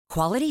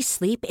Quality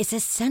sleep is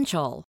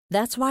essential.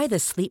 That's why the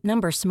Sleep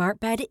Number Smart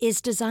Bed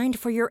is designed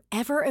for your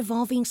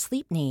ever-evolving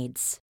sleep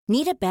needs.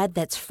 Need a bed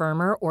that's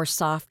firmer or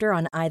softer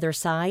on either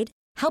side?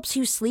 Helps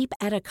you sleep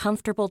at a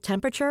comfortable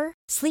temperature?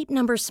 Sleep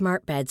Number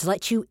Smart Beds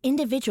let you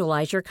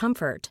individualize your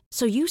comfort,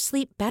 so you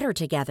sleep better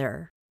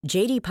together.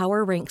 J.D.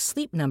 Power ranks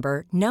Sleep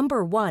Number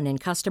number 1 in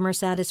customer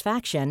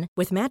satisfaction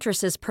with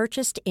mattresses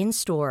purchased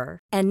in-store.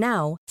 And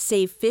now,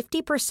 save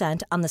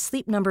 50% on the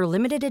Sleep Number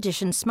Limited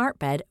Edition Smart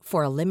Bed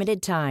for a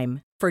limited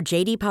time. For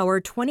J.D. Power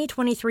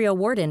 2023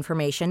 award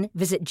information,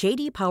 visit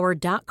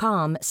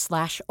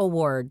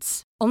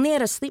jdpower.com/awards. Only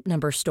at a Sleep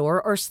Number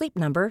store or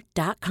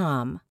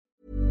sleepnumber.com.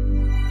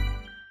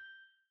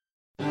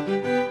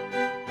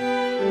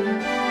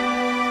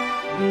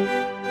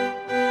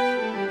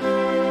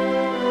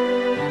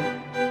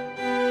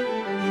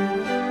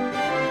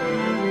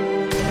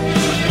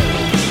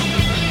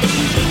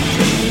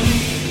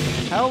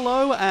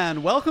 Hello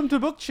and welcome to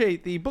Book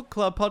Cheat, the book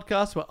club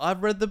podcast where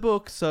I've read the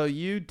book so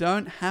you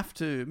don't have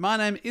to. My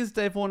name is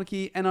Dave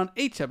Warnicky, and on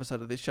each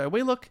episode of this show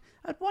we look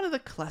at one of the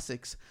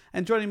classics.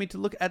 And joining me to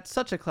look at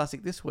such a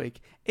classic this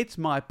week, it's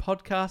my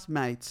podcast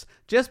mates,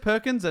 Jess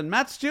Perkins and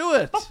Matt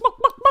Stewart.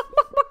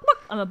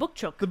 I'm a book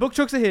chook. The book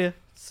chooks are here.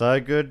 So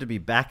good to be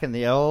back in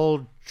the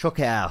old chook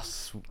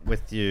house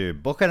with you,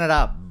 booking it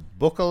up.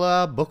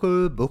 Bookala,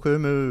 booku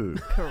moo.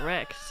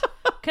 Correct.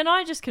 Can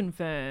I just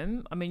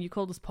confirm, I mean, you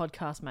called us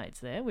podcast mates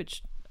there,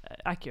 which,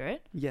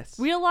 accurate. Yes.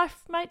 Real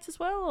life mates as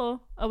well,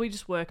 or are we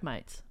just work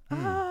mates?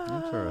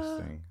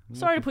 Interesting.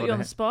 Sorry to put you on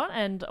the spot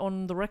and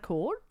on the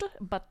record,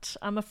 but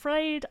I'm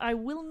afraid I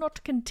will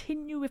not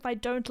continue if I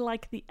don't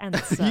like the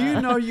answer.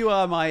 You know you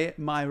are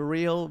my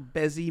real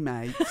Bezzy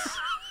mates.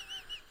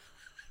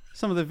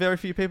 Some of the very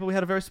few people, we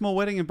had a very small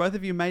wedding and both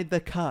of you made the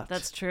cut.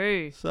 That's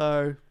true.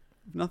 So,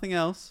 if nothing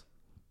else,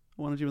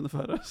 I wanted you in the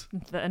photos.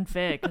 And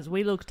fair, because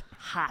we looked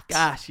hot.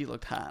 Gosh, you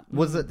looked hot.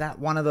 Was it that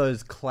one of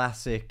those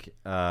classic,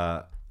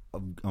 I'm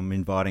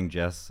inviting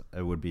Jess,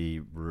 it would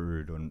be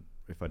rude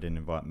if I didn't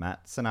invite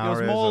Matt scenarios?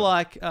 It was more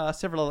like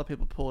several other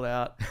people pulled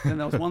out, and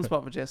there was one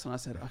spot for Jess, and I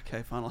said,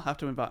 okay, fine, I'll have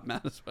to invite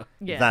Matt as well.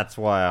 Yeah. That's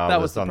why I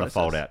That was was on the the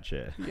process. fold-out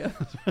chair. Yeah.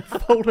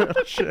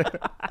 Fold-out chair.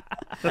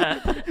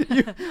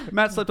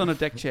 Matt slept on a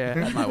deck chair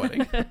at my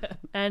wedding.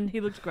 And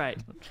he looked great.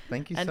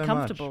 Thank you and so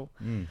comfortable.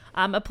 much.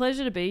 A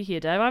pleasure to be here,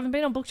 Dave. I haven't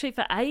been on Book Cheat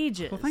for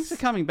ages. Well, thanks for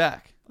coming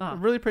back. Oh. I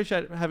really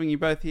appreciate having you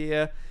both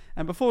here.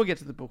 And before we get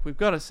to the book, we've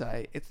got to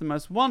say it's the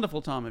most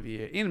wonderful time of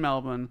year in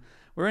Melbourne.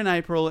 We're in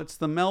April. It's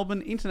the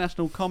Melbourne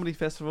International Comedy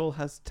Festival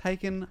has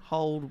taken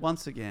hold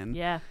once again.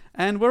 Yeah.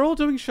 And we're all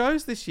doing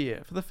shows this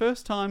year. For the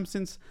first time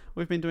since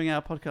we've been doing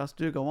our podcast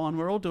Do Go On,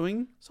 we're all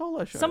doing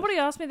solo shows. Somebody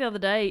asked me the other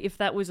day if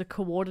that was a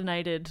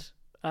coordinated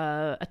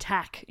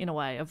attack in a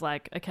way of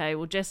like, okay,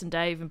 well, Jess and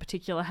Dave in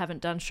particular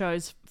haven't done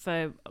shows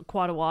for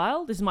quite a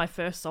while. This is my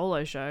first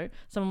solo show.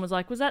 Someone was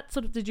like, was that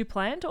sort of, did you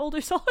plan to all do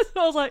solos?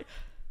 And I was like,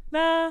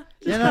 nah,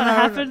 just kind of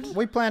happened.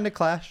 We planned to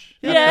clash.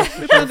 Yeah,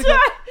 that's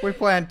right. We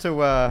planned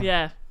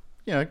to,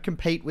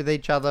 compete with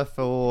each other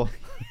for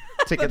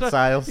ticket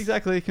sales.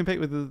 Exactly,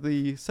 compete with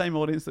the same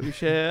audience that we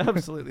share.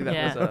 Absolutely,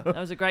 that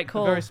was a great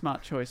call. A very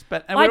smart choice.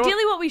 But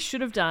ideally, what we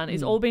should have done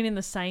is all been in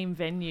the same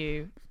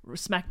venue,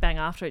 smack bang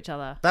after each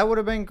other. That would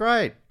have been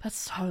great. That's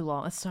so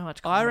long. That's so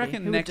much comedy. I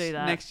reckon Who would do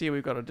that? next year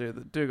we've got to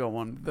do Go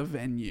On the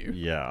venue.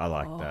 Yeah, I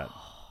like that.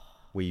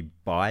 We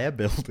buy a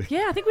building.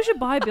 Yeah, I think we should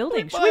buy a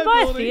building. Should we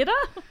buy a theatre?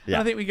 And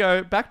Yeah. I think we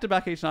go back to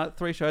back each night,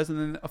 3 shows, and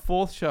then a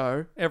 4th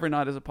show every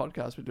night as a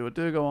podcast. We do a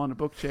Do Go On, a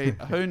Book Cheat,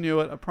 a Who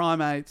Knew It, a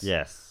Primates.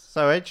 Yes.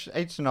 So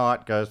each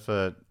night goes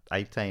for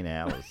 18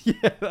 hours.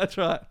 Yeah, that's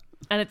right.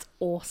 And it's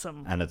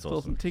awesome. And it's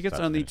awesome. Tickets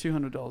Start only to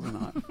finish. $200 a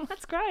night.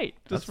 That's great.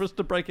 Just for us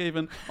to break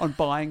even on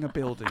buying a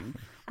building.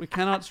 We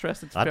cannot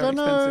stress it's I very don't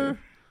know expensive.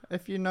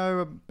 if you know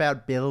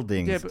about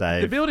buildings, Yeah, but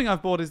Dave. the building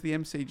I've bought is the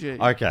MCG.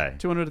 Okay.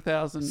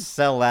 200,000.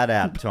 Sell that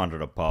out,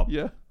 200 a pop.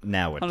 Yeah.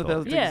 Now we're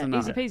 100,000 talking. Yeah,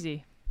 tickets a easy night.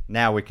 peasy.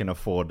 Now we can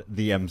afford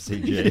the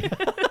MCG.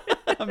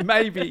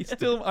 Maybe.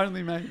 Still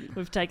only maybe.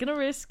 We've taken a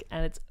risk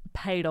and it's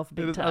paid off It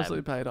big has time.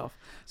 absolutely paid off.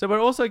 So we're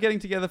also getting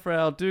together for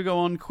our Do Go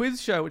On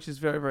quiz show, which is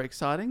very, very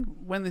exciting.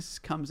 When this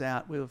comes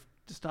out, we've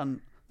just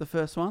done the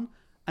first one,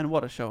 and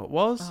what a show it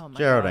was. Oh my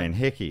Geraldine God.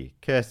 Hickey,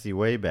 Kirsty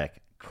Webeck,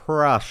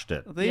 crushed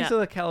it. These are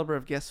the caliber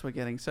of guests we're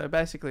getting. So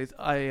basically,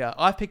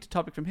 I picked a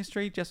topic from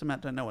history. Jess and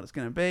Matt don't know what it's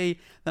going to be.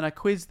 Then I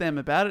quizzed them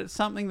about it. It's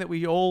something that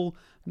we all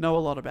know a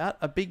lot about.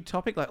 A big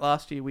topic, like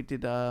last year we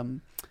did The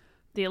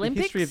Olympics?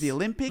 the history of the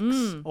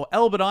Olympics, or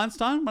Albert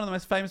Einstein, one of the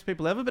most famous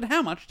people ever. But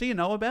how much do you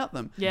know about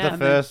them? Yeah. The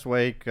first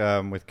week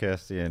with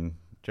Kirsty and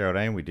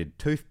Geraldine, we did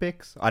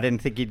toothpicks. I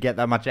didn't think you'd get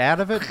that much out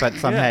of it, but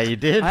somehow you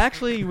did. I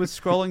actually was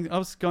scrolling. I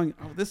was going,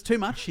 oh, there's too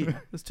much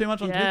here. There's too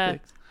much on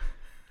toothpicks.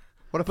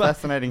 What a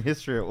fascinating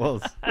history it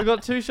was. We've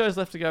got 2 shows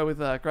left to go with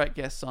great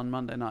guests on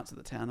Monday nights at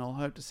the Town Hall.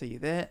 Hope to see you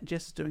there.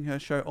 Jess is doing her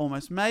show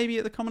Almost Maybe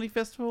at the Comedy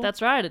Festival.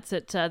 That's right. It's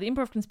at the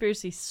Improv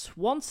Conspiracy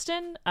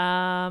Swanston.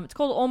 It's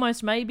called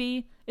Almost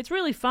Maybe. It's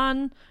really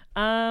fun,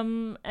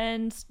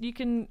 and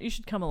you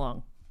should come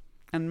along.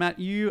 And Matt,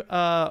 you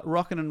are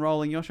rocking and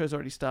rolling. Your show's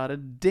already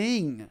started.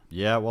 Ding!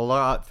 Yeah,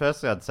 well,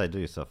 firstly, I'd say do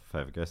yourself a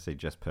favour. Go see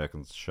Jess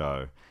Perkins'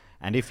 show.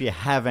 And if you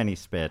have any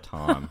spare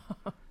time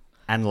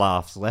and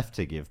laughs left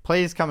to give,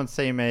 please come and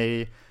see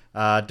me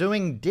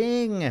doing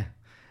Ding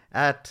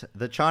at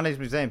the Chinese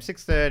Museum,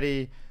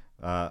 6:30,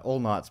 all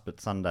nights but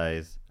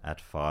Sundays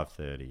at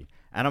 5:30.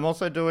 And I'm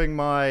also doing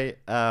my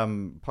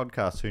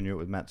podcast, Who Knew It,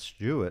 with Matt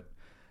Stewart.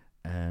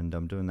 And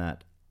I'm doing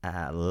that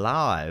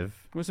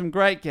live. With some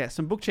great guests,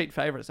 some book cheat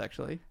favourites,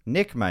 actually.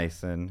 Nick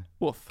Mason,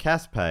 Woof.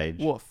 Cass Page,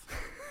 Woof.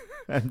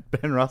 and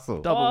Ben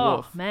Russell. Double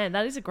woof. Man,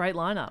 that is a great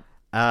lineup.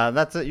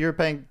 That's at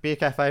European Beer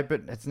Cafe,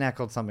 but it's now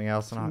called something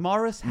else.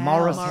 Morris House.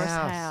 Morris Morris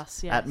House.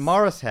 House, yes. At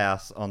Morris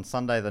House on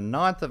Sunday, the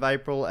 9th of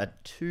April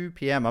at 2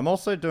 p.m. I'm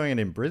also doing it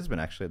in Brisbane,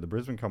 actually, at the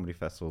Brisbane Comedy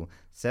Festival,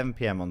 7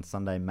 p.m. on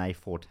Sunday, May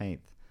 14th.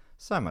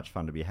 So much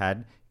fun to be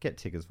had. Get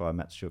tickets via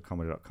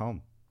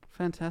mattstewartcomedy.com.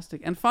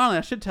 Fantastic. And finally,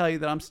 I should tell you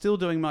that I'm still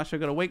doing my show.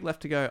 Got a week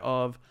left to go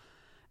of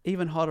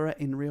Even Hotter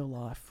in Real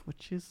Life,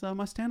 which is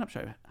my stand-up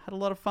show. Had a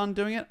lot of fun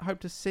doing it. Hope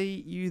to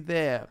see you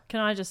there. Can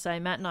I just say,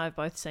 Matt and I have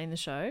both seen the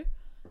show,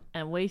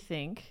 and we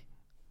think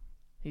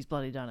he's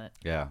bloody done it.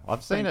 Yeah,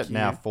 I've seen Thank it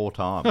now you. 4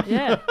 times.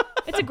 Yeah,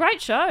 it's a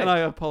great show. And I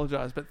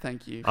apologise, but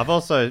thank you. I've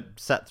also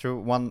sat through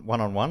it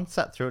one-on-one.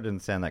 Sat through it,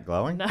 didn't sound that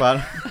glowing. No.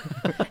 But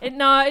It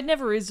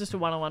never is just a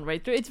one-on-one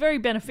read-through. It's very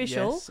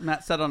beneficial. Yes,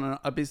 Matt sat on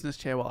a business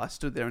chair while I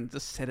stood there and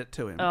just said it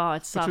to him. Oh,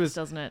 it sucks, was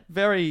doesn't it?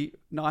 Very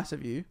nice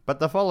of you.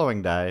 the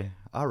following day,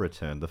 I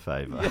returned the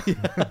favour.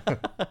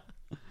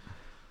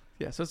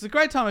 Yeah, so it's a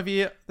great time of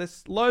year.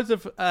 There's loads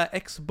of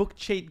ex-book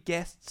cheat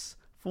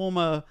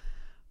former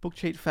book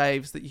cheat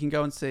faves that you can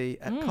go and see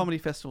at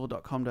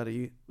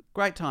comedyfestival.com.au.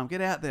 Great time.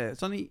 Get out there.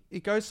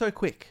 It goes so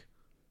quick.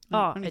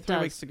 Oh, Only it 3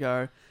 does. weeks to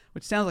go,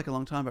 which sounds like a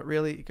long time, but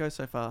really it goes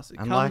so fast. It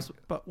And comes like-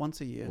 but once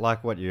a year.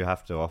 Like what you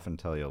have to often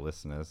tell your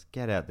listeners,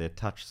 get out there,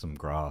 touch some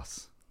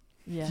grass.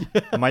 Yeah,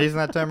 Am I using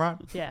that term right?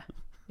 yeah.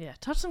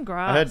 Touch some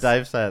grass. I heard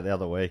Dave say it the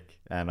other week,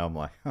 and I'm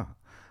like, I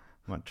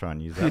might try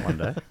and use that one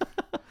day.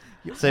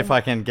 See if I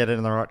can get it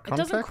in the right It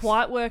context. doesn't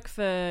quite work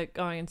for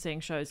going and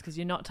seeing shows because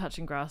you're not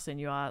touching grass and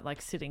you are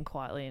like sitting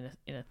quietly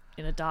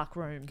in a dark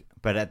room.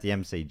 But at the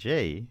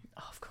MCG,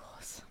 Oh, of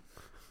course.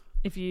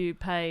 If you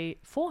pay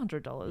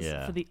 $400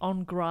 Yeah. for the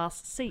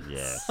on-grass seats.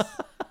 yes.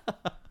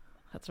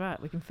 That's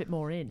right. We can fit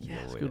more in.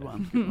 Yes, good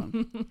one. Good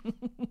one.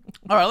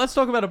 All right, let's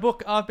talk about a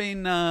book. I've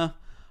been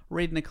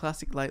reading a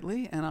classic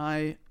lately, and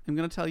I am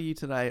going to tell you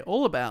today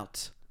all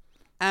about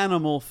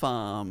Animal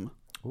Farm,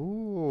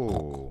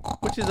 Ooh.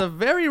 which is a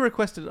very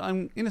requested.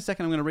 In a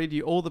second, I'm going to read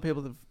you all the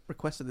people that have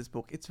requested this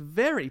book. It's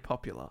very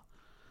popular,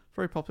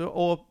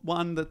 or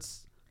one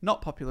that's not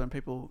popular and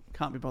people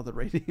can't be bothered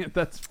reading it.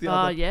 That's the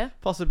other yeah.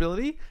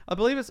 possibility. I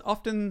believe it's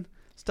often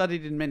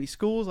studied in many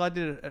schools. I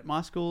did it at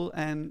my school,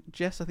 and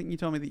Jess, I think you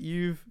told me that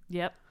you've.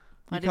 Yep.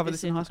 You I did covered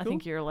this this in high I school?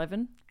 think year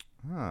 11.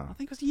 Ah. I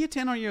think it was year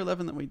 10 or year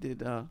 11 that we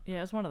did Yeah,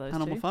 it was one of those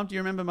Animal two. Farm. Do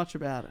you remember much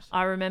about it?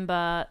 I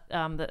remember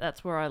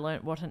that's where I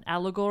learnt what an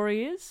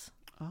allegory is.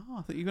 Oh,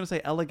 I thought you were going to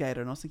say alligator,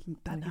 and I was thinking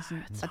that No,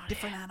 isn't it's a not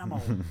different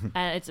animal.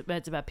 And it's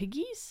about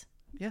piggies.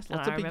 Yes, And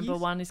lots I of remember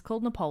piggies. one is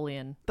called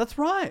Napoleon. That's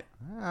right,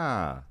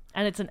 Ah.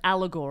 And it's an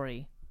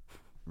allegory.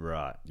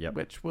 Right. Yep.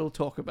 which we'll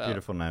talk about.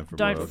 Beautiful name for a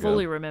Don't boy or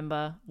fully girl.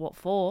 remember what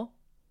for.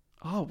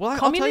 Oh, well, I'll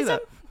tell you Communism?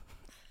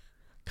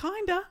 that.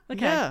 Kinda.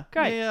 Okay, Yeah.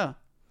 great. Yeah.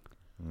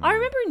 I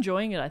remember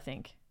enjoying it, I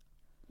think.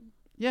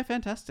 Yeah,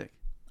 fantastic.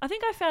 I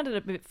think I found it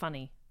a bit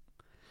funny.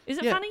 Is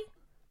it Yeah.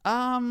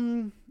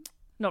 funny?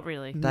 Not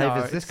really. Dave, no,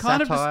 is this it's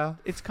kind satire? Of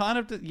it's kind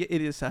of yeah,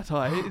 it is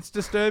satire. It's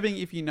disturbing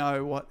if you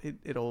know what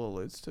it all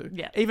alludes to.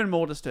 Yeah. Even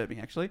more disturbing,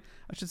 actually.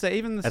 I should say,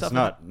 even the It's stuff.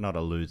 not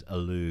alludes.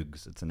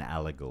 It's an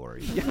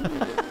allegory.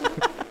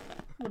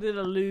 What it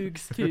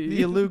alludes to.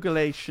 the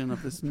illumination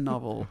of this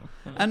novel.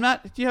 And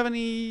Matt, do you have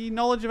any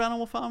knowledge of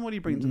Animal Farm? What do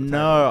you bring to the table?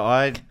 No,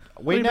 What do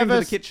we you bring to never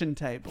the kitchen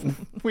table.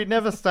 we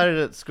never studied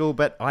at school,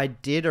 but I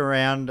did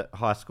around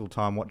high school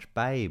time watch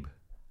Babe,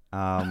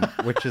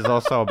 which is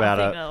also about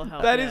I think a that'll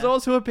help, That is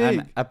also a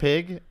pig. a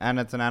pig, and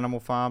it's an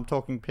Animal Farm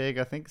talking pig.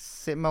 I think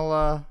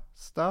similar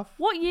stuff.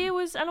 What year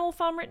was Animal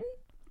Farm written?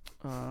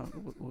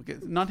 We'll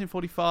get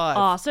 1945.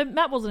 Oh, so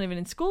Matt wasn't even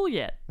in school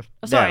yet.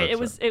 Oh, sorry,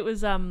 that's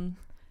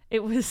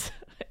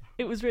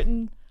it was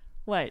written.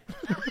 Wait.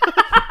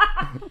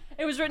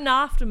 It was written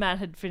after Matt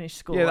had finished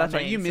school. Yeah, that's I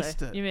right. You mean, missed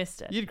so it. You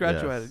missed it. You'd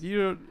graduated.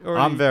 You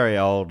already. I'm very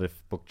old.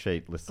 If book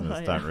cheat listeners Oh,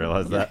 yeah. don't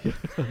realise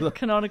that.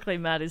 Canonically,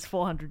 Matt is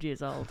 400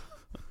 years old.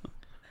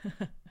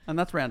 And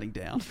that's rounding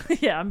down.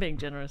 Yeah, I'm being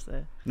generous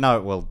there.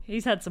 No, well,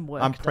 He's had some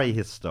work. I'm done.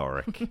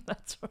 prehistoric.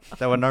 That's right.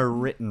 There were no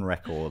written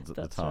records at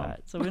That's the time. right.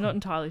 So we're not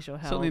entirely sure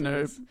how Certainly old he no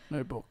is.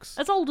 no books.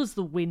 As old as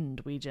the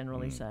wind, we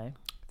generally say.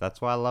 That's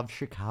why I love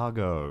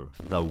Chicago,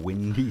 the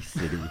windy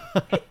city.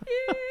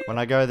 When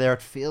I go there,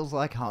 it feels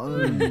like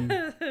home.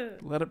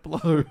 Let it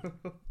blow.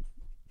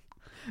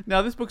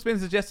 Now, this book's been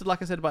suggested,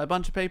 like I said, by a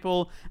bunch of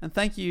people, and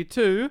thank you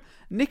to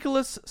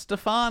Nicholas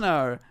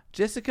Stefano,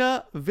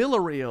 Jessica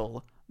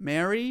Villarreal,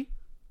 Mary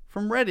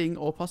from Reading,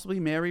 or possibly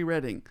Mary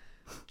Reading,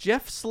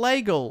 Jeff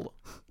Slagle,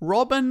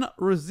 Robin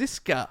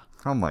Rosiska,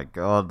 Oh my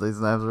god, these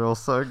names are all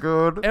so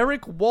good.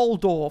 Eric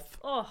Waldorf,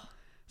 Oh,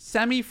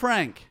 Sammy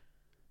Frank,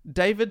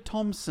 David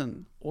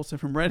Thompson, also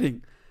from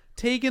Reading,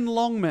 Tegan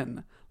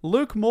Longman,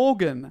 Luke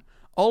Morgan,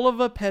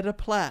 Oliver Pedder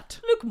Platt,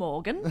 Luke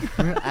Morgan.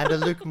 And a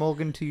Luke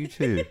Morgan to you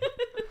too.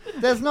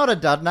 There's not a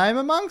dud name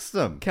amongst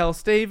them. Cal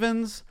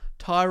Stevens,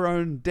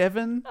 Tyrone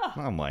Devon,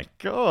 Oh my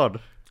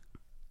god.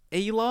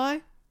 Eli.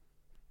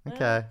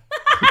 Okay.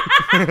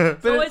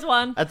 It's always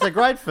one. That's a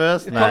great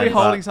first name. Probably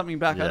but- holding something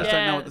back. I just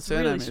don't know what the it's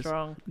surname really is.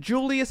 strong.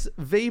 Julius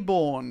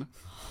Veborn.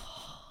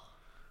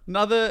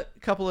 Another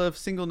couple of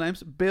single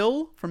names.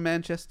 Bill from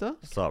Manchester.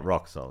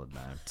 Rock solid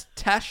name.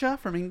 Tasha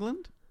from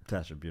England.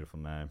 That's a beautiful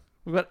name.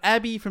 We've got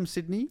Abby from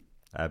Sydney.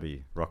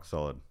 Abby, rock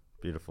solid.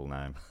 Beautiful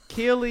name.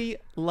 Keely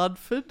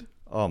Ludford.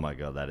 Oh my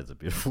god, that is a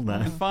beautiful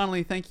And name.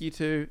 finally, thank you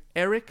to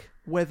Eric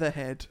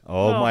Weatherhead.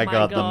 Oh, my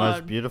god, the God.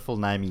 most beautiful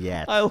name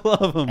yet. I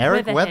love him.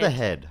 Eric Weatherhead.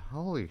 Weatherhead.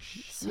 Holy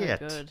So shit.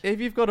 good.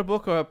 If you've got a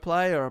book or a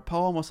play or a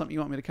poem or something you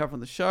want me to cover on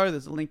the show,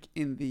 there's a link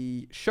in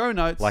the show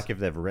notes. Like if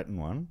they've written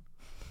one.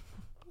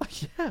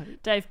 Yeah.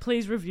 Dave,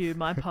 please review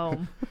my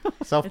poem.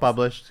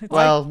 Self-published.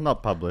 Well,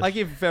 not published. I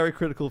give very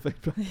critical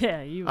feedback.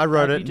 Yeah, you. I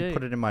wrote you it do. and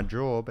put it in my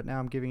drawer, but now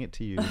I'm giving it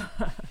to you.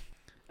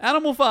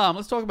 Animal Farm,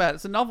 let's talk about it.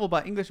 It's a novel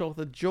by English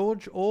author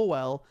George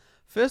Orwell,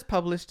 first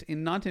published in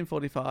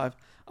 1945.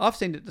 I've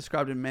seen it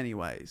described in many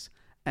ways.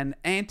 An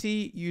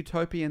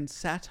anti-utopian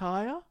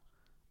satire,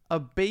 a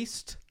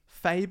beast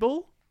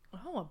fable,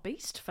 Oh, a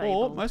beast fable.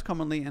 or most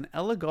commonly an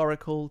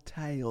allegorical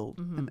tale,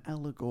 an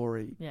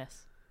allegory.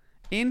 Yes.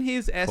 In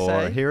his Or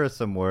essay, here are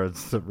some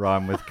words that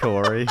rhyme with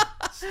Corey.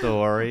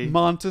 Story.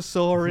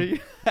 Montessori,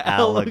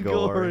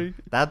 Allegory.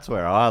 That's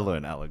where I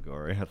learned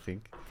allegory, I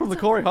think. from the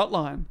Corey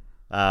Hotline.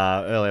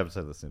 Early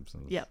episode of The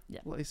Simpsons. Yep.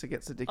 Yep. Lisa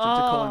gets addicted to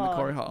calling the Oh,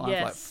 Corey Hotline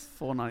yes.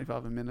 for like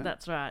 $4.95 a minute.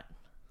 That's right.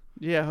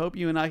 Yeah, hope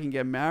you and I can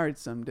get married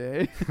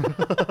someday.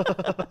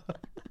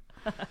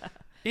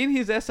 In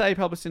his essay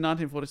published in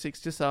 1946,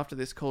 just after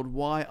this, called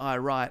Why I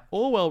Write,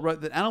 Orwell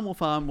wrote that Animal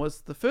Farm was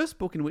the first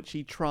book in which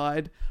he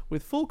tried,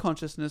 with full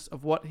consciousness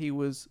of what he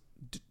was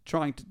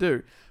trying to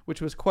do,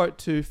 which was, quote,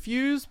 to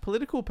fuse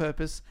political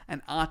purpose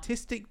and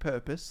artistic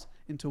purpose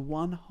into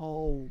one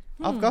whole.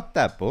 I've got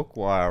that book,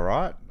 Why I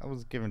Write. That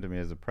was given to me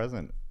as a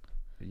present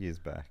years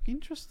back.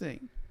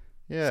 Interesting.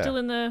 Yeah. Still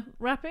in the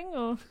wrapping,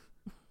 or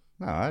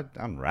No, I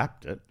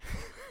unwrapped it.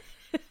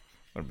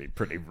 Would be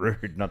pretty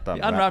rude not to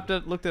He unwrapped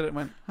it, looked at it, and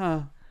went,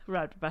 huh.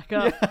 wrapped it back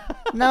up?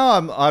 No,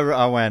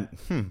 I went,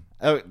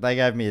 Oh, they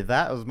gave me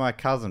that. It was my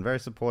cousin, very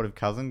supportive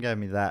cousin, gave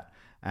me that.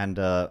 And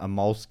a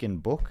moleskin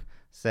book.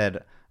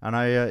 Said, I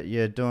know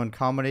you're doing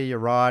comedy, you're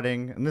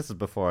writing. And this is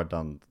before I'd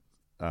done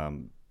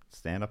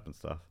stand-up and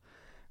stuff.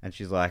 And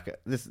she's like,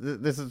 this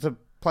is a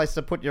place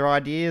to put your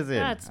ideas in.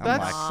 That's I'm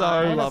That's like,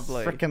 so nice.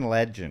 lovely. freaking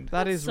legend.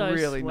 That That's is so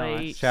really sweet.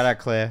 nice. Shout out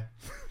Claire.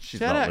 She's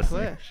Shout not out listening.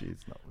 Claire. She's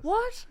not listening.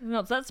 What?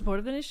 Not that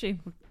supportive, then, is she?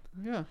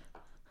 Yeah.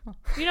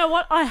 You know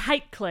what? I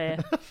hate Claire.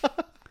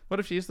 What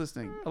if she is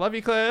listening? I love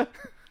you, Claire.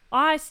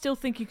 I still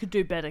think you could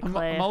do better, A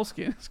Claire.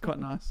 moleskin. It's quite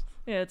nice.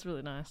 Yeah, it's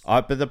really nice.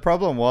 But the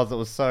problem was it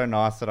was so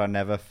nice that I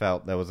never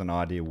felt there was an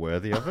idea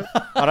worthy of it.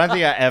 I don't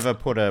think I ever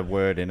put a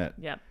word in it.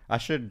 Yep. I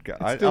should go.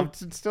 still-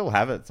 I still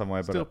have it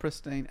somewhere, but Still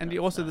pristine. And you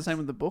also the same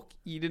with the book.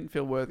 You didn't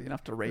feel worthy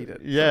enough to read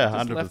it. Yeah,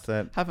 So just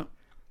 100%.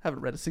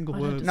 Haven't read a single I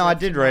don't word. no, I deserve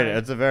did to read know. it.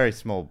 It's a very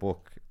small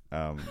book.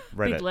 Read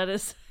Big it.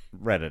 letters.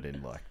 Read it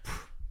in like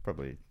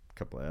probably a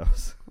couple of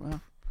hours. Wow.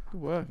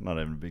 Good work. Not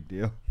even a big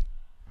deal.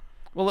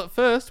 Well, at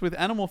first, with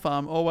Animal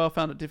Farm, Orwell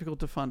found it difficult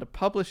to find a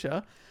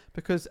publisher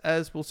because,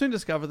 as we'll soon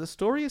discover, the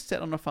story is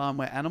set on a farm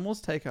where animals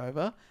take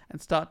over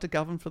and start to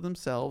govern for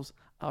themselves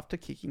after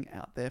kicking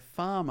out their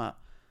farmer.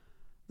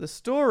 The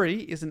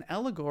story is an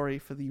allegory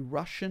for the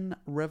Russian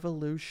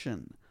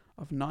Revolution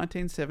of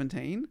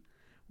 1917,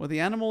 where the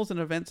animals and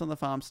events on the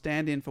farm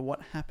stand in for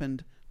what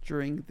happened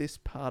during this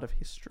part of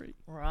history.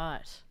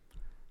 Right.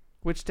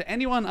 Which, to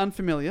anyone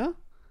unfamiliar,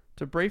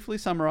 to briefly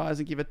summarize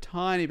and give a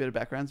tiny bit of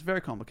background, it's very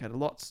complicated.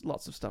 Lots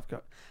of stuff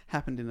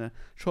happened in a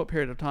short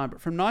period of time.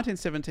 But from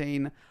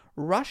 1917,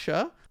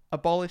 Russia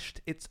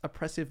abolished its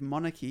oppressive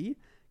monarchy,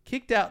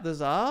 kicked out the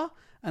Tsar,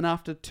 and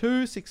after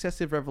 2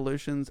 successive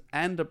revolutions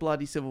and a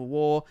bloody civil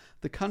war,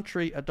 the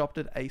country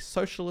adopted a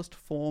socialist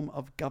form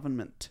of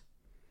government.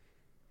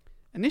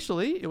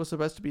 Initially, it was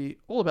supposed to be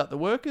all about the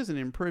workers and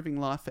improving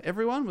life for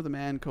everyone, with a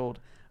man called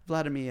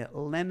Vladimir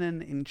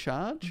Lenin in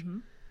charge.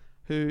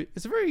 Who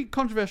is a very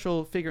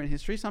controversial figure in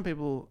history. Some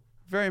people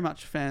very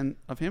much fan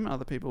of him.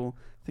 Other people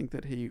think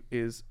that he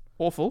is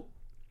awful.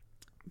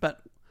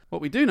 But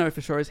what we do know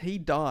for sure is he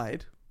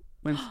died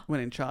when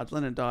in charge.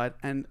 Lenin died,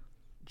 and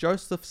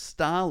Joseph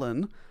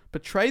Stalin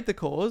betrayed the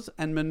cause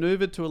and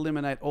maneuvered to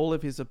eliminate all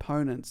of his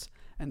opponents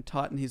and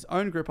tighten his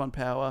own grip on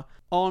power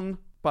on,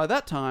 by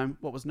that time,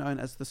 what was known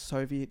as the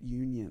Soviet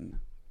Union.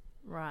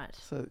 Right.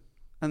 So,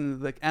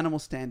 and the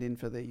animals stand in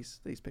for these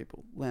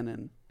people,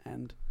 Lenin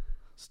and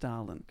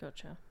Stalin.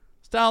 Gotcha.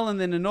 Stalin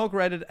then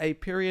inaugurated a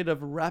period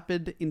of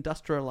rapid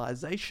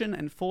industrialization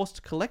and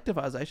forced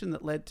collectivization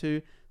that led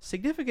to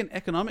significant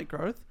economic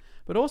growth,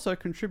 but also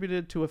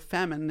contributed to a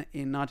famine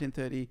in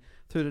 1930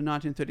 through to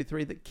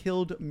 1933 that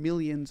killed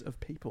millions of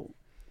people.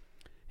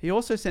 He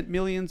also sent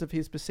millions of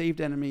his perceived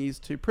enemies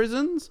to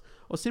prisons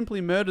or simply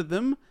murdered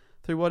them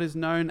through what is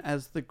known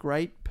as the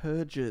Great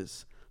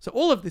Purges. So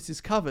all of this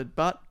is covered,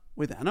 but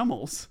with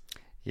animals.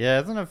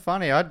 Yeah, isn't it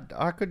funny? I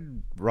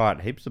could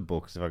write heaps of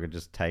books if I could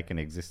just take an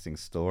existing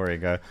story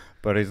and go,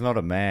 but he's not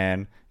a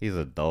man, he's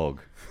a dog.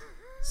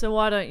 So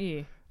why don't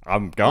you?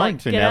 I'm going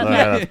to get now out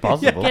that that's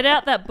possible. Get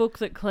out that book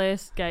that Claire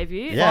gave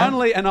you. Yeah.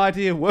 Finally, an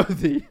idea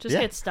worthy. Just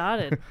get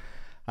started.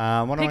 What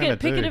am I going to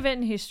do? Pick an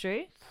event in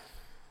history.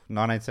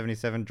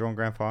 1977 drawn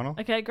grand final.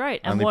 Okay, great.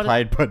 And Only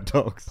played by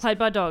dogs. Played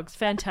by dogs.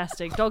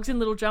 Fantastic. Dogs in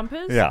little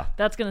jumpers. Yeah.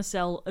 That's going to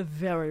sell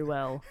very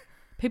well.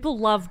 People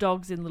love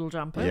dogs in little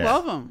jumpers. I Yeah.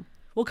 love them.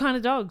 What kind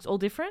of dogs? All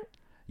different?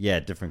 Yeah,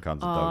 different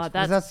kinds of Oh, dogs. 'Cause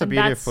that's- that's the and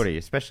beauty that's- of footy,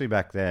 especially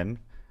back then.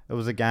 It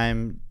was a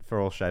game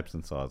for all shapes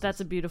and sizes. That's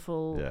a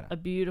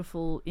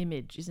beautiful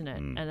image, isn't it?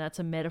 Mm. And that's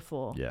a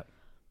metaphor. Yeah.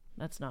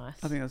 That's nice.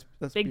 I think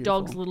that's Big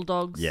beautiful. dogs, little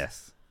dogs.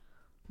 Yes.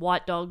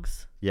 White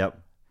dogs. Yep.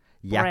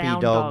 Yappy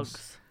Brown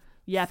dogs.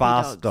 Yappy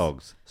Fast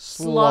dogs. dogs.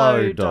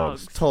 Slow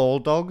dogs. dogs. Tall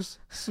dogs.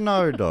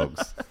 Snow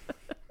dogs.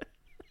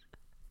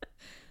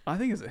 I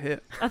think it's a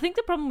hit. I think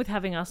the problem with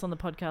having us on the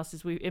podcast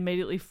is we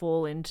immediately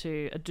fall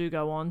into a do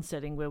go on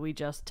setting where we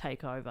just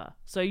take over.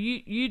 So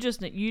you just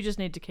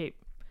need to keep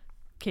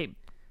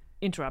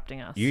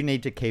interrupting us. You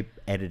need to keep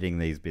editing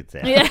these bits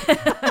out. Yeah.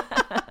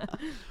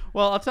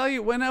 Well, I'll tell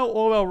you, when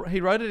Orwell, he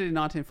wrote it in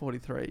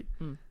 1943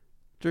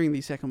 during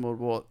the Second World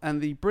War,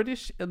 and the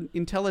British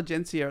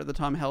intelligentsia at the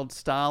time held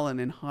Stalin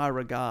in high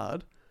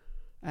regard,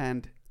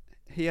 and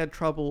he had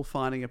trouble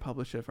finding a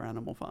publisher for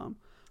Animal Farm.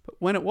 But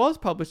when it was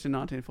published in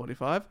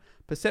 1945,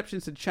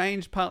 perceptions had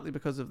changed partly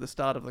because of the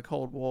start of the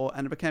Cold War,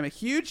 and it became a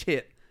huge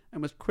hit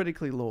and was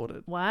critically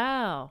lauded.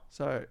 Wow.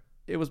 So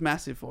it was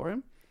massive for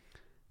him.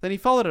 Then he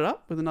followed it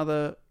up with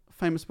another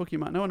famous book you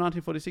might know. In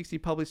 1946, he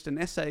published an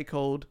essay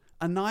called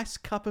A Nice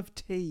Cup of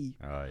Tea,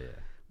 Oh, yeah.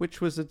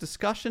 which was a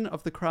discussion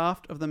of the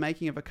craft of the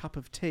making of a cup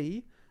of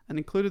tea and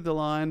included the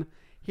line,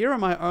 "Here are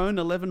my own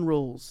 11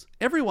 rules,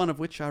 every one of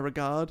which I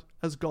regard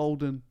as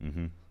golden."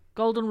 Mm-hmm.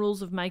 Golden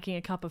rules of making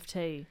a cup of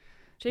tea.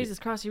 Jesus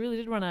Christ, he really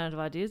did run out of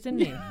ideas,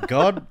 didn't he?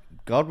 God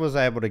was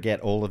able to get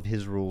all of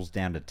his rules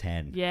down to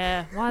 10.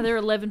 Yeah. Why there are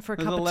 11 for a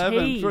There's cup 11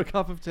 of tea? for a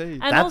cup of tea.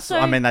 And That's, also,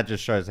 I mean, that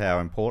just shows how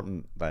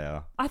important they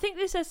are. I think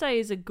this essay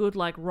is a good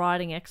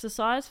writing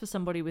exercise for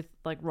somebody with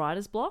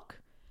writer's block,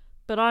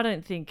 but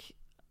I think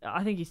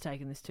he's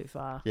taken this too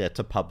far. Yeah,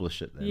 to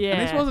publish it then. Yeah.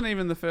 And this wasn't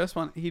even the first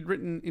one. He'd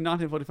written, in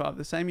 1945,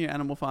 the same year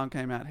Animal Farm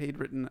came out, he'd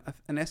written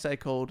an essay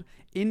called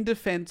In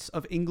Defense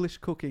of English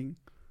Cooking.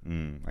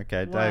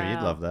 Okay, Dave, you'd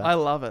Wow. love that. I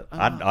love it.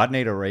 I'd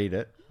need to read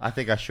it. I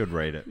think I should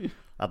read it.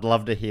 I'd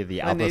love to hear the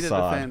They other need a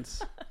side.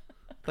 defense.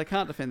 They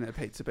can't defend their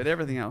pizza, but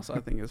everything else I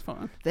think is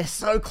fine. They're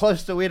so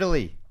close to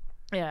Italy.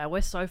 Yeah,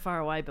 we're so far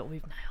away, but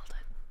we've nailed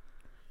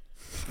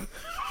it.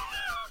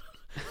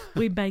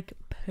 We make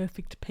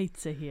perfect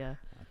pizza here.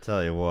 I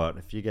tell you what,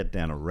 if you get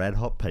down a red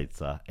hot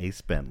pizza,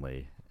 East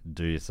Bentley,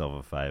 do yourself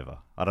a favour.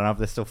 I don't know if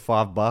they're still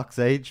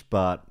 $5 each,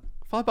 but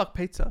 $5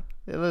 pizza.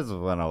 yeah, this is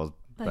when I was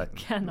They back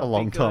cannot a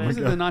long be time good. This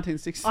is ago. the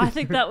 1960s. I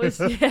think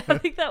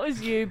that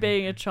was you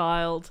being a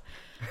child,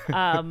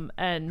 and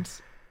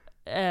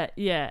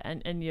you're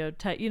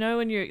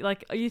when you're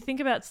you think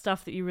about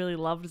stuff that you really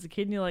loved as a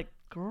kid, and you're like,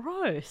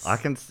 gross. I'm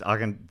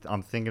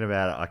thinking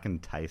about it. I can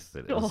taste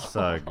it. It was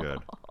so good.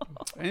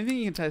 Anything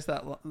you can taste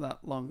that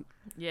long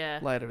Yeah.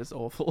 later is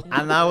awful.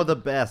 And they were the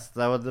best.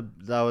 They were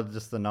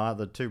just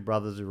the two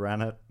brothers who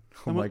ran it.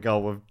 Oh my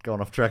god, we've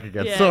gone off track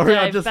again. Yeah, Sorry,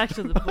 Dave, I just back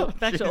to the book,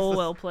 back to Jesus.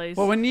 Orwell, please.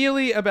 Well, we're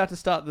nearly about to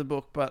start the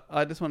book, but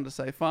I just wanted to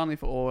say, finally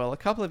for Orwell, a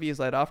couple of years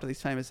later, after these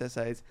famous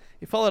essays,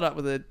 he followed up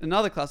with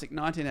another classic,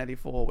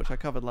 1984, which I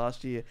covered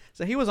last year.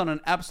 So he was on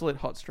an absolute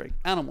hot streak.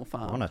 Animal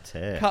Farm. On a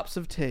tear. Cups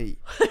of Tea.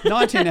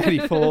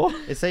 1984.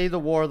 Is he the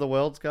War of the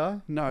Worlds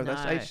guy? No,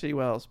 that's No. H.G.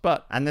 Wells.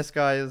 But And this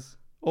guy is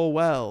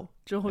Orwell.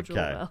 George okay.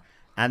 Orwell.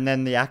 And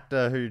then the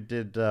actor who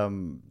did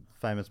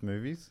famous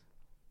movies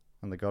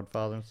and The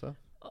Godfather and stuff.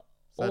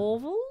 that-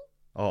 Orville?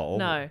 Oh, Orwell.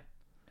 No.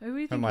 Who are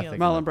you Who am I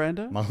thinking of? thinking?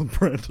 Marlon Brando. Marlon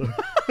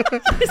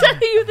Brando. Is that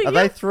who you're Are thinking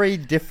they of? three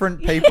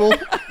different people?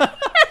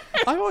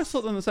 I always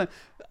thought them the same.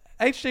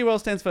 H.G.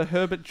 Wells stands for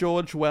Herbert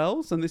George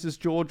Wells, and this is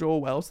George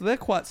Orwell, so they're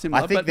quite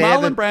similar. I think But they're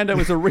Marlon Brando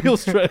was a real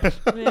stretch.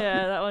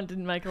 Yeah, that one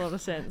didn't make a lot of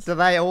sense. Do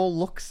they all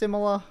look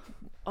similar?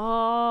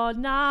 Oh,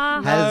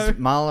 nah. Has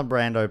Marlon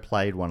Brando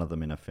played one of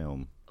them in a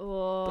film?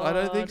 Oh, I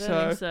don't think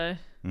so.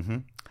 Mm-hmm.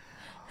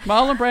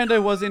 Marlon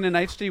Brando was in an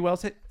H.G.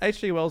 Wells.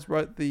 H.G. Wells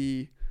wrote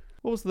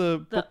what was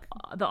the book?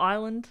 The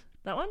Island.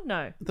 That one?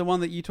 No. The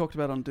one that you talked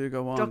about on Do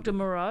Go On. Dr.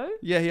 Moreau?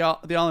 Yeah,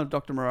 The Island of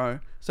Dr. Moreau.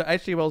 So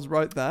H.G. Wells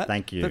wrote that.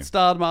 Thank you. That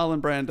starred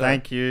Marlon Brando.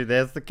 Thank you.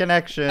 There's the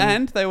connection.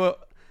 And they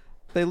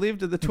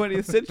lived in the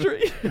 20th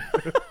century.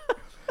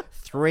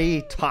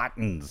 Three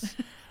titans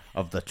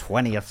of the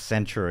 20th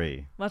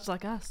century. Much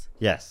like us.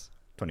 Yes,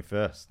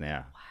 21st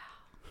now.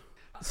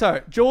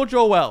 So, George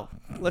Orwell.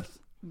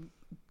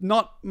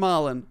 Not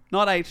Marlon,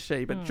 not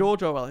HG, but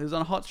George Orwell. He was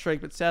on a hot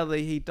streak, but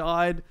sadly he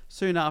died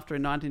soon after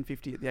in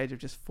 1950 at the age of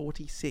just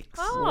 46.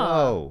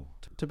 Whoa.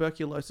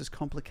 Tuberculosis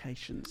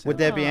complications. Would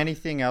there be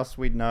anything else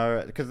we'd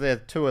know? Because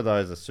two of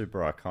those are super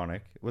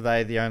iconic. Were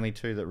they the only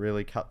two that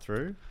really cut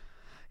through?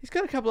 He's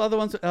got a couple other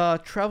ones.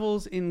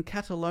 Travels in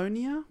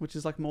Catalonia, which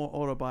is like more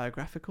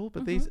autobiographical.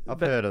 But I've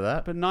heard of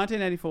that. But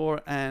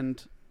 1984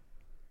 and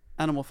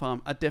Animal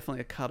Farm are definitely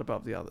a cut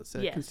above the others.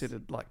 They're Yes.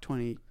 considered like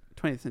 20th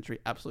century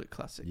absolute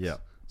classics. Yeah.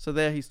 So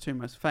they're his two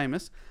most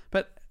famous.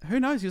 But who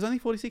knows? He was only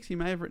 46. He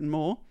may have written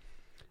more.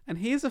 And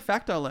here's a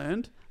fact I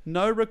learned.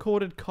 No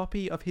recorded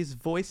copy of his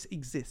voice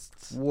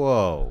exists.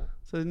 Whoa.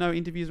 So there's no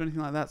interviews or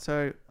anything like that.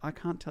 So I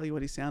can't tell you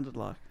what he sounded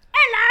like.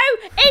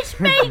 Hello, it's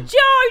me,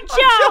 George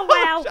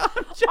Orwell.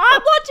 I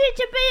wanted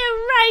to be a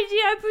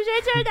radio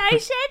presenter and they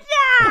said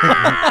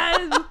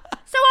no.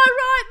 So I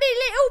write me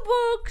little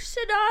books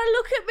and I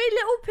look at me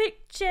little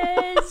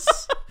pictures.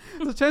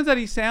 So it turns out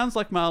he sounds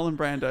like Marlon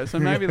Brando. So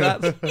maybe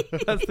that's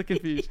the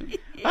confusion.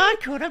 I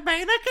could have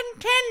been a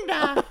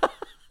contender.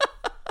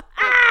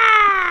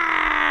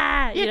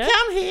 You know?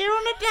 come here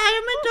on the day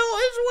of my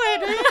daughter's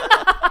wedding.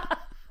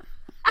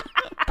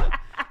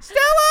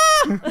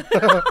 Stella!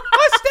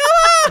 Oh,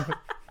 Stella!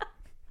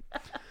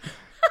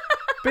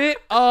 Bit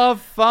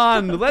of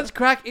fun. Let's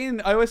crack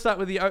in. I always start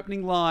with the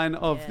opening line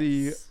of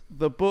Yes.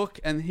 the book,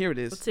 and here it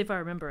is. Let's see if I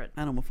remember it.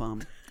 Animal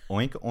Farm.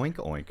 Oink, oink,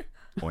 oink.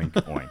 Oink,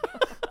 oink.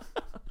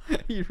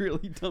 You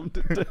really dumbed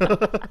it down.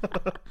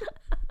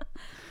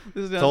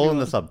 This is It's all in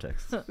the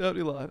subtext. the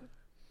opening line.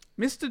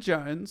 Mr.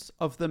 Jones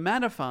of the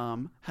Manor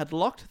Farm had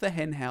locked the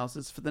hen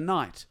houses for the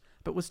night,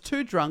 but was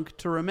too drunk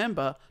to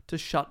remember to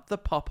shut the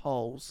pop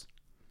holes.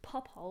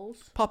 Pop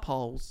holes. Pop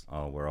holes.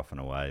 Oh, we're off and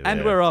away. And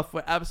there. we're off.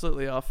 We're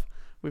absolutely off.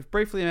 We've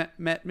briefly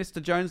met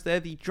Mr. Jones there,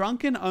 the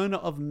drunken owner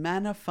of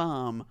Manor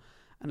Farm.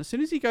 And as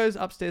soon as he goes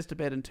upstairs to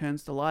bed and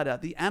turns the light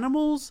out, the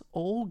animals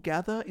all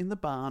gather in the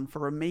barn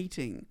for a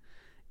meeting.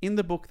 In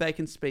the book, they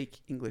can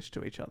speak English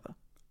to each other.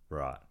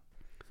 Right.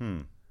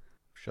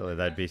 Surely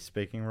they'd be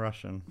speaking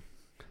Russian.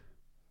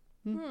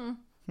 Well,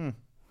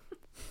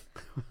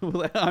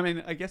 I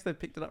mean, I guess they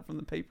picked it up from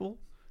the people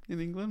in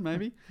England,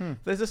 maybe.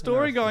 There's a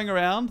story going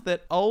around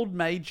that old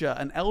Major,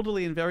 an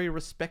elderly and very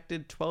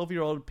respected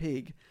 12-year-old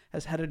pig,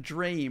 has had a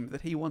dream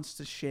that he wants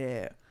to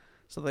share.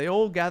 So they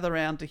all gather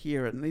around to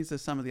hear it. And these are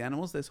some of the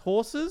animals. There's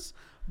horses,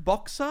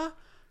 Boxer,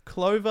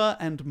 Clover,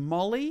 and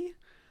Molly.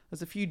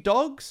 There's a few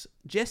dogs,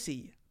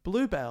 Jessie,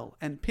 Bluebell,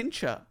 and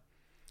Pincher.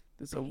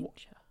 There's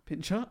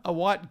Pincher, a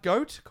white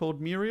goat called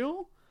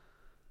Muriel,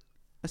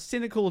 a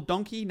cynical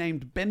donkey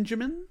named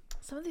Benjamin.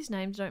 Some of these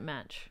names don't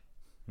match.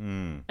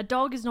 Hmm. A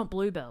dog is not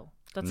Bluebell.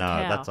 That's No,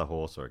 a cow. that's a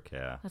horse or a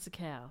cow. That's a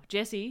cow.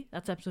 Jessie,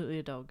 that's absolutely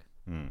a dog.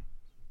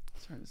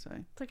 Sorry to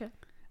say. It's okay.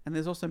 And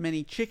there's also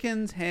many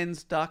chickens,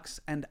 hens, ducks,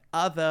 and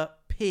other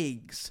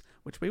pigs,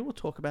 which we will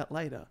talk about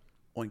later.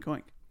 Oink,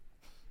 oink.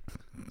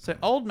 So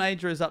old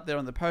Major is up there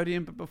on the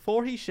podium, but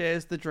before he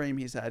shares the dream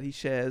he's had, he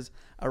shares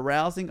a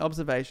rousing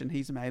observation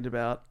he's made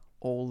about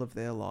all of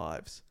their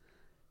lives.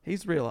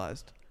 He's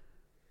realised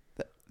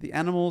that the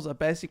animals are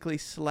basically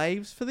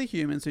slaves for the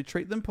humans who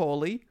treat them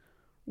poorly,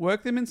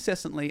 work them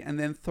incessantly, and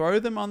then throw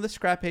them on the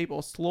scrap heap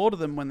or slaughter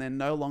them when they're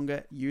no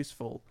longer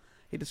useful.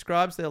 He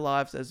describes their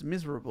lives as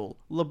miserable,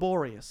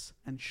 laborious,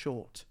 and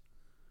short.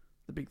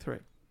 The big three.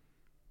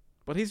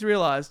 But he's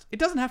realised it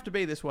doesn't have to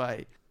be this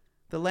way.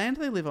 The land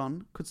they live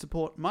on could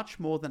support much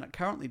more than it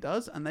currently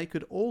does, and they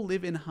could all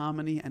live in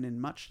harmony and in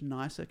much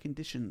nicer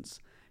conditions.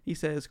 He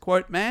says,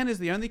 quote, "Man is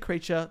the only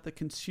creature that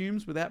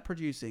consumes without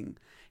producing.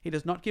 He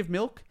does not give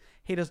milk.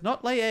 He does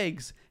not lay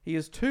eggs. He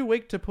is too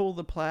weak to pull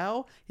the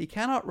plough. He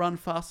cannot run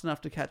fast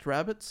enough to catch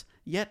rabbits.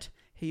 Yet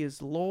he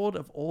is lord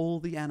of all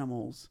the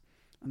animals."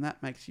 And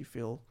that makes you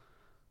feel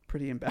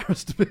pretty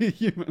embarrassed to be a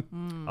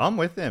human. I'm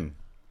with him.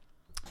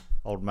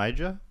 Old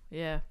Major,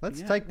 Yeah. let's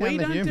Yeah. take down We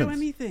the don't humans. do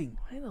anything.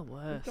 We're the We've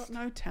worst. got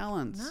no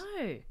talents.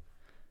 No.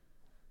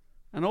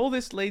 And all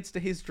this leads to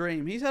his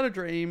dream. He's had a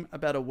dream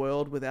about a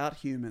world without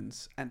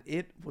humans, and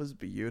it was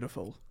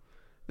beautiful.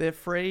 They're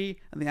free,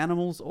 and the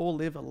animals all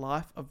live a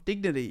life of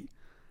dignity.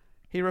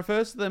 He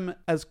refers to them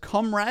as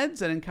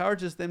comrades and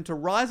encourages them to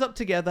rise up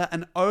together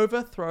and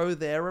overthrow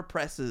their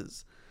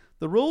oppressors.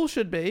 The rule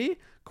should be,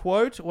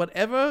 quote,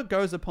 "Whatever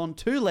goes upon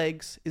 2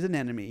 legs is an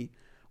enemy.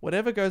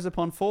 Whatever goes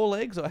upon 4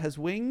 legs or has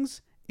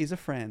wings is a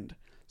friend."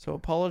 So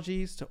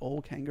apologies to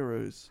all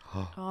kangaroos.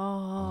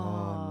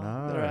 Oh,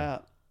 no. They're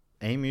out.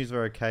 Emus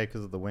are okay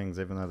because of the wings,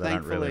 even though they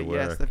Thankfully, don't really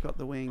work. yes, they've got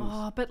the wings.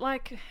 Oh, but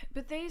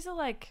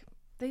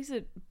these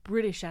are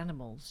British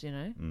animals, you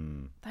know?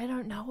 They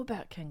don't know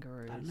about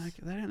kangaroos.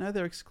 They don't know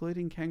they're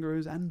excluding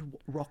kangaroos and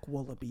rock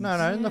wallabies. No,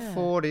 in the Yeah.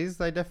 40s,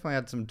 they definitely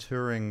had some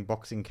touring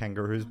boxing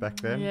kangaroos back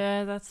then.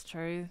 Yeah, that's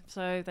true.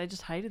 So they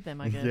just hated them,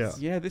 I guess.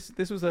 Yeah, this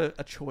was a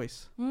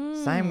choice.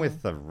 Same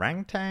with the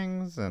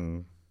orangutans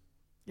and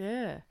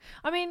Yeah.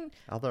 I mean,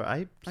 other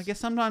apes. I guess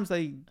sometimes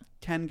they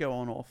can go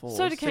on all fours.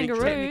 so do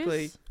kangaroos.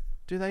 Technically,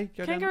 do they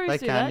go Kangaroos they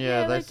do can, that.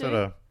 yeah. They do. sort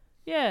of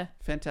Yeah.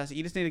 Fantastic.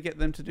 You just need to get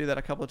them to do that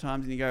a couple of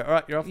times and you go, all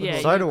right, you're off the Yeah,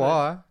 hook. So do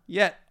I.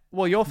 Yeah.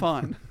 Well, you're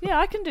fine. Yeah,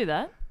 I can do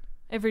that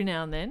every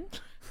now and then.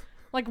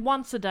 Like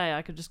once a day,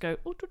 I could just go.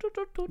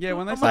 Yeah,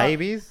 when they I'm say- like,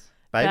 Babies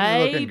are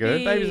looking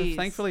good. Babies,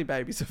 thankfully,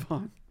 babies are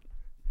fine.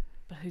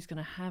 But who's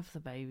gonna have the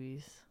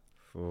babies?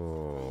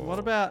 Oh. What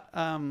about,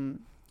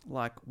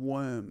 like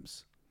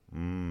worms?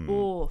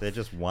 Oof. They're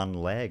just one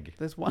leg.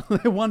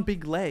 They're one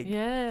big leg.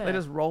 Yeah. They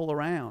just roll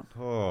around.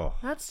 Oh.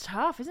 That's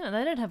tough, isn't it?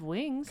 They don't have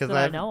wings that Because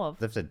I know of.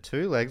 they've said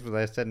 2 legs, but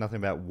they said nothing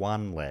about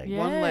 1 leg. Yeah.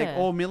 One leg.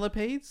 Or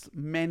millipedes,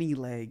 many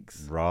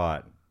legs.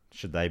 Right.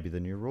 Should they be the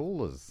new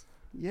rulers?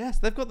 Yes,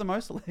 they've got the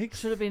most legs.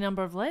 Should it be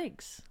number of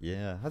legs?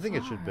 Yeah, I think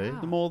it should be.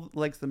 The more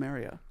legs, the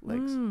merrier.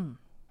 Legs.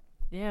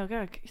 Yeah,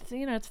 okay.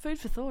 You know, it's food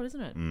for thought,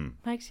 isn't it?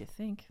 Makes you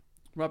think.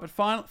 Right, but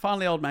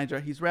finally, old Major,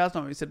 he's roused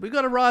on him. He said, we've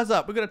got to rise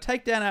up. We've got to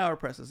take down our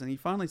oppressors. And he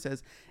finally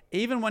says,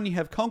 even when you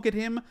have conquered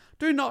him,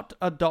 do not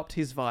adopt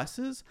his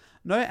vices.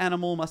 No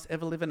animal must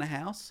ever live in a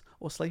house,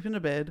 or sleep in a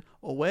bed,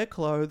 or wear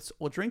clothes,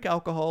 or drink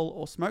alcohol,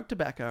 or smoke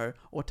tobacco,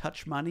 or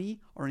touch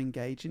money, or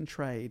engage in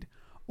trade.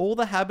 All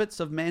the habits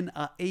of men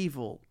are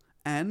evil.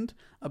 And,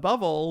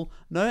 above all,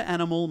 no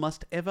animal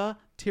must ever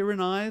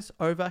tyrannize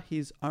over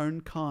his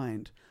own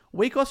kind.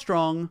 Weak or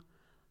strong,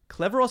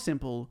 clever or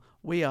simple,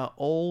 we are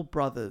all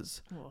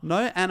brothers.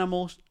 No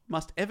animal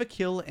must ever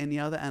kill any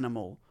other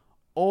animal.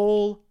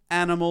 All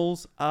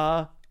animals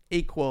are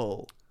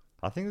equal.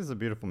 I think this is a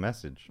beautiful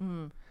message.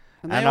 And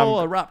they And,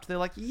 all erupt. They're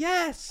like,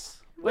 yes!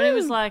 When he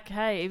was like,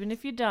 hey, even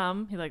if you're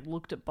dumb, he like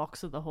looked at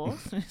Boxer the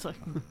horse and he's like,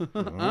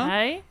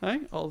 hey, Hey,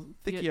 I'll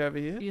thick you over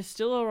here. you're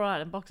still all right.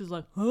 And Boxer's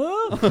like,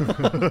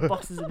 huh?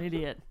 Boxer's an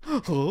idiot.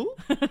 Huh?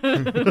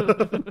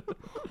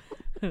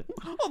 I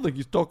think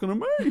he's talking to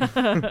me.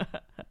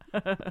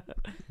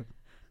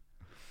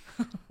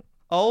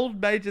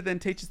 Old Major then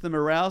teaches them a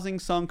rousing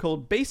song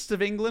called Beasts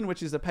of England,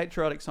 which is a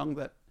patriotic song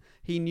that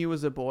he knew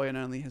as a boy and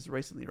only has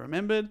recently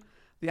remembered.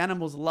 The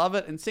animals love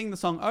it and sing the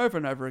song over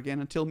and over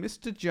again until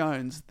Mr.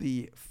 Jones,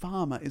 the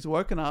farmer, is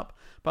woken up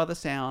by the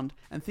sound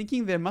and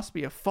thinking there must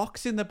be a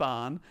fox in the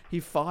barn, he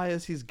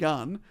fires his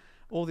gun.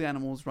 All the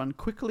animals run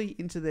quickly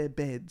into their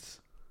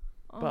beds.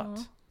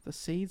 But the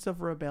seeds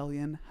of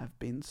rebellion have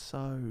been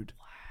sowed.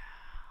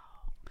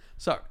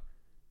 Wow.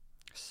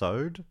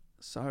 Sowed?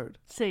 Sowed.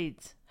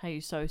 Seeds. How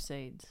you sow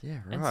seeds. Yeah,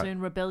 And right. soon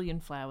rebellion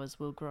flowers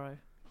will grow.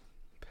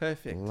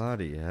 Perfect.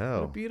 Bloody What a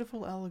hell.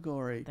 beautiful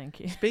allegory.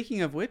 Thank you.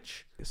 Speaking of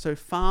which, so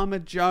Farmer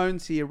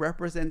Jones here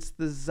represents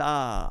the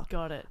Tsar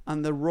Got it.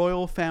 and the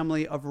royal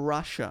family of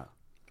Russia,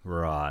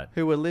 Right.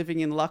 who were living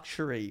in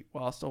luxury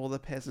whilst all the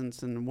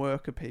peasants and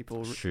worker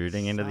people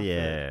Shooting into the suffered.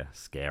 air,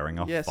 scaring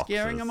off Yeah, foxes.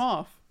 scaring them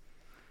off.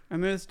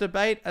 And there's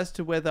debate as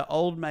to whether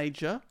Old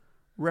Major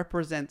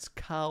represents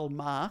Karl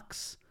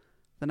Marx,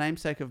 the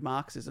namesake of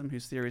Marxism,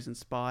 whose theories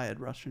inspired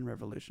Russian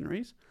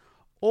revolutionaries,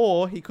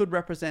 or he could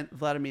represent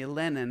Vladimir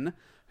Lenin,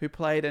 who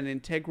played an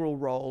integral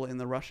role in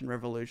the Russian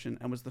Revolution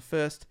and was the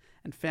first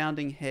and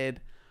founding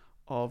head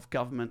of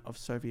government of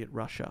Soviet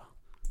Russia.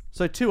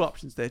 So 2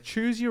 options there.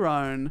 Choose your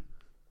own.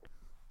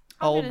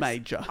 Old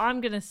Major. I'm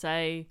going to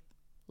say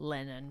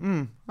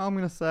Lenin. I'm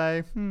going to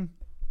say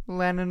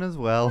Lennon as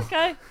well.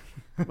 Okay.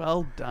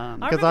 Well done.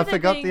 Because I remember there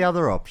forgot being- the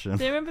other option.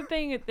 Do you remember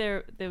being at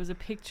there was a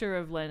picture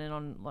of Lenin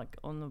on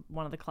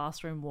one of the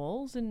classroom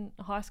walls in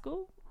high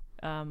school?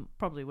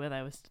 Probably where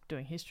they were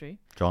doing history.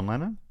 John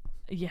Lennon?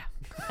 Yeah.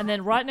 And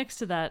then right next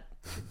to that,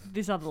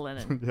 this other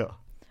Lenin. Yeah.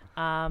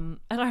 And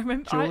I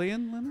remember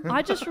Julian Lennon?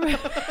 I just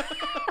remember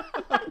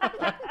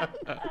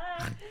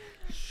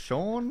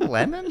Sean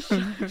Lennon?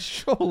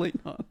 Surely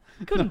not.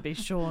 couldn't be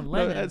Sean No,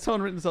 Lennon. had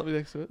someone written something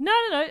next to it? No.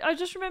 I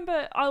just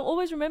remember. I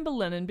always remember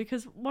Lennon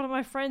because one of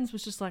my friends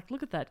was just like,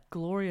 "Look at that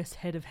glorious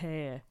head of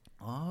hair."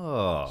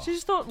 Oh. She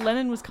just thought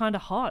Lennon was kind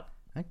of hot.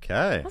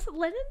 Okay. Was it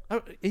Lennon? Oh,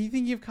 are you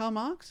thinking of Karl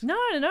Marx? No.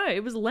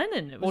 It was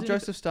Lennon. It was Or in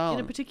Joseph Stalin?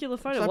 in a particular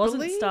photo. I It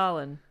wasn't believe-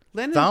 Stalin.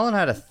 Lenin, Stalin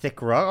had a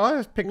thick rug. I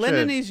was pictured...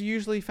 Lenin is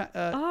usually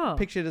Oh.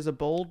 pictured as a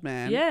bald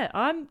man. Yeah,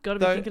 I'm got to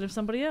be Though, thinking of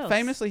somebody else.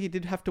 Famously, he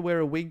did have to wear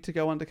a wig to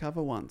go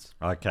undercover once.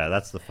 Okay,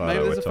 that's the photo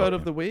Maybe there's we're a photo talking.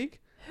 of the wig.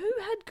 Who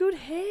had good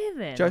hair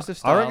then? Joseph I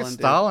Stalin reckon did.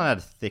 Stalin had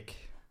a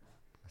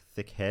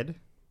thick head.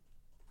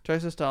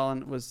 Joseph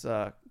Stalin was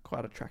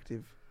quite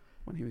attractive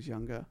when he was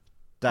younger.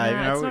 Dave, no,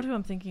 you know, it's not who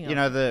I'm thinking of. you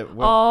know the...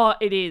 Oh,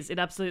 it is. It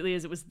absolutely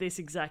is. It was this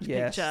exact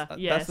Yes, picture.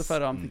 that's Yes. the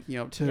photo I'm thinking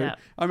of too. Yeah.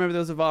 I remember there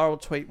was a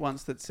viral tweet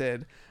once that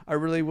said, I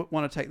really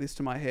want to take this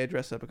to my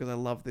hairdresser because I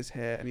love this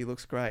hair and he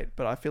looks great,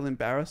 but I feel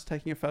embarrassed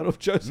taking a photo of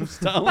Joseph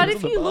Stalin. But as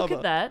if the you look barber."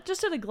 at that,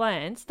 just at a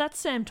glance, that's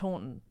Sam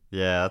Taunton.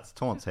 Yeah, that's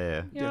Taunt's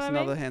hair. You know Yes, what I mean?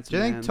 another handsome Do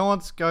you think man.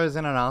 Taunt goes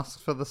in and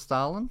asks for the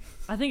Stalin?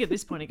 I think at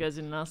this point he goes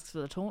in and asks for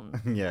the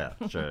Taunton. Yeah,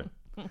 sure.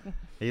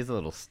 He's a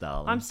little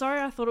Stalin. I'm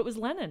sorry, I thought it was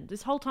Lennon.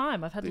 This whole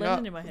time I've had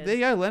Lennon in my head. There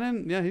you go,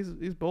 Lennon. Yeah, he's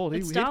bald.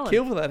 It's He'd Stalin.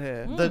 kill for that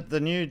hair. The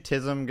new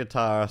Tism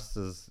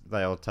guitarists,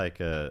 they all take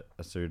a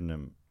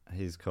pseudonym.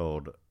 He's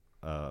called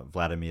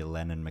Vladimir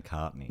Lenin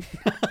McCartney.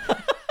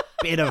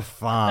 Bit of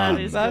fun.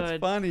 That is That's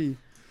good. funny.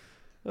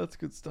 That's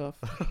good stuff.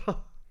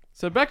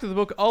 So back to the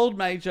book. Old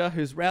Major,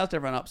 who's roused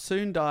everyone up,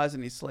 soon dies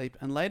in his sleep,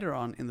 and later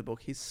on in the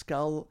book, his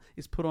skull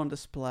is put on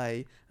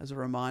display as a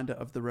reminder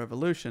of the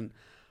revolution,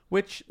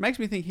 which makes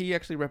me think he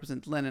actually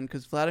represents Lenin,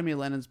 because Vladimir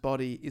Lenin's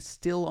body is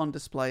still on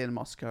display in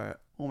Moscow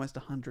almost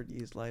 100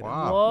 years later. Wow.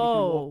 You can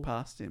Whoa. walk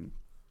past him.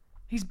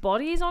 His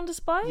body is on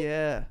display?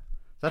 Yeah.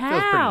 That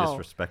feels How? pretty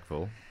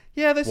disrespectful.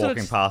 Yeah, they sort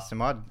Walking past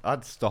him,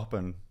 I'd stop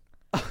and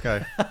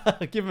go,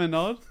 give him a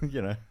nod.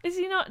 you know. Is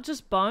he not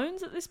just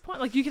bones at this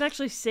point? Like, you can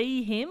actually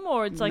see him,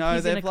 or it's like no,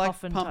 he's in a they've like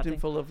coffin pumped type him thing?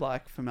 full of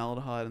like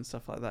formaldehyde and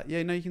stuff like that.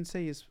 Yeah, no, you can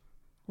see his.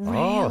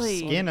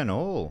 Really? Oh, skin and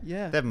all.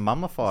 Yeah. They've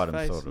mummified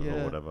His him, face, sort of,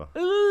 yeah. or whatever.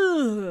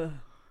 Ugh.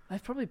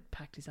 They've probably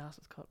packed his ass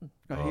with cotton.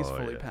 No, he's Oh,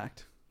 fully yeah.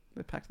 packed.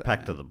 They packed that.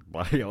 Packed to man. the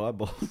bloody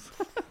eyeballs.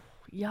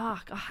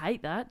 Yuck, I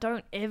hate that.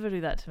 Don't ever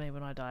do that to me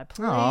when I die.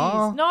 Please.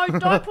 Aw. No,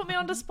 don't put me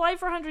on display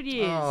for 100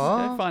 years.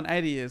 Aw. Okay, fine,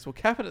 80 years. We'll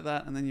cap it at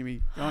that, and then you'll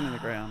be going in the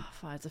ground.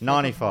 Fine, it's a fair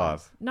 95.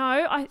 compromise.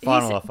 No, he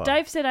Final said, offer.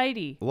 Dave said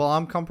 80. Well,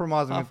 I'm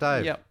compromising with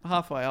Dave. Yep,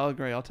 halfway. I'll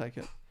agree. I'll take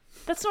it.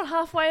 That's not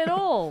halfway at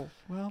all.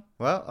 Well,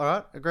 Well, all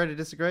right. Agree to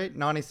disagree.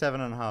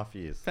 97.5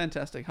 years.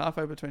 fantastic.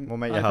 Halfway between. We'll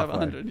meet you 95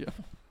 halfway. and 100.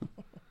 Yeah.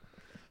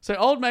 So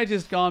Old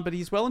Major's gone, but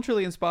he's well and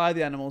truly inspired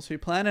the animals, who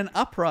plan an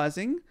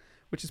uprising,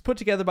 which is put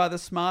together by the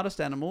smartest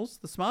animals,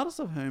 the smartest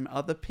of whom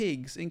are the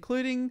pigs,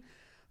 including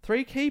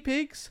 3 key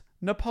pigs: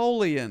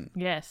 Napoleon,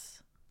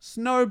 Yes.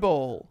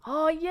 Snowball,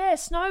 Oh, yeah,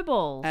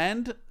 Snowball.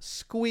 and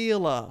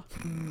Squealer.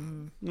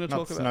 I'm going to Not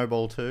talk about.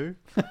 Snowball 2.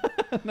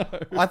 No.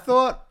 I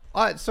thought...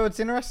 so it's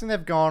interesting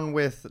they've gone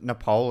with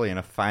Napoleon,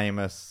 a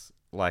famous,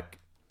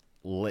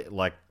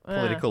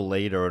 political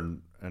leader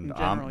and In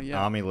general,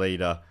 yeah. army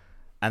leader,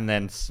 and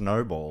then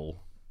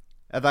Snowball.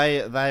 Are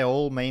they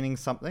all meaning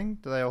something?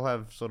 Do they all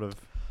have sort of...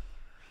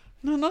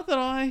 No, not that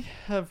I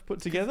have put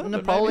together. but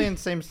Napoleon maybe-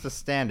 seems to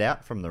stand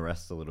out from the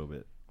rest a little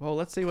bit. Well,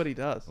 let's see what he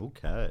does.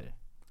 Okay.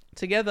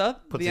 Together,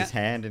 Puts his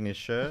hand in his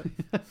shirt.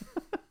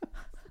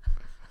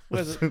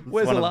 Where's It's a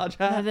one of- large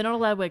No, hat? they're not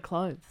allowed to wear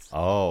clothes.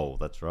 Oh,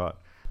 that's right.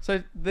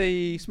 So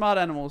the smart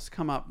animals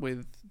come up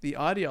with the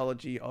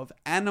ideology of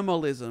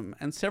animalism,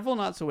 and several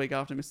nights a week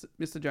after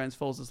Mr. Jones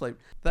falls asleep,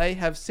 they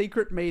have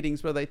secret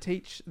meetings where they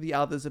teach the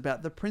others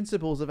about the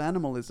principles of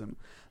animalism.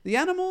 The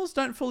animals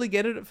don't fully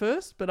get it at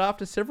first, but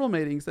after several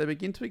meetings, they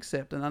begin to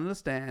accept and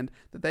understand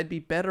that they'd be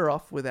better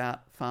off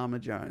without Farmer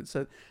Jones.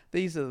 So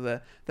these are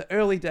the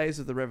early days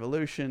of the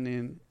revolution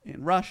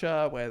in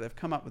Russia, where they've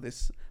come up with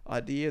this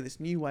idea, this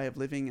new way of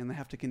living, and they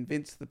have to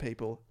convince the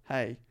people,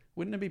 hey,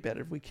 wouldn't it be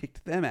better if we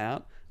kicked them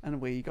out and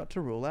we got to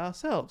rule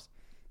ourselves?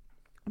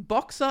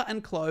 Boxer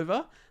and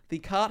Clover, the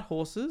cart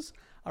horses,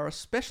 are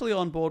especially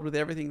on board with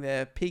everything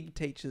their pig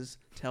teachers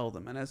tell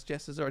them. And as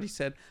Jess has already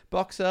said,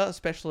 Boxer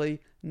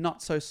especially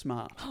not so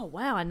smart. Oh,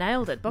 wow, I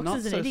nailed it.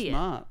 Boxer's Not an so idiot.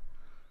 smart.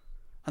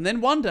 And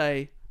then one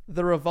day,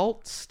 the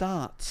revolt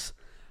starts.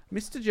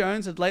 Mr.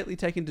 Jones had lately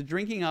taken to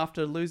drinking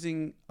after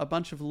losing a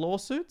bunch of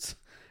lawsuits,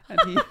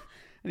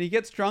 and he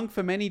gets drunk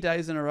for many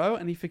days in a row,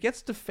 and he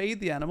forgets to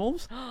feed the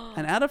animals,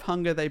 and out of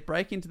hunger, they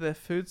break into their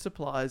food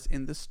supplies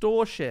in the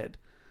store shed.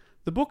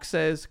 The book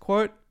says,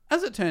 quote,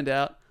 "As it turned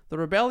out, the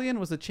rebellion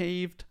was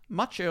achieved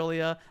much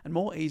earlier and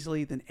more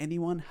easily than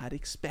anyone had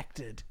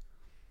expected."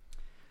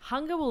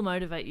 Hunger will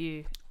motivate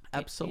you.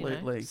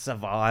 Absolutely.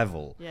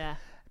 Survival. Yeah.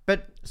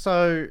 But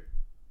so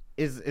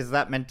is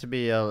that meant to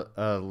be a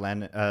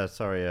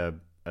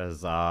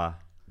Tsar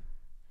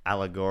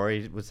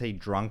allegory? Was he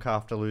drunk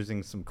after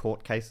losing some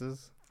court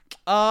cases?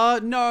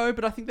 No,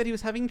 but I think that he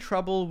was having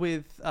trouble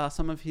with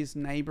some of his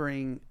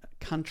neighbouring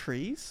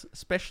countries,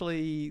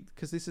 especially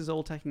because this is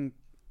all taking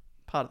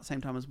part at the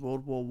same time as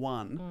World War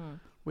One,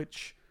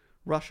 which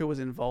Russia was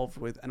involved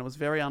with, and it was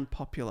very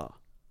unpopular.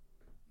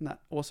 And that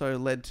also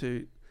led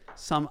to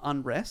some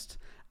unrest.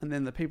 And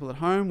then the people at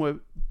home were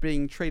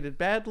being treated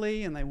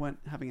badly, and they weren't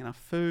having enough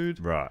food.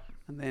 Right.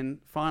 And then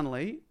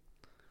finally,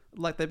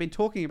 like they've been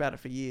talking about it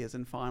for years,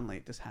 and finally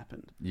it just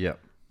happened. Yep.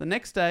 The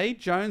next day,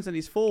 Jones and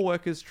his 4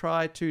 workers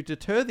try to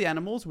deter the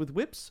animals with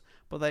whips,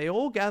 but they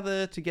all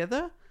gather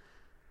together,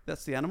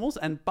 that's the animals,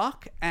 and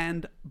buck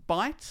and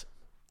bite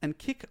and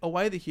kick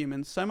away the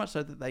humans, so much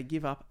so that they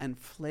give up and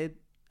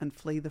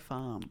flee the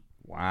farm.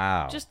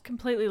 Wow. Just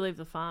completely leave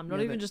the farm. Not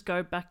Yeah, even they- just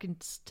go back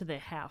into their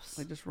house.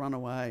 They just run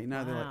away.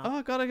 No, they're like, Wow. oh,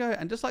 I gotta go.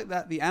 And just like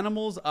that, the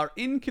animals are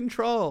in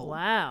control.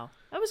 Wow.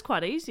 That was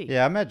quite easy.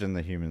 Yeah, I imagine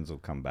the humans will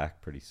come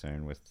back pretty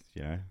soon with,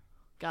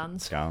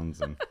 Guns.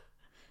 guns and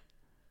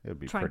it'll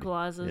be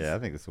Tranquilizers. Pretty, yeah, I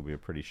think this will be a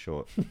pretty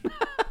short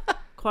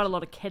Quite a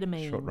lot of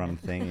ketamine. run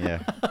thing,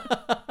 yeah.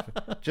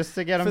 Just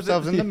to get For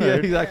themselves in the Yeah,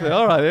 mood. exactly.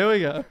 All right, there we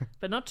go.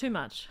 But not too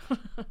much.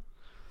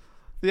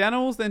 The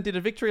animals then did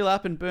a victory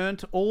lap and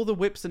burnt all the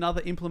whips and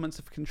other implements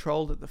of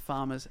control that the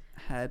farmers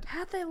had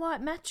How'd they light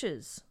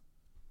matches?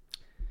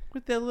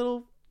 with their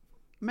little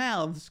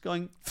mouths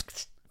going.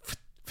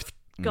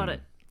 Got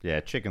it.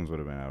 Yeah, chickens would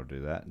have been able to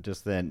do that.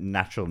 Just their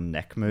natural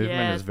neck movement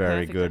Yeah, is it's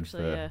very perfect, good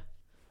actually, for... yeah.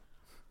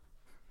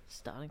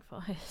 Starting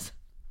fires.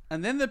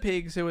 And then the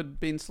pigs, who had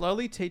been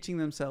slowly teaching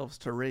themselves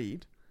to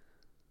read,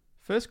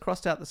 first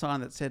crossed out the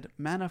sign that said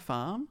Manor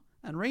Farm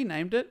and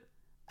renamed it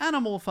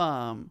Animal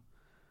Farm.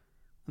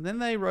 And then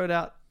they wrote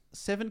out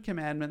 7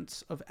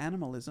 commandments of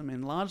animalism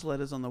in large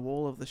letters on the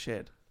wall of the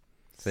shed.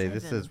 See,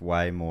 this 7. is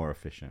way more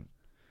efficient.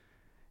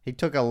 He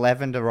took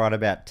 11 to write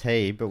about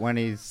tea, but when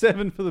he's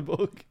 7 for the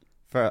book.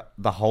 for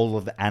the whole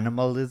of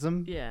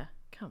animalism, Yeah,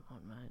 come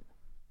on, mate.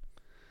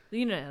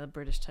 You know how the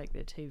British take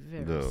their tea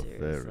very seriously.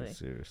 very A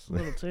seriously.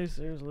 little too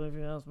seriously, if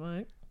you ask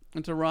me.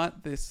 And to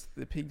write this,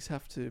 the pigs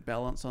have to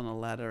balance on a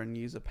ladder and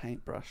use a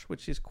paintbrush,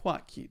 which is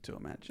quite cute to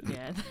imagine.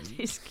 Yeah, that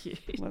is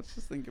cute. Let's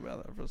just think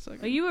about that for a second.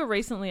 Oh, you were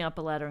recently up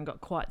a ladder and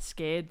got quite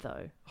scared,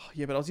 though. Oh,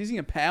 yeah, but I was using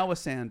a power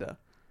sander.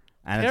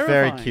 And it's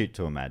very Terrifying. cute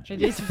to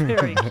imagine. It is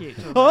very cute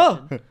to Oh!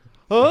 imagine.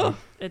 Oh!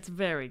 It's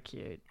very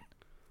cute.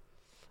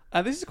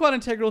 This is quite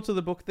integral to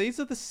the book. These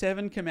are the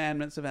 7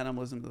 commandments of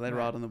animalism that they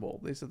Right. write on the wall.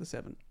 These are the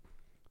 7.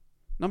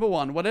 Number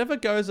 1, whatever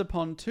goes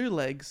upon 2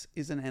 legs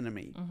is an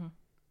enemy. Mm-hmm.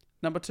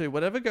 Number 2,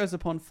 whatever goes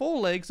upon 4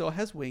 legs or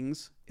has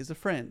wings is a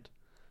friend.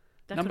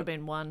 That Number- could have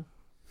been one,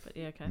 but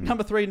yeah, okay.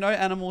 Number 3, no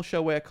animal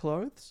shall wear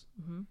clothes.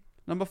 Mm-hmm.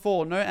 Number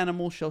 4, no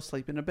animal shall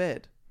sleep in a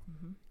bed.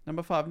 Mm-hmm.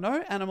 Number 5,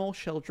 no animal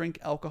shall drink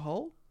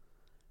alcohol.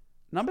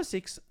 Number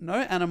 6, no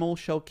animal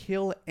shall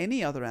kill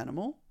any other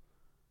animal.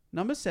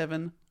 Number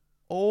 7,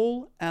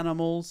 all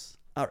animals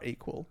are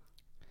equal.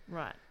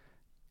 Right.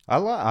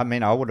 I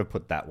mean, I would have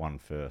put that one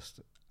first.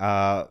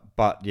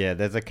 But yeah,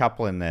 there's a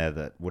couple in there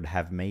that would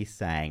have me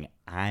saying,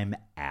 I'm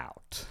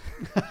out.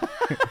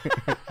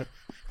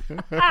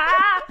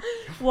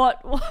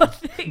 What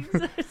things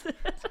is it?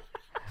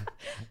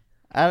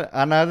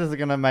 I know this is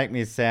going to make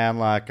me sound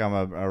like I'm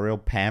a real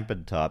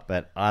pampered type,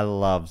 but I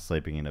love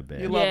sleeping in a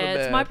bed. You love Yeah, a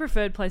it's my bed.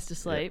 preferred place to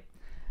sleep.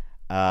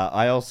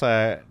 I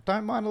also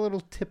don't mind a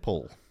little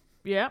tipple.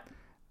 Yep.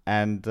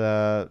 And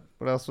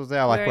what else was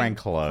there? I like wearing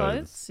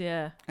clothes.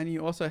 Yeah. And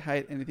you also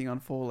hate anything on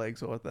 4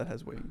 legs or that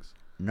has wings.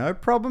 No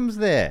problems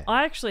there.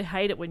 I actually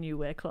hate it when you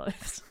wear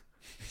clothes.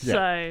 Yeah.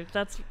 So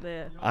that's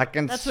there. I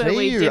can That's where see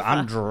we you differ.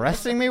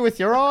 undressing me with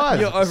your eyes.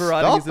 You're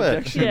overriding Stop his it.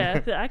 objection.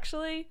 Yeah,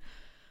 actually,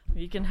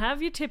 you can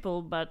have your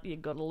tipple, but you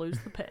got to lose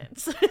the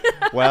pants.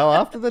 Well,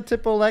 after the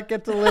tipple, that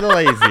gets a little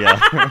easier.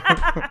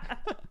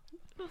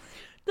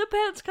 The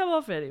pants come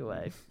off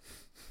anyway.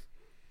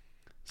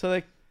 So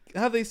they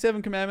have these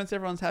 7 commandments.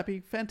 Everyone's happy.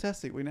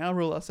 Fantastic. We now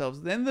rule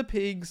ourselves. Then the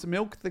pigs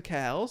milk the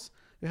cows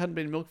who hadn't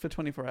been milked for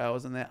 24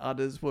 hours and their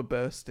udders were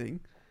bursting.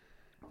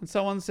 And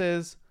someone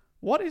says,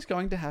 what is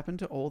going to happen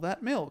to all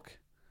that milk?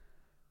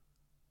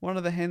 One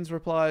of the hens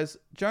replies,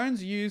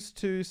 Jones used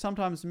to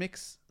sometimes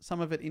mix some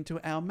of it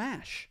into our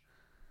mash.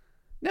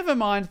 Never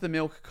mind the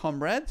milk,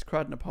 comrades,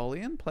 cried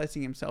Napoleon,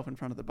 placing himself in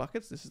front of the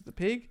buckets. This is the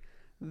pig.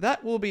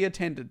 That will be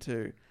attended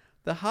to.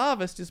 The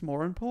harvest is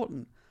more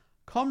important.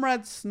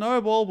 Comrade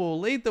Snowball will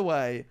lead the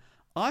way.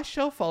 I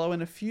shall follow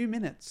in a few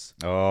minutes.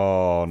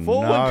 Oh,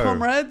 Forward, no.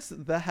 comrades.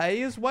 The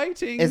hay is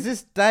waiting. Is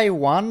this day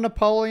one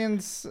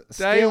Napoleon's Day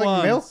stealing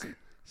one. milk?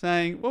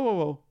 Saying,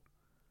 whoa.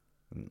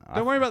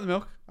 Don't worry about the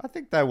milk. I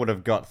think they would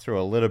have got through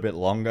a little bit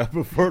longer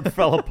before it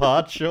fell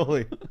apart,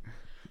 surely. Don't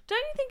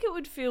you think it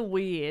would feel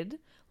weird?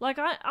 Like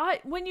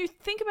I when you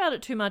think about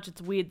it too much,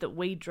 it's weird that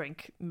we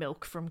drink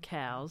milk from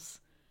cows.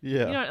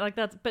 Yeah. You know, like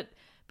that's but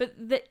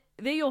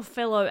they're your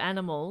fellow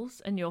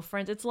animals and your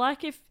friends. It's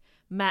like if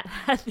Matt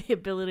had the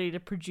ability to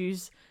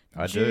produce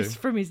I juice do.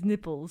 from his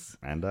nipples,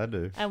 And I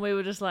do. and we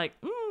were just like,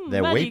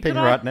 They're Maddie, weeping could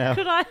I- right now.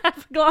 Could I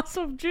have a glass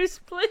of juice,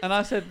 please? And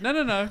I said,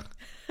 no.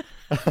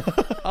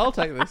 I'll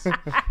take this. Do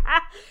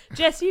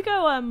Jess, you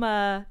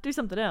go do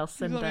something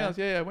else, and something else.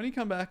 Yeah. When you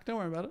come back, don't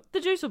worry about it. the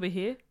juice will be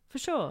here for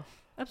sure.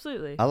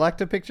 Absolutely. I like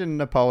to picture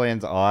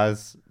Napoleon's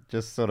eyes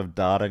just sort of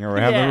darting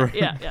around the room.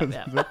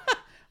 Yeah.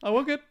 Oh,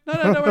 we're good. No,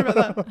 don't worry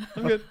about that.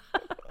 I'm good.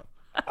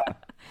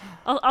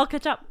 I'll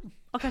catch up.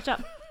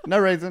 No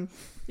reason.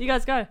 You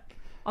guys go.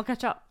 I'll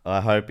catch up.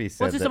 I hope he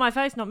said What's this that on my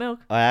face? Not milk.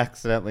 I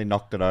accidentally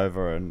knocked it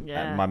over and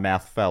Yeah. my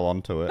mouth fell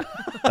onto it.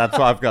 That's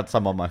why I've got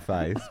some on my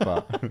face.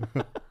 But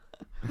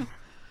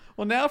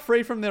Well, now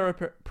free from their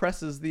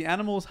oppressors, the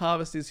animals'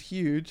 harvest is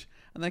huge,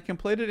 and they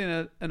complete it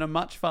in a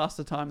much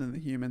faster time than the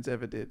humans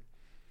ever did.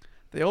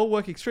 They all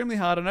work extremely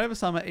hard, and over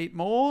summer eat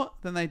more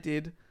than they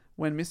did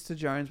when Mr.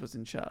 Jones was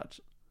in charge.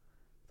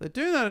 They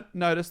do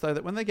notice, though,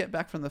 that when they get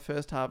back from the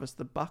first harvest,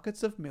 the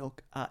buckets of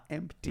milk are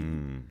empty.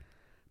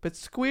 But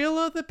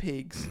Squealer the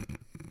pig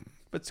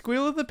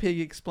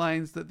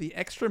explains that the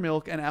extra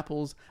milk and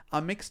apples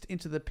are mixed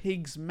into the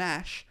pig's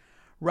mash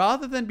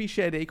rather than be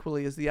shared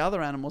equally as the other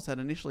animals had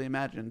initially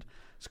imagined.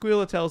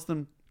 Squealer tells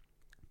them,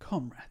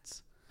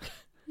 comrades,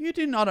 you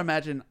do not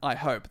imagine, I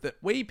hope, that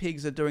we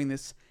pigs are doing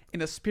this in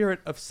a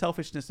spirit of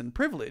selfishness and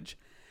privilege.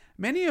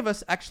 Many of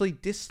us actually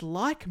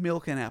dislike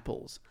milk and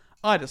apples.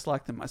 I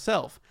dislike them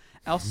myself.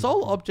 Our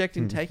sole object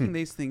in taking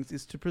these things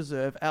is to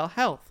preserve our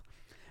health.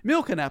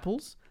 Milk and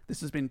apples, this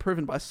has been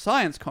proven by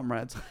science,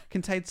 comrades,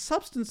 contain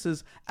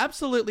substances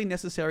absolutely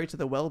necessary to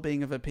the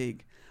well-being of a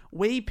pig.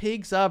 We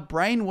pigs are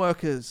brain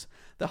workers.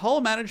 The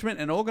whole management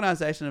and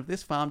organisation of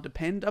this farm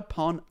depend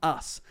upon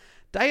us.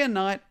 Day and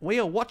night, we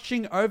are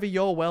watching over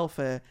your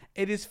welfare.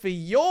 It is for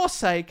your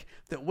sake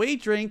that we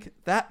drink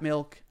that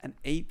milk and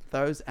eat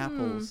those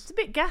apples. It's a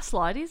bit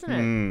gaslight, isn't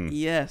it?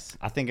 Yes.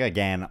 I think,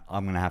 again,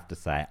 I'm going to have to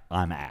say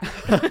I'm out.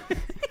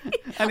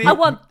 And I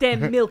want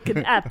them milk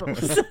and apples.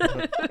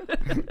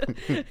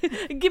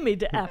 Give me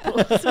the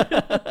apples.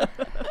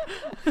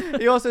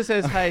 he also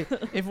says, hey,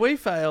 if we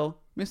fail,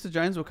 Mr.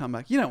 Jones will come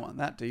back. You don't want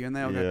that, do you? And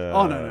they'll go, Yeah.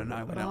 oh, no,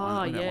 we don't Oh,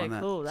 want it. We don't yeah, want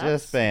that. cool.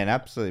 Just being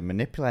absolutely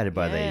manipulated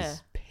by Yeah.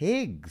 these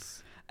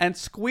pigs. And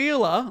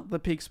Squealer, the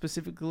pig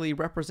specifically,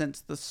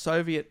 represents the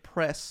Soviet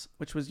press,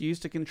 which was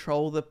used to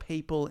control the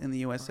people in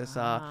the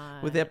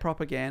USSR with their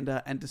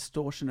propaganda and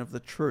distortion of the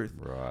truth.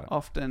 Right.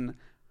 Often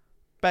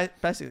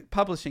basically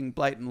publishing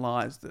blatant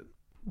lies that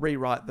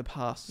rewrite the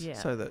past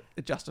so that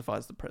it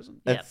justifies the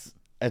present. Yep.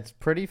 It's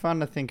pretty fun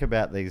to think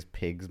about these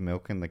pigs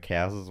milking the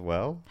cows as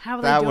well. How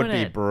are that they doing would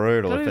be it?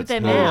 brutal Gotta if be it's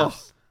with their mouth.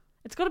 hooves.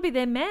 It's got to be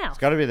their mouth, It's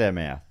got to be their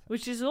mouth.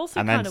 which is also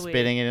And kind then of weird.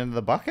 spitting it into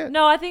the bucket?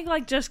 No, I think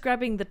like just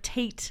grabbing the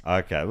teat.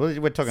 Okay, well,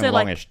 we're talking So,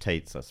 like, longish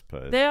teats, I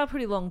suppose. They are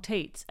pretty long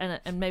teats,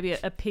 and maybe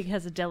a pig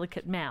has a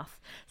delicate mouth.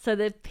 So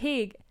the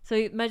pig, so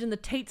you imagine the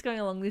teat's going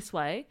along this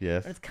way,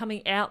 Yes. and it's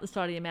coming out the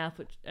side of your mouth,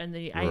 and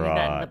then you're aiming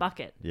that in the Right.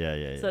 bucket.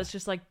 Yeah. So it's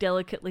just like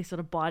delicately sort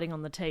of biting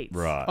on the teats.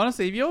 Right.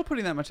 Honestly, if you're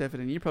putting that much effort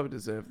in, you probably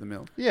deserve the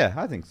milk. Yeah,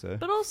 I think so.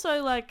 But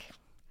also, like,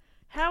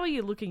 how are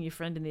you looking your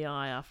friend in the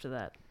eye after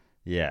that?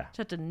 Yeah. Just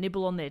have to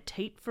nibble on their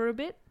teat for a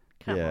bit?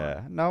 Come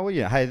Yeah. No, well,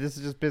 yeah. Hey, this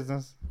is just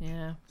business. on.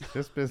 Yeah.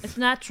 Just business. It's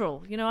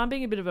natural. You know, I'm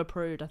being a bit of a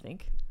prude, I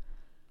think.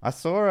 I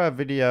saw a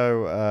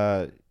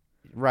video,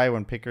 Ray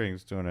when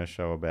Pickering's doing a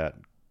show about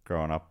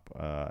growing up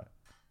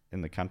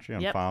in the country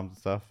on Yep. farms and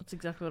stuff. That's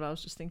exactly what I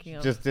was just thinking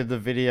of. Just did the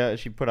video.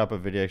 She put up a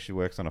video. She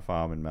works on a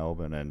farm in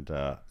Melbourne, and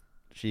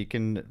she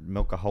can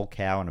milk a whole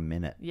cow in a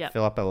minute. Yep.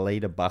 Fill up a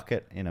litre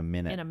bucket in a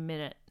minute. in a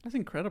minute. That's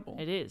incredible.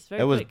 It is.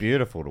 Very It was quick.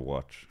 beautiful to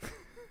watch.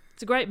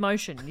 It's a great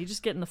motion. You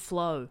just get in the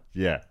flow.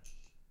 Yeah.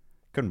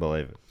 Couldn't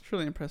believe it. It's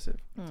really impressive.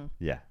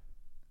 Yeah.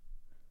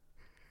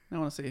 I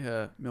want to see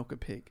her milk a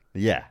pig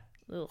Yeah.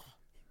 Ugh.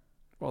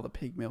 while the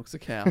pig milks a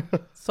cow.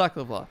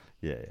 Cycle of life.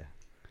 Yeah.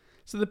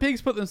 So the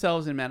pigs put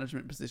themselves in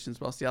management positions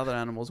whilst the other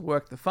animals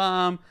work the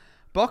farm.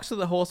 Boxer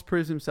the horse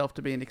proves himself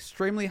to be an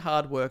extremely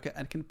hard worker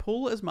and can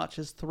pull as much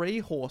as 3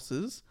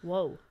 horses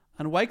Whoa.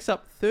 and wakes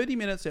up 30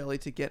 minutes early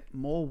to get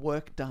more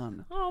work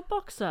done. Oh,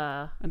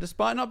 Boxer. And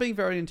despite not being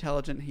very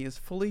intelligent, he is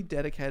fully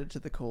dedicated to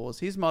the cause.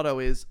 His motto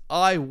is,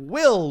 I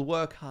will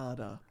work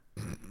harder.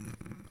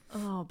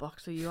 Oh,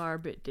 Boxer, you are a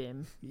bit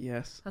dim.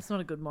 Yes. That's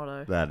not a good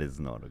motto. That is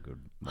not a good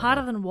motto.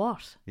 Harder than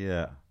what?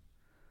 Yeah.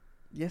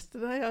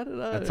 Yesterday? I don't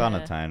know. It's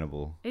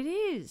unattainable. It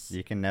is.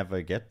 You can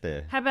never get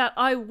there. How about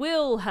I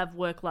will have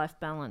work-life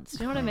balance?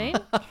 You know what I mean?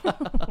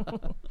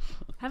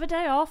 Have a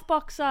day off,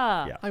 Boxer.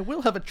 Yeah. I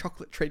will have a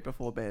chocolate treat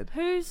before bed.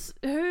 Who's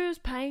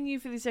paying you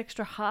for this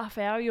extra half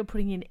hour you're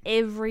putting in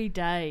every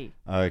day?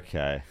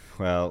 Okay.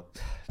 Well,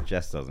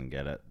 Jess doesn't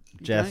get it.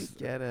 You Jess, don't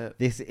get it.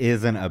 this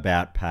isn't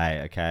about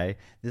pay, okay?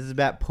 This is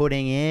about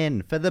putting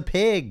in for the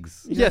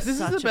pigs. Yes, this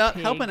such is a about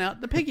pig. helping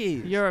out the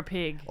piggies. You're a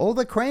pig. All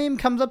the cream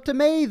comes up to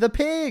me, the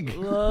pig.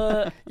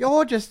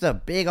 You're just a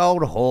big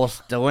old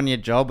horse doing your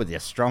job with your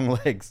strong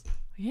legs.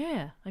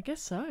 Yeah, I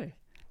guess so.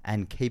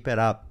 And keep it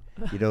up.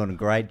 You're doing a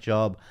great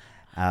job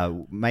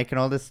making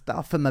all this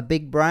stuff from a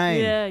big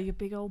brain. Yeah, your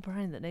big old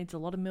brain that needs a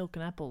lot of milk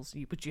and apples,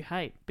 which you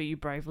hate, but you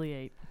bravely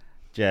eat.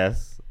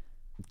 Jess,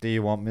 do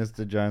you want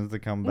Mr. Jones to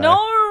come back?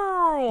 No!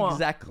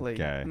 Exactly.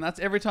 Okay. And that's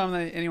every time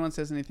anyone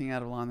says anything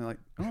out of line, they're like,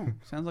 oh,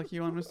 sounds like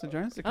you want Mr.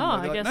 Jones to Oh,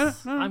 come back. I They're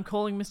guess like, no. I'm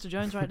calling Mr.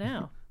 Jones right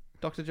now.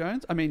 Dr.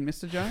 Jones? I mean,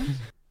 Mr. Jones?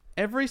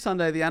 Every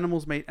Sunday, the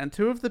animals meet, and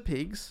 2 of the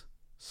pigs,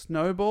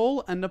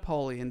 Snowball and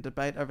Napoleon,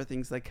 debate over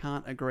things they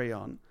can't agree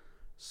on.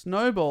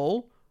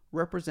 Snowball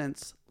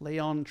represents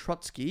Leon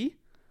Trotsky,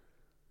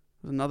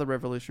 another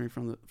revolutionary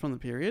from the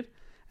period,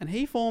 and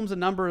he forms a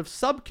number of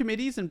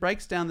subcommittees and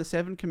breaks down the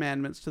 7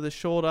 commandments to the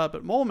shorter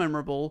but more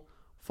memorable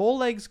 4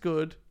 legs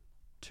good,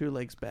 2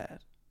 legs bad.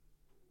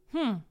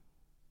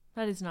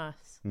 That is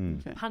nice.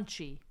 Okay.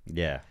 Punchy.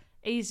 Yeah.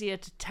 Easier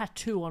to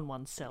tattoo on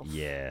oneself.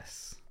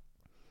 Yes.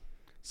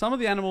 Some of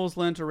the animals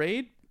learn to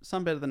read,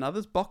 some better than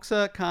others.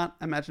 Boxer can't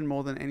imagine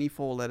more than any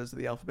 4 letters of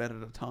the alphabet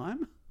at a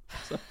time.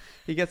 So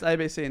he gets A,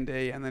 B, C, and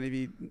D, and then if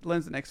he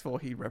learns the next 4,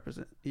 he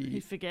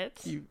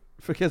forgets. He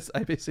forgets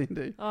A, B, C, and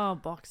D. Oh,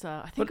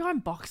 Boxer. I think I'm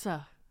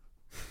Boxer.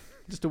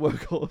 Just a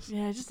workhorse.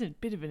 Yeah, just a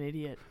bit of an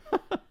idiot.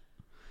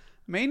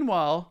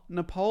 Meanwhile,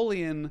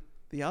 Napoleon,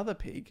 the other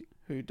pig,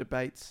 who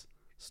debates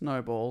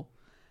Snowball,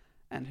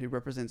 and who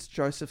represents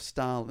Joseph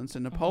Stalin. So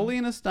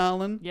Napoleon is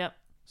Stalin. Yep.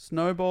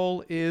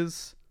 Snowball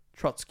is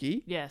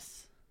Trotsky.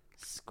 Yes.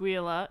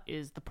 Squealer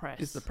is the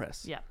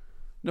press. Yep.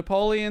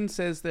 Napoleon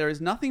says there is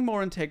nothing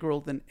more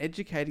integral than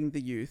educating the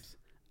youth,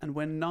 and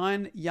when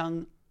 9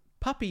 young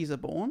puppies are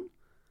born,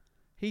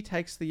 he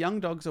takes the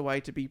young dogs away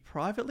to be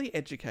privately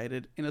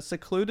educated in a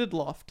secluded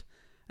loft,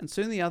 and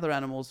soon the other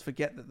animals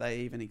forget that they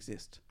even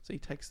exist. So he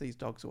takes these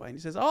dogs away, and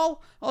he says,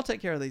 I'll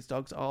take care of these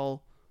dogs.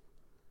 I'll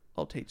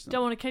teach them.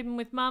 Don't want to keep them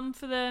with mum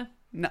for the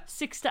No.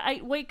 6 to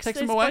 8 weeks Takes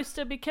they're them away. supposed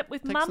to be kept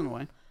with Takes them mum.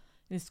 away.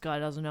 This guy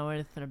doesn't know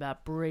anything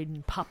about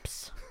breeding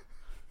pups.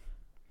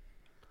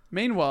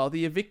 Meanwhile,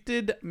 the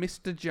evicted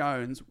Mr.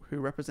 Jones, who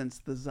represents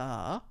the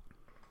Tsar,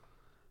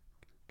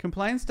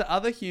 complains to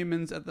other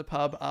humans at the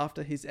pub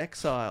after his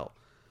exile.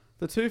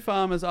 The two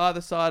farmers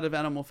either side of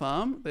Animal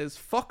Farm, there's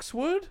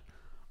Foxwood,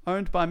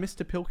 owned by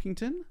Mr.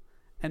 Pilkington,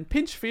 and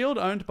Pinchfield,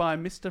 owned by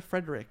Mr.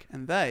 Frederick,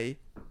 and they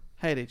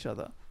hate each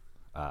other.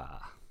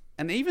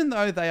 And even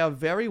though they are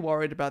very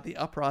worried about the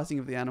uprising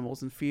of the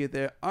animals and fear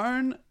their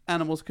own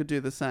animals could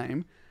do the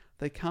same,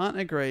 they can't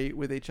agree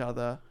with each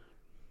other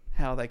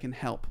how they can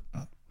help.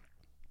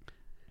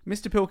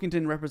 Mr.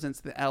 Pilkington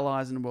represents the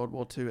Allies in World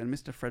War II, and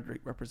Mr.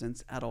 Frederick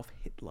represents Adolf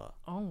Hitler.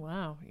 Oh,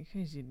 wow. You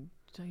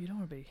don't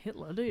want to be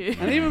Hitler, do you?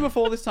 And even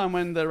before this time,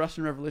 when the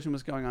Russian Revolution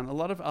was going on, a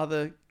lot of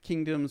other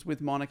kingdoms with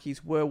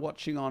monarchies were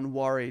watching on,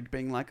 worried,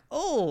 being like,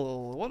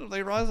 oh, what if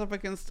they rise up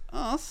against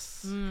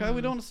us? Okay,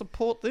 we don't want to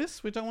support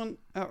this. We don't want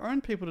our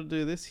own people to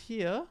do this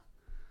here.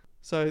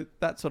 So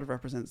that sort of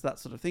represents that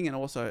sort of thing. And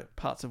also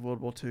parts of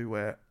World War II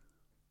where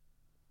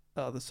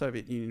the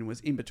Soviet Union was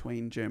in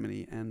between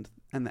Germany and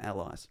the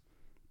Allies.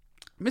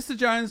 Mr.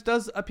 Jones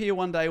does appear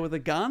one day with a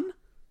gun,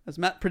 as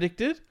Matt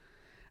predicted,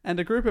 and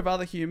a group of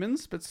other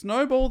humans, but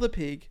Snowball the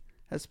pig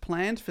has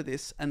planned for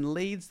this and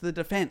leads the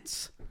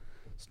defense.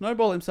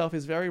 Snowball himself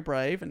is very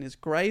brave and is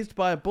grazed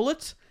by a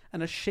bullet,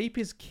 and a sheep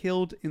is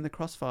killed in the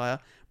crossfire,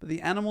 but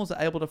the animals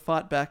are able to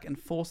fight back and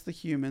force the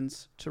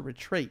humans to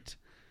retreat.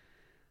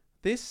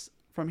 This,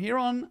 from here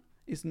on,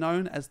 is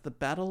known as the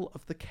Battle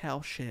of the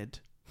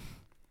Cowshed.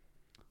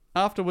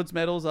 Afterwards,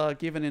 medals are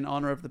given in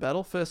honour of the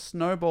battle. First,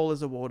 Snowball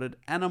is awarded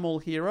Animal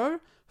Hero,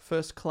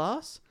 First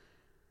Class,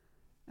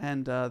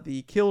 and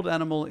the killed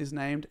animal is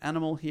named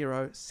Animal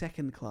Hero,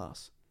 Second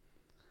Class.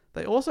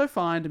 They also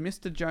find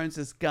Mr.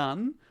 Jones's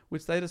gun,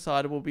 which they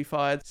decided will be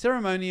fired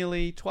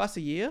ceremonially twice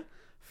a year,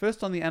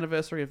 first on the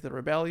anniversary of the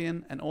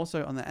rebellion and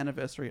also on the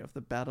anniversary of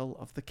the Battle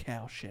of the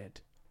Cowshed.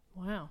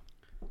 Wow.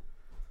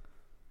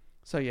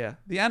 So yeah,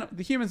 the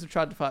humans have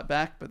tried to fight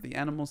back, but the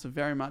animals have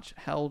very much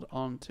held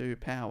on to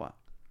power.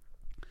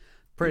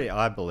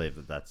 I believe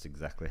that that's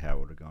exactly how it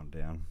would have gone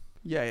down.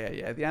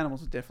 Yeah. The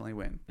animals would definitely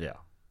win. Yeah.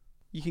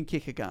 You can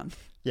kick a gun.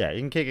 Yeah, you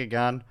can kick a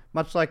gun.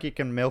 Much like you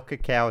can milk a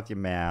cow with your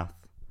mouth,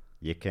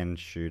 you can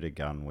shoot a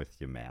gun with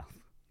your mouth.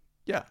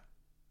 Yeah.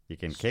 You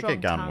can kick a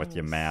Strong gun with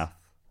your tongues.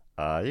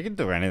 mouth. You can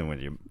do anything with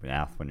your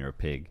mouth when you're a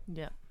pig.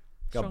 Yeah.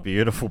 Got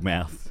beautiful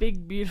mouth.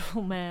 Big,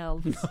 beautiful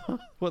mouths.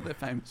 What they're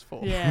famous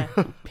for. Yeah.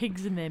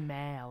 Pigs in their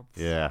mouths.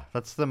 Yeah,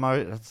 that's the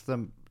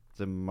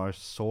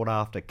most sought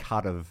after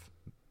cut of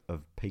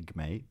pig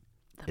meat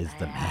is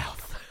the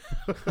mouth.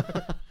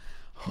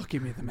 Oh,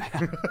 give me the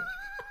mouth.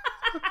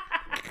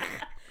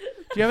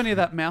 Do you have any of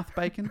that mouth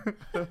bacon?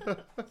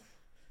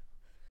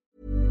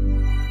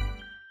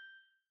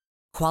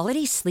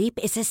 Quality sleep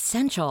is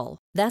essential.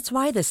 That's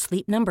why the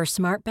Sleep Number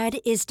Smart Bed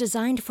is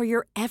designed for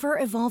your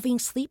ever-evolving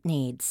sleep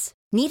needs.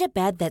 Need a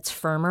bed that's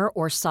firmer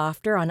or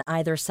softer on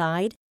either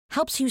side?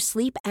 Helps you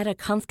sleep at a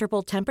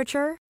comfortable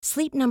temperature?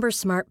 Sleep Number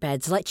Smart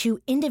Beds let you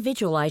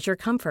individualize your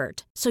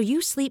comfort so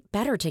you sleep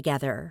better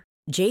together.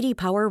 J.D.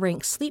 Power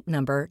ranks Sleep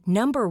Number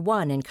number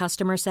 1 in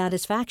customer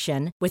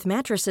satisfaction with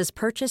mattresses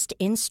purchased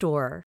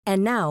in-store.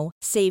 And now,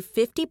 save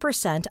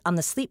 50% on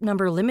the Sleep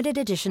Number Limited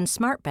Edition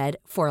Smart Bed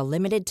for a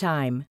limited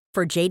time.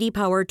 For J.D.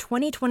 Power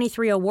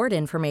 2023 award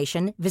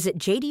information, visit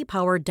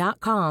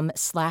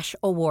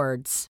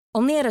jdpower.com/awards.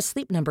 Only at a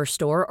Sleep Number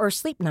store or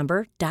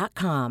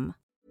sleepnumber.com.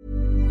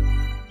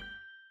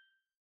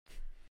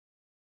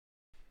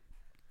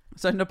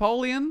 So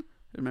Napoleon,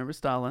 remember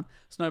Stalin,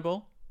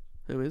 Snowball,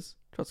 who is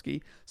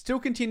Trotsky, still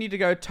continue to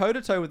go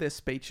toe-to-toe with their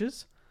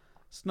speeches.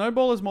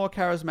 Snowball is more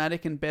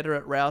charismatic and better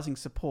at rousing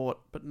support,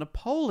 but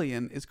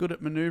Napoleon is good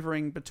at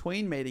maneuvering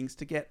between meetings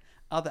to get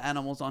other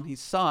animals on his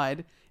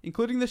side,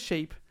 including the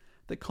sheep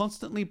that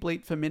constantly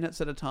bleat for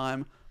minutes at a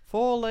time.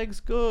 4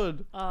 legs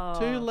good,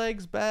 2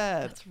 legs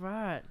bad. That's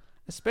right.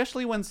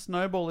 Especially when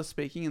Snowball is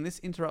speaking, and this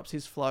interrupts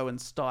his flow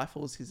and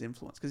stifles his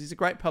influence, because he's a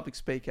great public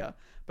speaker,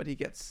 but he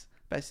gets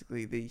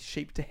basically the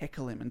sheep to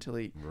heckle him until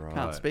he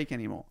can't speak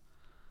anymore.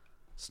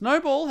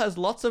 Snowball has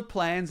lots of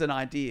plans and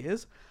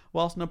ideas,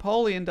 whilst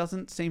Napoleon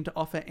doesn't seem to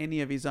offer any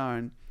of his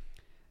own.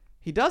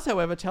 He does,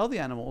 however, tell the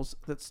animals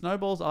that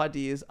Snowball's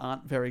ideas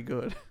aren't very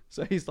good.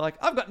 So he's like,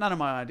 I've got none of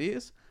my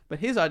ideas, but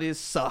his ideas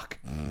suck.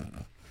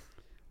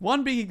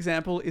 One big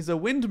example is a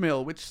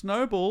windmill, which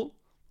Snowball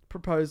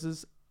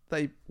proposes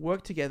they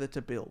work together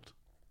to build.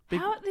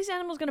 How are these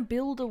animals going to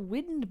build a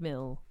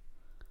windmill?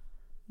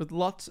 With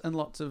lots and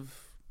lots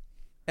of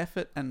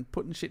effort and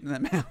putting shit in their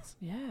mouths.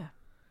 Yeah.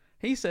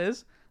 He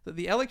says that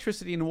the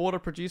electricity and water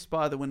produced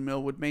by the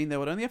windmill would mean they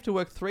would only have to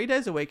work 3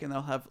 days a week, and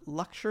they'll have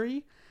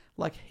luxury,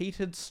 like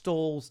heated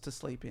stalls to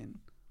sleep in.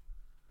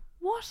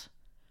 What?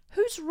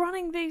 Who's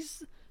running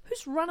these?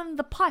 Who's running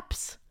the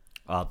pipes?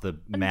 The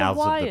And mouths the of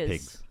wires? the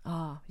pigs.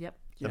 Oh, yep.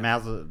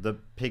 The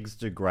pigs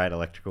do great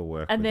electrical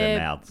work And with their they're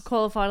mouths.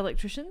 qualified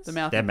electricians? The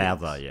mouth Their of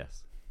mouths pigs. are,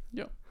 yes.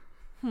 Yep.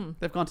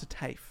 They've gone to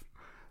TAFE.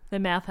 Their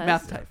mouth has...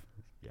 Mouth TAFE.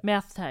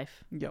 Mouth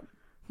TAFE. Yep.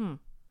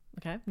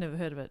 Okay, never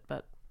heard of it,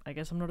 but I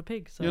guess I'm not a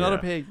pig. So You're not a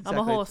pig. I'm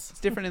a horse. It's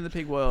different in the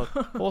pig world.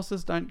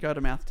 Horses don't go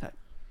to mouth tap.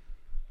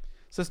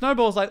 So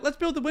Snowball's like, let's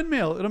build the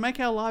windmill. It'll make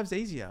our lives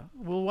easier.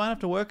 We won't have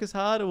to work as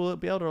hard. We'll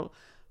be able to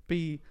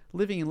be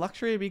living in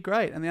luxury. It'll be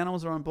great. And the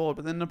animals are on board.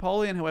 But then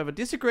Napoleon, however,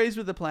 disagrees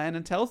with the plan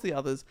and tells the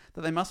others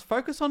that they must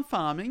focus on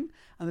farming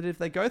and that if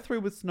they go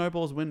through with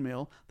Snowball's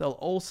windmill, they'll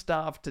all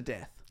starve to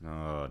death.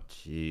 Oh,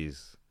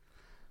 jeez.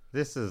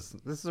 This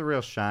is a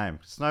real shame.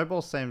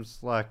 Snowball seems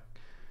like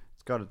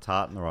it's got its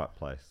heart in the right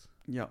place.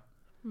 Yep.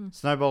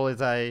 Snowball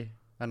is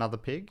another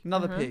pig?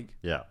 Another pig.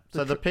 Yeah.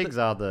 So the pigs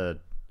are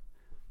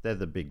they're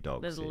the big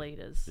dogs. They're the here.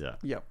 leaders. Yeah.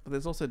 Yep. But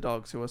there's also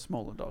dogs who are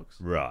smaller dogs.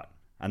 Right.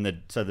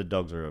 And so the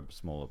dogs are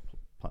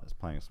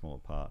playing a smaller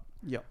part.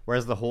 Yep.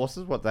 Whereas the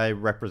horses, they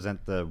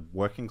represent the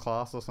working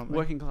class or something?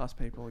 Working class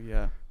people,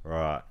 yeah.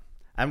 Right.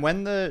 And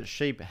when the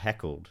sheep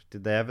heckled,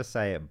 did they ever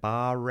say,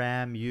 "Bar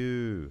ram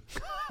you,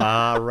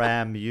 bar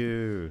ram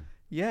you"?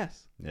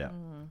 Yes. Yeah.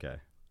 Okay.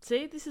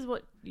 See, this is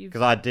what you've...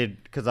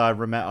 Because I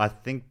remember, I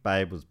think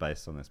Babe was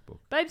based on this book.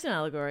 Babe's an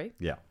allegory.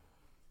 Yeah.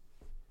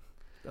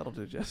 That'll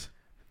do, Jess.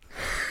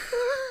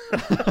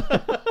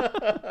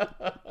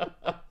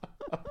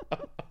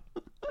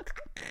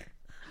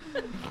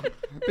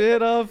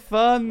 Bit of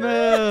fun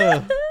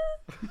there.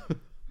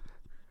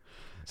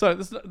 So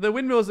the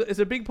windmill is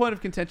a big point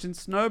of contention.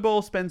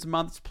 Snowball spends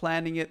months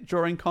planning it,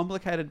 drawing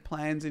complicated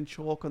plans in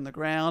chalk on the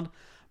ground.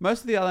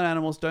 Most of the other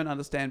animals don't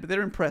understand, but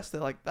they're impressed.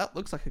 They're like, that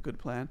looks like a good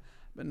plan.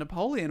 But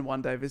Napoleon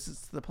one day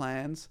visits the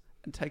plans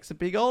and takes a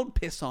big old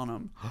piss on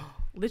them.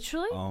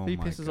 Literally? Oh He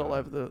my pisses God. all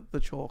over the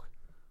chalk.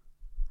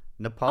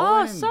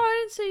 Napoleon. Oh, sorry, I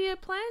didn't see your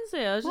plans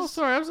there. I Oh, just,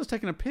 sorry, I was just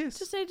taking a piss.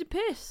 just need to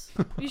piss.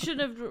 You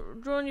shouldn't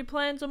have drawn your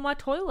plans on my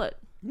toilet.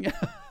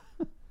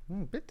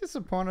 A bit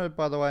disappointed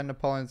by the way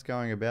Napoleon's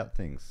going about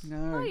things.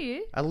 No. Are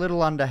you? A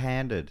little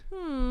underhanded.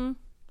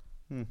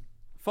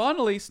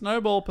 Finally,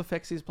 Snowball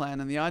perfects his plan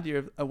and the idea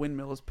of a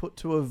windmill is put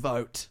to a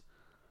vote.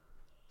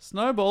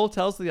 Snowball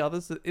tells the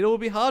others that it will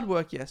be hard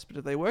work, yes, but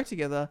if they work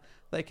together,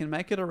 they can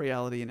make it a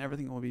reality and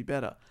everything will be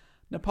better.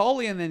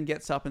 Napoleon then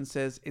gets up and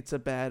says it's a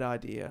bad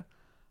idea.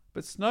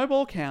 But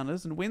Snowball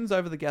counters and wins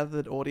over the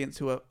gathered audience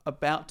who are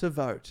about to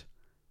vote.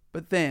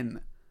 But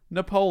then,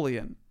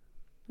 Napoleon,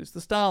 who's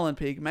the Stalin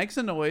pig, makes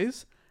a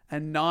noise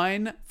and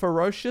 9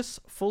 ferocious,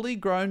 fully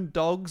grown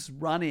dogs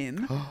run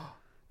in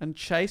and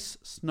chase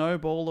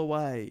Snowball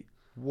away.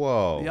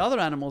 Whoa. The other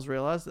animals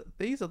realise that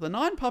these are the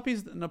 9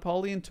 puppies that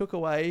Napoleon took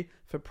away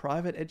for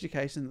private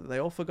education that they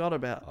all forgot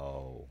about.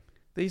 Oh.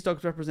 These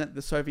dogs represent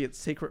the Soviet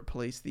secret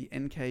police, the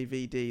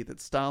NKVD, that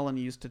Stalin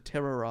used to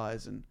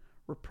terrorise and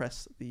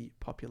repress the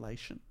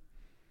population.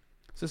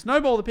 So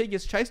Snowball the pig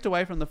gets chased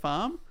away from the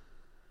farm,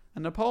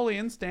 and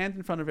Napoleon stands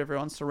in front of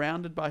everyone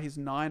surrounded by his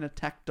 9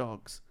 attack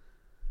dogs.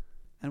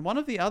 And one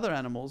of the other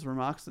animals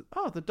remarks that,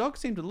 the dogs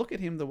seem to look at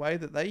him the way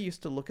that they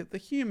used to look at the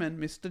human,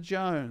 Mr.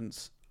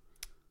 Jones.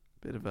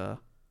 Bit of a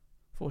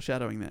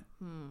foreshadowing there.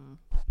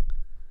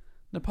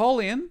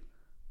 Napoleon,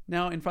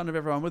 now in front of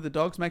everyone with the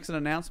dogs, makes an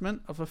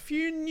announcement of a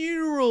few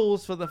new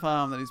rules for the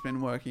farm that he's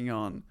been working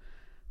on.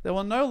 There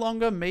will no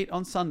longer meet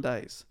on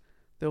Sundays.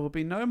 There will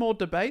be no more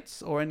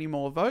debates or any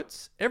more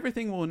votes.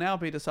 Everything will now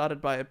be decided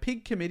by a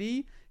pig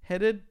committee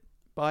headed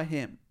by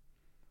him.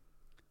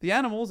 The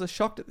animals are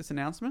shocked at this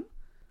announcement.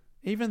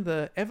 Even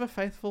the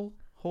ever-faithful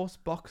horse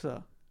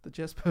boxer, the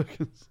Jess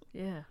Perkins.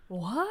 Yeah.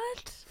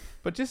 What?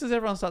 But just as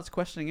everyone starts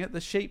questioning it,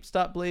 the sheep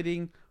start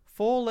bleeding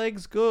 4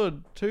 legs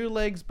good, 2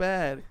 legs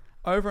bad,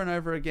 over and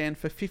over again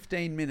for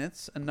 15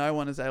 minutes, and no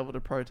one is able to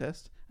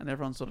protest, and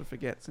everyone sort of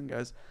forgets and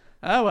goes,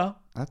 oh well.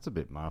 That's a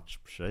bit much,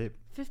 sheep.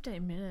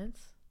 15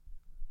 minutes?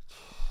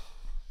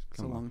 It's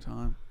a long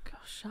time.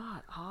 Gosh,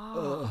 shut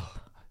up.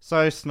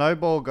 So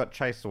Snowball got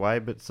chased away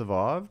but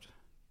survived.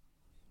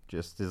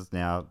 Just is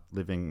now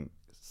living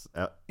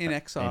In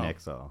exile. In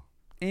exile.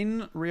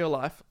 In real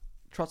life,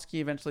 Trotsky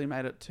eventually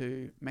made it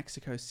to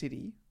Mexico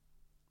City,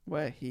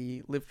 where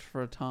he lived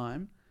for a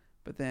time,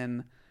 but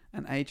then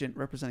an agent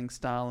representing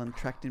Stalin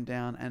tracked him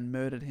down and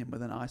murdered him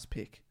with an ice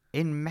pick.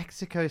 In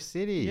Mexico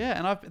City?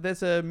 Yeah, and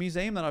there's a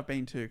museum that I've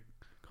been to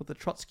called the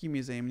Trotsky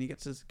Museum, and you get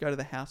to go to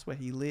the house where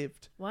he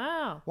lived.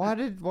 Wow. Why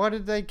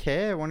did they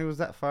care when he was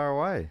that far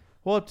away?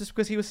 Well, just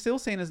because he was still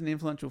seen as an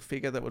influential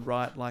figure that would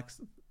write, like...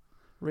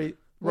 Leave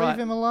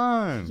him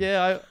alone.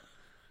 Yeah,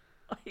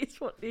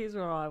 Here's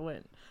where I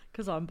went,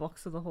 because I'm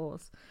Boxer the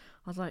horse.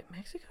 I was like,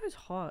 Mexico's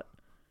hot.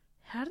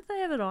 How did they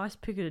have an ice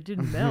pick and it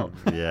didn't melt?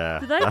 Yeah.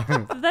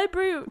 Did they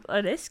brew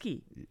an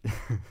esky?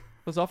 it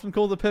was often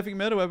called the perfect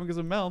murder weapon because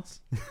it melts.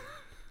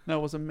 No,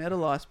 it was a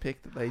metal ice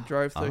pick that they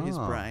drove through his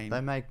brain.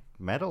 They make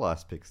metal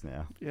ice picks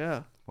now.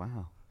 Yeah,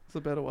 Wow. it's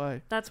a better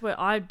way. That's where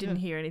I didn't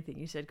hear anything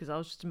you said, because I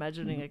was just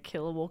imagining a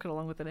killer walking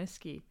along with an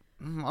esky.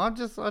 I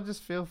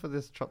just feel for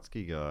this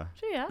Trotsky guy.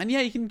 Sure, yeah. And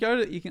yeah, you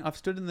can. I've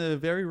stood in the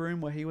very room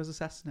where he was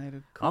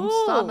assassinated. I'm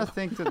starting to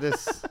think that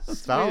this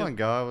Stalin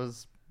guy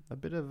was a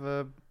bit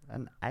of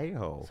an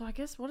a-hole. So I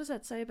guess what does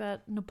that say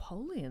about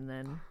Napoleon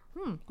then?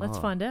 Let's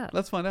find out.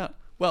 Let's find out.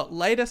 Well,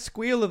 later,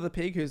 Squealer the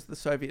pig, who's the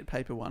Soviet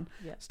paper one,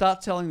 Yeah.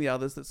 starts telling the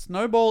others that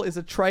Snowball is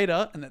a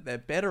traitor and that they're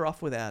better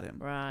off without him.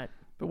 Right.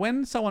 But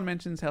when someone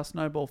mentions how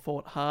Snowball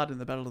fought hard in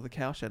the Battle of the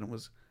Cowshed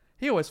and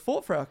he always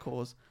fought for our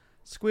cause,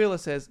 Squealer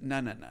says, no,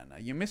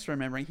 you're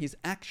misremembering. His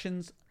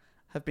actions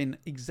have been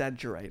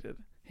exaggerated.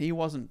 He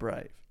wasn't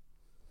brave.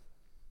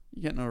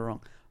 You're getting it all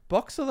wrong.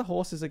 Boxer the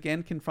horse is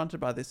again confronted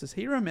by this as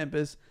he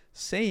remembers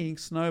seeing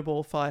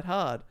Snowball fight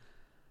hard.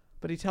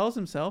 But he tells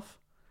himself,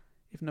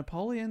 if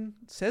Napoleon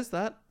says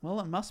that,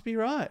 well, it must be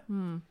right.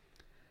 And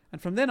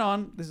from then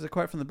on, this is a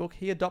quote from the book,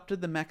 he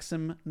adopted the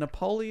maxim,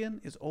 Napoleon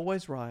is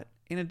always right,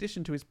 in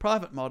addition to his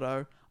private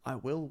motto, I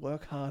will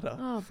work harder.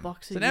 Oh,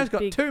 Boxer. So now he's got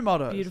big, two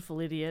mottos. Beautiful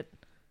idiot.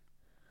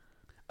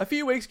 A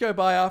few weeks go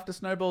by after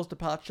Snowball's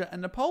departure,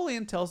 and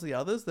Napoleon tells the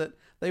others that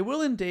they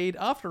will indeed,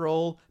 after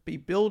all, be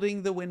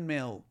building the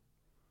windmill.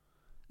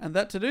 And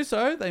that to do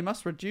so, they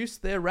must reduce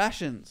their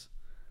rations.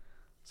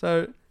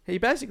 So he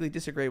basically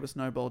disagreed with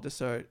Snowball just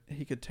so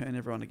he could turn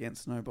everyone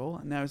against Snowball.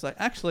 And now he's like,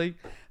 actually,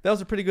 that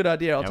was a pretty good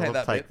idea. I'll take we'll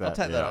that take bit. I'll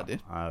take that idea.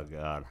 Oh,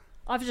 God.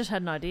 I've just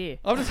had an idea.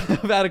 I've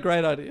had a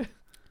great idea.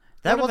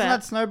 That What wasn't about-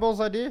 that Snowball's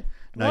idea?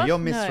 No, What? you're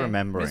No.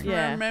 misremembering.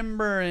 Yeah.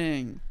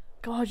 Remembering.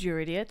 God, you're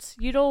idiots.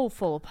 You'd all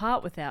fall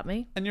apart without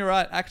me. And you're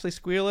right. Actually,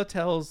 Squealer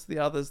tells the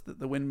others that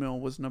the windmill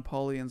was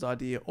Napoleon's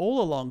idea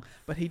all along,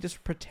 but he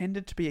just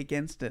pretended to be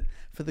against it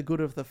for the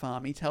good of the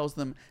farm. He tells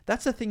them,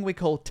 that's a thing we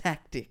call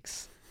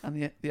tactics.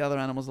 And the other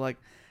animals are like,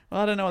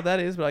 well, I don't know what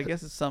that is, but I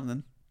guess it's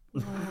something.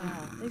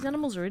 These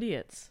animals are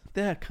idiots.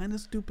 They're kind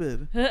of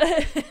stupid.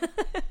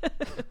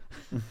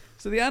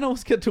 So the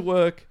animals get to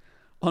work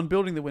on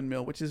building the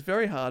windmill, which is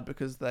very hard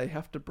because they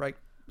have to break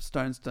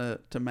stones to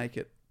make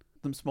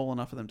them small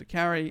enough for them to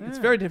carry. It's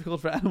very difficult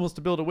for animals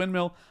to build a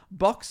windmill.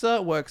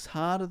 Boxer works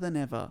harder than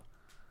ever.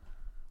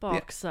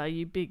 Boxer,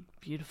 you big,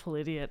 beautiful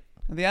idiot.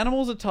 And the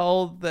animals are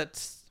told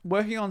that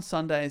working on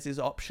Sundays is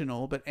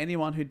optional, but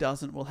anyone who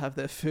doesn't will have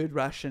their food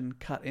ration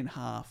cut in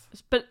half.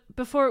 But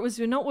before it was,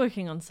 you're not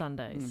working on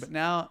Sundays. But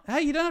now,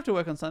 hey, you don't have to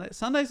work on Sundays.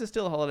 Sundays are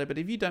still a holiday, but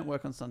if you don't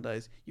work on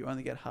Sundays, you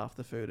only get half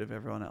the food of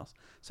everyone else.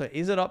 So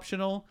is it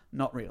optional?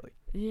 Not really.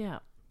 Yeah.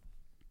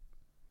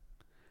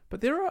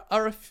 But there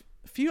are a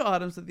few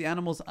items that the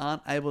animals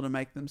aren't able to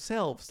make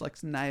themselves,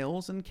 like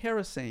nails and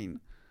kerosene.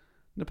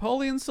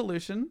 Napoleon's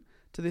solution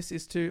to this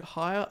is to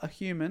hire a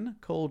human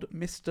called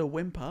Mr.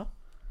 Whimper,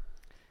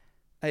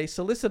 a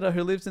solicitor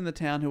who lives in the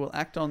town who will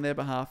act on their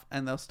behalf,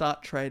 and they'll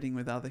start trading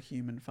with other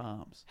human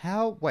farms.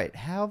 How are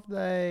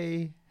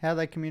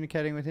they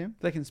communicating with him?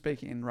 They can they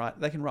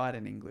can write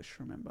in English,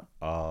 remember.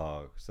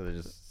 Oh, so they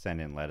just send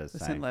in letters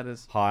saying, Send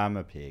letters. hi, I'm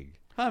a pig.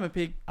 Hi, I'm a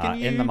pig. Can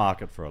you... In the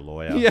market for a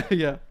lawyer.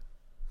 Yeah.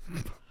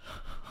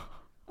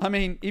 I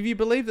mean, if you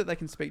believe that they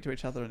can speak to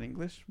each other in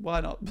English,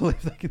 why not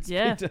believe they can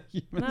speak to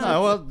humans?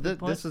 No, well, Good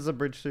point. this is a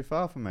bridge too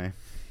far for me.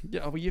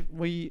 Yeah,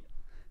 we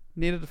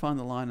needed to find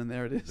the line, and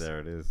there it is. There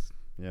it is.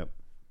 Yep.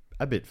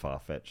 A bit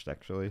far-fetched,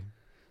 actually.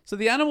 So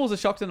the animals are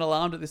shocked and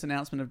alarmed at this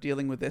announcement of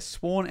dealing with their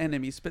sworn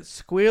enemies, but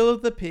Squealer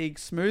the pig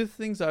smoothed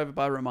things over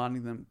by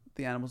reminding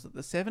the animals that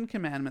the 7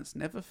 commandments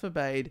never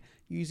forbade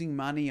using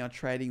money or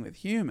trading with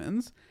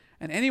humans,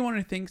 and anyone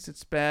who thinks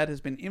it's bad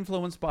has been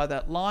influenced by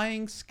that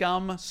lying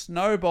scum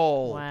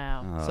Snowball.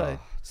 Wow. So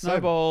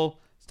Snowball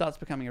starts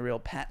becoming a real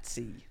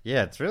patsy.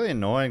 Yeah, it's really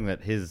annoying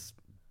that his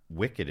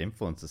wicked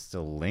influence is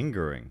still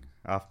lingering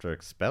after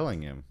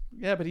expelling him.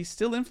 Yeah, but he's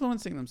still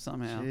influencing them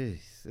somehow.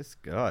 Jeez, this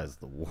guy's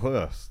the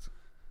worst.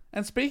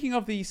 And speaking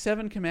of the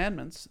 7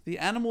 commandments, the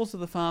animals of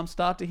the farm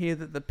start to hear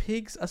that the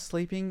pigs are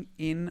sleeping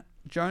in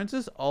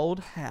Jones's old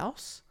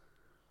house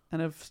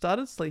and have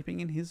started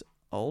sleeping in his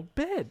old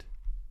bed.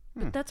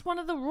 But that's one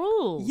of the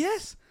rules.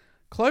 Yes.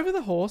 Clover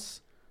the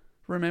horse,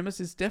 remembers,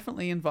 is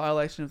definitely in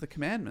violation of the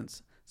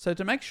commandments. So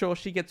to make sure,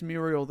 she gets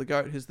Muriel the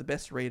goat, who's the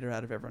best reader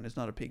out of everyone who's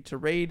not a pig, to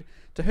read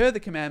to her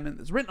the commandment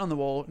that's written on the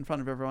wall in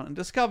front of everyone, and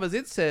discovers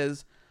it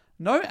says,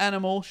 no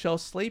animal shall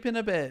sleep in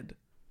a bed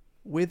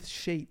with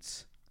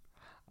sheets.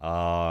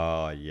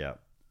 Oh, yep.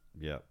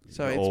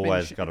 So you it's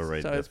always been, got to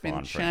read so the it's been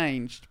fine print.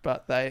 changed,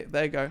 but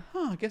they go,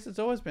 I guess it's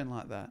always been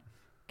like that.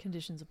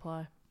 Conditions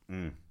apply.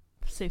 Mm.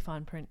 See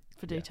fine print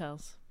for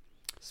details.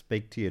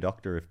 Speak to your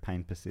doctor if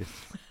pain persists.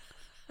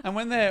 And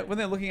when they're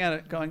looking at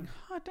it going,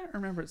 I don't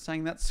remember it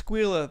saying that,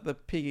 Squealer the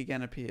pig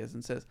again appears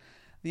and says,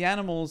 the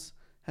animals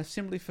have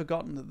simply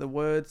forgotten that the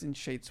words in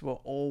sheets were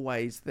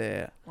always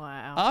there.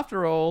 Wow.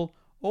 After all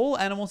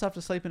animals have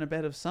to sleep in a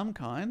bed of some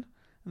kind.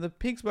 And the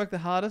pigs work the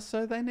hardest,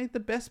 so they need the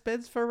best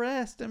beds for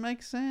rest. It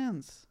makes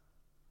sense.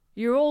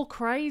 You're all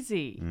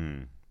crazy.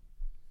 Mm.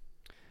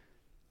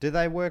 Do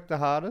they work the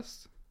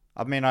hardest?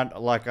 I mean, I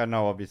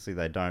know obviously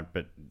they don't,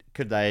 but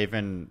could they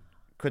even...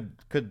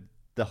 Could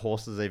the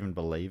horses even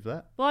believe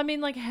that? Well, I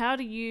mean, like, how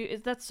do you...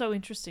 That's so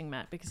interesting,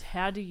 Matt, because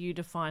how do you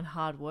define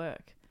hard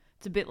work?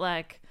 It's a bit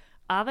like,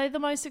 are they the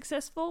most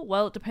successful?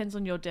 Well, it depends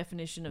on your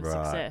definition of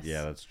success.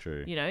 Yeah, that's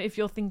true. You know, if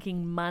you're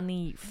thinking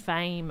money,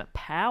 fame,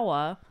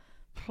 power,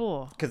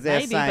 they're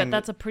maybe, saying but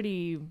that's a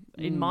pretty,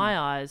 in my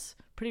eyes,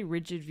 pretty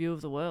rigid view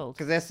of the world.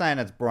 Because they're saying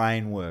it's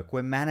brain work.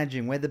 We're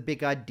managing. We're the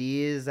big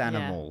ideas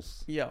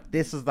animals. Yeah.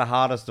 This is the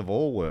hardest of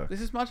all work. This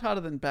is much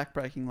harder than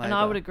backbreaking labour. And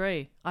I would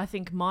agree. I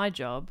think my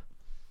job,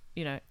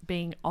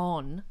 being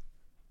on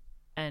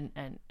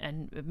and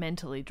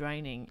mentally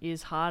draining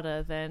is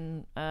harder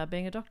than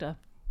being a doctor.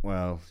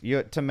 Well,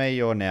 to me,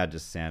 you're now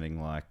just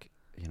sounding like,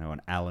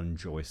 an Alan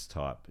Joyce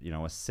type. A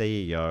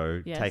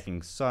CEO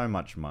taking so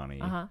much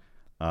money.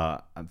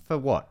 For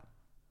what?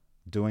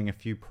 Doing a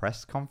few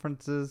press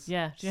conferences?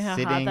 Yeah. Do you know how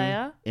hard sitting they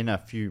are? in a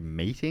few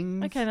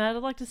meetings? Okay, mate, I'd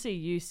like to see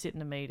you sit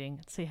in a meeting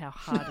and see how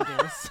hard it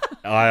is.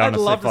 I'd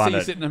love to see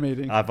you sit in a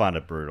meeting. I find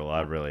it brutal. I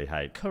really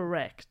hate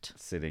Correct.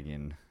 sitting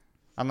in,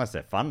 unless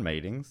they're fun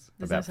meetings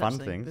There's about no fun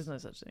such thing. things. There's no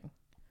such thing.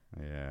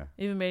 Yeah.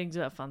 Even meetings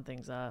about fun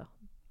things are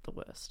the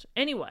worst.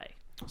 Anyway.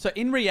 So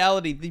in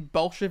reality, the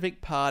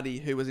Bolshevik Party,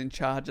 who was in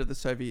charge of the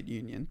Soviet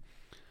Union,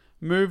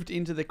 moved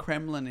into the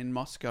Kremlin in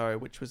Moscow,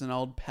 which was an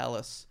old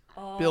palace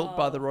built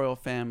by the royal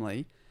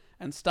family.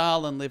 And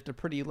Stalin lived a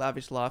pretty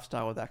lavish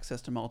lifestyle with access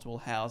to multiple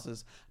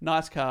houses,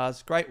 nice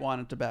cars, great wine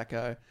and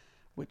tobacco,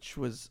 which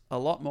was a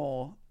lot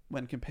more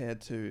when compared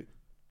to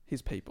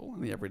his people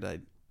and the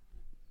everyday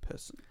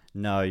person.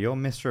 No, you're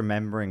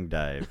misremembering,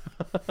 Dave.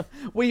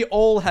 We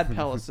all had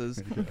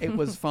palaces. It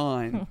was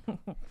fine.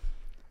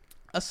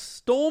 A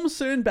storm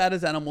soon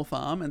batters Animal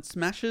Farm and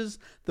smashes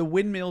the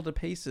windmill to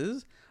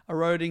pieces,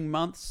 eroding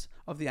months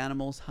of the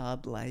animals'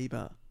 hard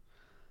labour.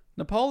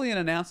 Napoleon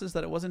announces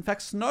that it was in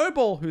fact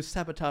Snowball who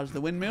sabotaged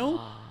the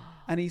windmill,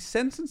 and he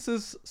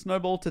sentences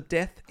Snowball to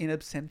death in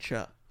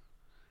absentia.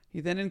 He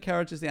then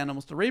encourages the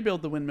animals to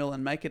rebuild the windmill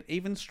and make it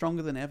even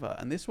stronger than ever,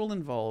 and this will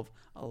involve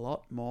a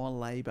lot more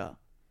labour.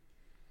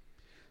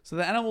 So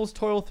the animals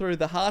toil through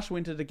the harsh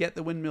winter to get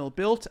the windmill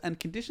built, and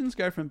conditions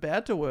go from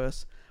bad to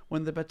worse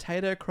when the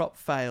potato crop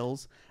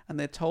fails and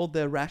they're told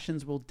their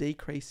rations will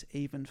decrease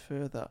even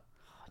further.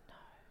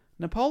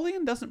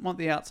 Napoleon doesn't want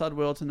the outside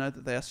world to know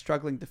that they are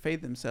struggling to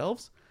feed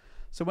themselves,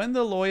 so when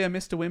the lawyer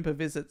Mr. Whymper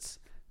visits,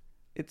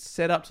 it's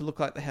set up to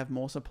look like they have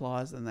more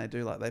supplies than they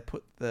do. Like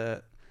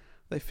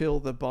they fill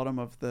the bottom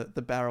of the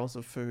barrels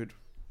of food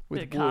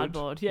with wood.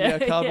 Cardboard,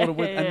 cardboard and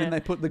wood, yeah. and then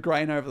they put the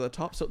grain over the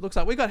top, so it looks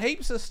like we got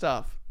heaps of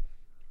stuff.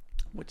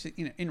 Which,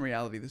 in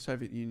reality, the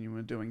Soviet Union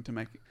were doing to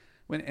make,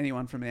 when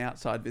anyone from the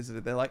outside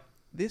visited, they're like,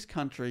 this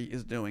country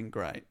is doing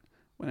great.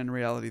 When in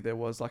reality, there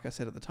was, like I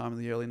said, at the time of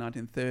the early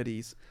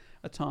 1930s,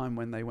 a time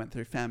when they went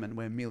through famine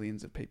where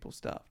millions of people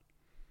starved.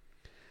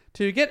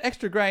 To get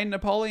extra grain,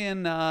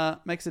 Napoleon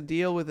makes a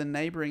deal with a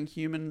neighbouring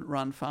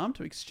human-run farm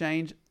to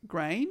exchange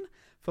grain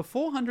for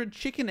 400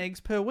 chicken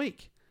eggs per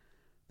week.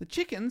 The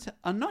chickens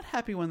are not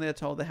happy when they're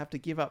told they have to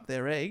give up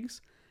their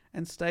eggs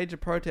and stage a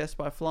protest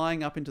by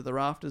flying up into the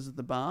rafters of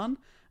the barn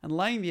and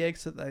laying the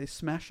eggs so that they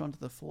smash onto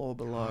the floor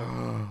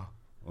below.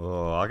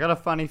 Oh, I got a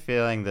funny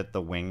feeling that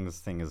the wings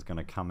thing is going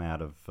to come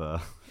out of...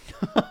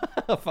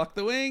 Fuck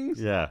the wings.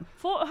 Yeah.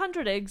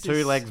 400 eggs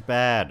Two legs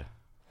bad.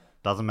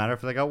 Doesn't matter if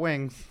they got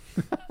wings.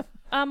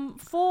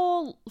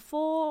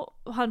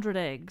 400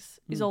 eggs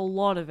is a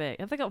lot of eggs.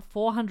 Have they got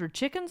 400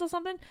 chickens or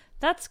something?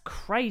 That's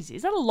crazy.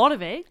 Is that a lot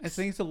of eggs? I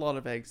think it's a lot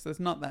of eggs. There's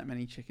not that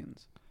many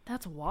chickens.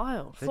 That's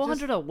wild. They're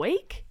 400 a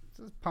week?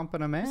 Just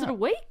pumping them out. Is it a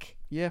week?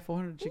 Yeah,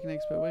 400 chicken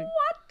eggs per week.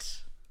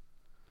 What?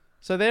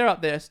 So they're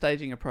up there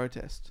staging a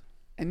protest.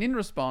 And in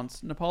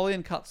response,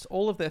 Napoleon cuts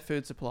all of their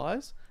food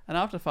supplies, and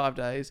after 5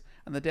 days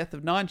and the death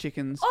of 9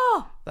 chickens,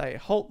 they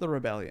halt the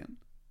rebellion.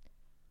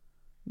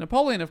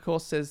 Napoleon, of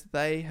course, says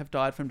they have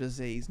died from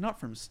disease, not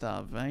from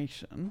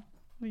starvation.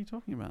 What are you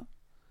talking about?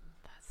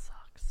 That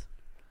sucks.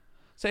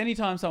 So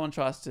anytime someone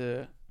tries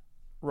to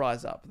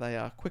rise up, they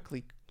are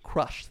quickly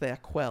crushed. They are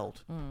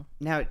quelled.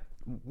 Now,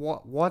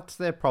 what's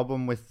their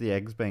problem with the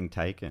eggs being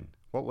taken?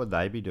 What would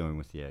they be doing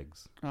with the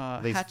eggs?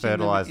 These Hatching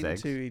fertilized them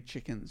eggs? into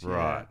chickens.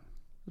 Right. Yeah.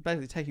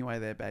 Basically taking away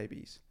their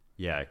babies.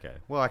 Yeah, okay.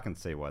 Well, I can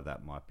see why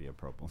that might be a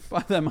problem.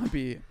 But that might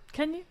be it.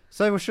 Can you?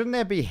 So shouldn't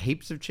there be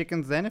heaps of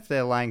chickens then if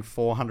they're laying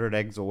 400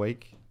 eggs a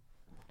week?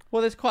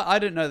 Well, there's I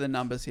don't know the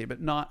numbers here, but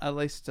at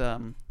least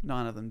 9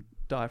 of them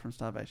die from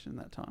starvation in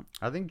that time.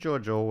 I think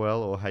George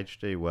Orwell or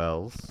H.G.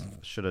 Wells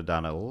should have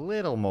done a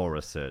little more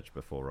research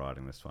before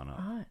writing this one up.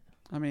 Right.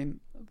 I mean,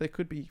 there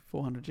could be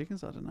 400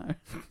 chickens. I don't know.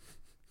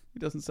 He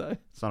doesn't say.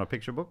 It's not a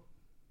picture book?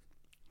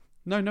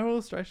 No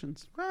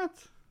illustrations.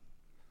 What?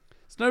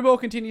 Snowball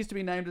continues to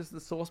be named as the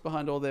source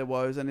behind all their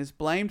woes and is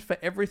blamed for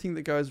everything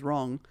that goes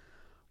wrong.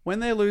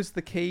 When they lose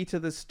the key to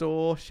the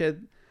store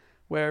shed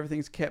where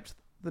everything's kept,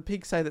 the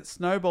pigs say that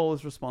Snowball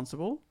is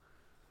responsible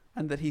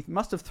and that he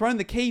must have thrown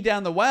the key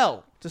down the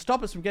well to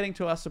stop us from getting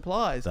to our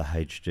supplies. The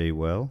H.G.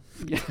 Well?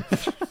 Yeah.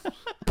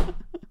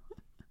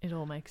 It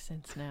all makes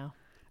sense now.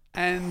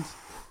 And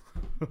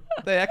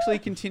they actually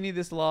continue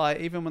this lie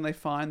even when they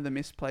find the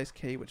misplaced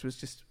key, which was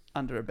just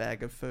under a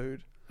bag of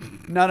food.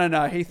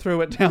 No, he threw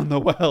it down the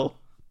well.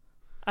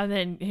 And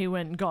then he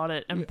went and got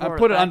it and I brought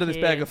put it back under this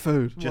here. bag of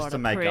food. Just What to a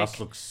make prick. us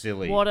look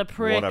silly. What a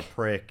prick. What a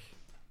prick.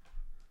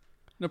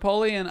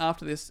 Napoleon,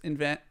 after this,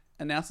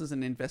 announces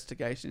an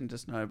investigation into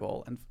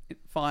Snowball and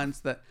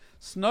finds that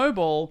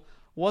Snowball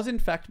was in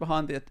fact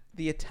behind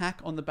the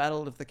attack on the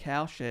Battle of the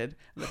Cowshed,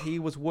 and that he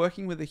was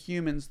working with the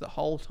humans the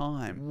whole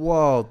time.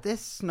 Whoa, this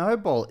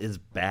Snowball is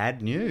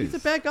bad news. He's a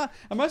bad guy.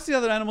 And most of the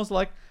other animals are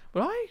like,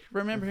 but I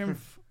remember him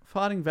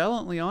fighting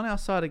valiantly on our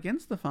side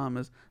against the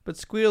farmers. But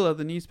Squealer,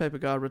 the newspaper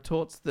guy,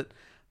 retorts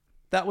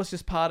that was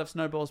just part of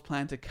Snowball's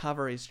plan to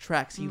cover his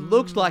tracks. He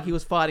looked like he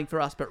was fighting for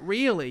us, but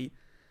really,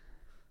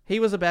 he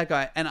was a bad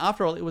guy. And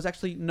after all, it was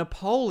actually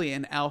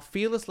Napoleon, our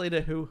fearless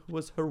leader who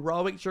was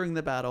heroic during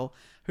the battle,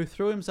 who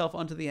threw himself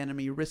onto the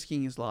enemy,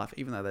 risking his life,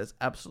 even though that's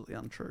absolutely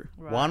untrue.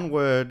 Right. One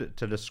word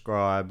to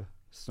describe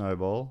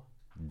Snowball: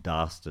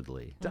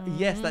 dastardly.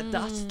 Yes, that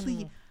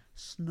dastardly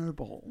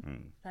Snowball.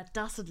 That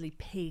dastardly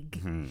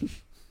pig.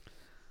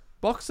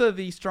 Boxer,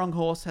 the strong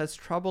horse, has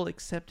trouble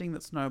accepting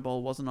that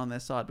Snowball wasn't on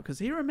their side because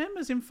he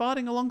remembers him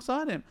fighting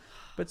alongside him.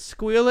 But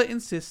Squealer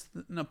insists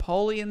that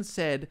Napoleon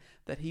said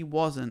that he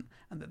wasn't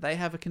and that they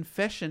have a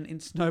confession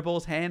in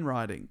Snowball's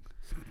handwriting.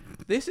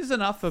 This is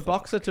enough for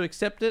Boxer to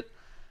accept it.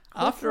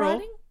 After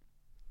all,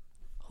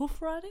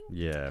 Hoof riding?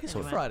 Yeah, His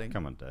put- hoof riding.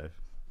 Come on, Dave.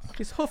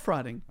 his hoof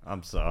riding.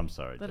 I'm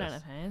sorry. They Jess. don't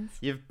have hands.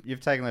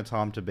 You've taken the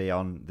time to be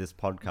on this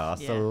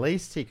podcast. Yeah. The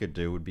least he could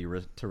do would be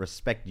to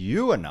respect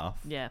you enough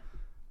Yeah.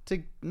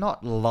 to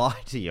not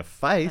lie to your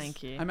face.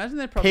 Thank you. I imagine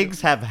they probably...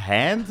 Pigs have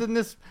hands in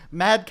this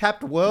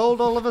madcapped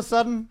world all of a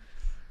sudden?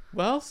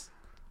 Well,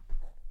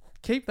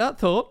 keep that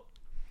thought.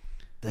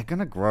 They're going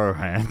to grow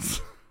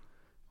hands.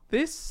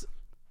 This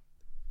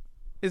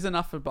is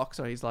enough for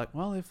Boxer. He's like,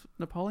 well, if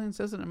Napoleon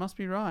says it must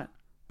be right.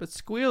 But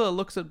Squealer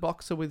looks at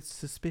Boxer with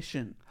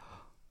suspicion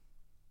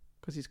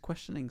because he's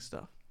questioning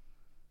stuff.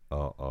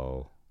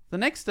 Uh-oh. The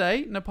next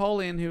day,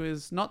 Napoleon, who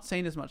is not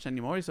seen as much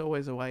anymore, he's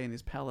always away in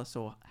his palace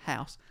or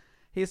house,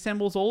 he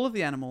assembles all of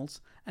the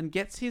animals and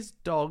gets his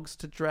dogs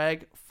to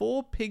drag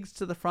 4 pigs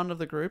to the front of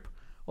the group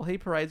while he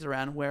parades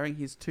around wearing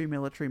his 2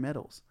 military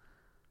medals.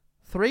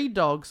 3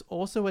 dogs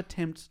also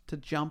attempt to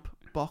jump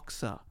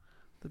Boxer,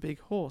 the big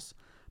horse.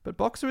 But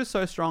Boxer is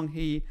so strong,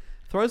 he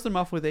throws them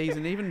off with ease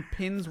and even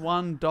pins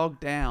one dog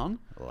down,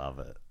 Love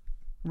it.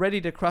 ready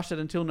to crush it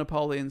until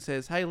Napoleon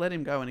says, hey, let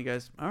him go. And he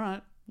goes, all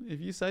right, if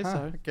you say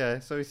so. Okay,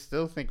 so he's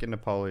still thinking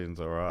Napoleon's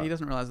all right. He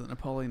doesn't realise that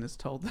Napoleon has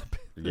told the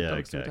Yeah,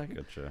 dogs to okay, attack it.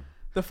 gotcha.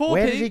 The 4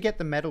 Where pigs, did he get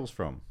the medals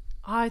from?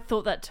 I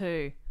thought that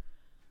too.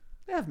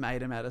 they have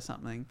made him out of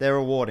something. They're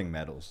awarding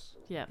medals.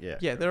 Yeah. Yeah.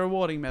 Yeah, they're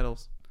awarding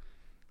medals.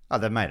 Oh,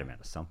 they made him out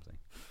of something.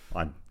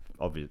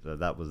 Obviously,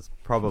 that was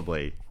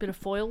probably Bit of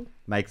foil.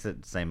 makes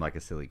it seem like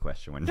a silly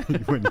question when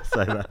when you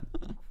say that.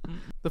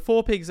 The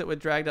 4 pigs that were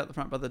dragged out the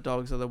front by the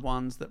dogs are the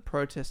ones that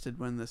protested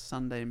when the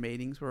Sunday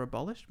meetings were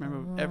abolished.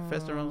 Remember, at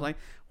first everyone was like,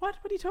 what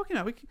are you talking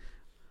about?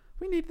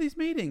 We need these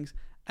meetings.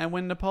 And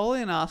when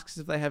Napoleon asks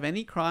if they have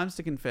any crimes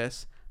to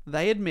confess,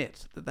 they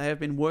admit that they have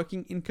been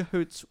working in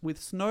cahoots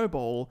with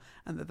Snowball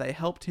and that they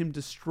helped him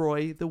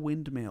destroy the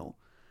windmill.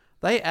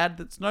 They add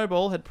that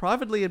Snowball had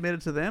privately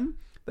admitted to them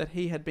that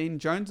he had been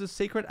Jones's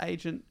secret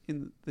agent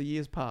in the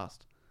years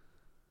past.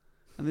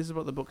 And this is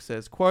what the book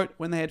says. Quote,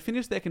 when they had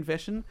finished their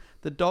confession,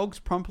 the dogs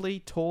promptly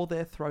tore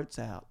their throats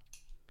out.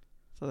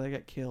 So they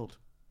got killed.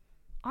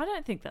 I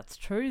don't think that's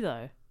true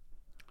though.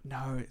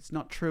 No, it's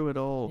not true at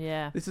all.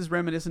 Yeah. This is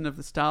reminiscent of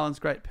the Stalin's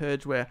Great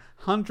Purge, where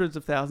hundreds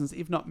of thousands,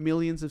 if not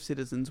millions of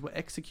citizens were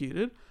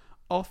executed,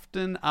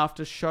 often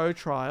after show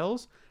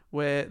trials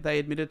where they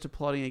admitted to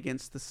plotting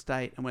against the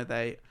state and where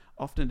they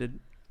often had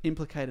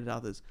implicated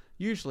others,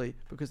 usually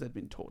because they'd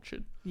been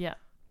tortured. Yeah.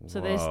 So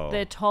Whoa.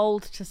 they're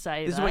told to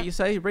say This that. is what you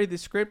say. You read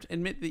this script,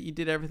 admit that you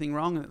did everything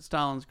wrong and that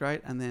Stalin's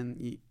great, and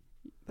then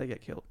they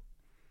get killed.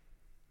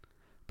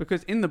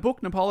 Because in the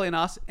book, Napoleon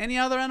asks, any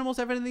other animals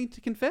have anything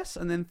to confess?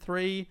 And then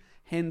 3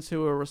 hens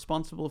who are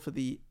responsible for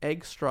the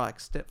egg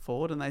strike step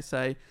forward and they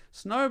say,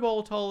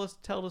 Snowball told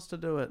us to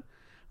do it.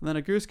 And then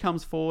a goose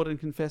comes forward and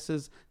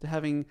confesses to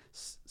having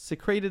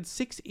secreted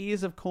 6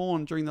 ears of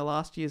corn during the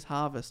last year's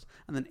harvest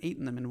and then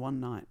eaten them in one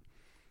night.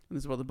 And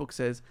this is what the book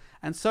says.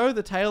 And so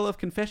the tale of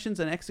confessions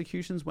and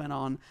executions went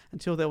on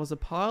until there was a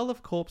pile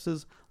of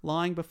corpses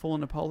lying before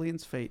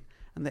Napoleon's feet,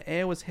 and the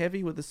air was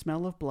heavy with the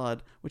smell of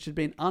blood, which had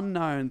been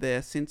unknown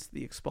there since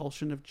the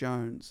expulsion of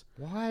Jones.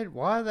 Why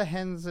are the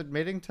hens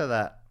admitting to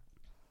that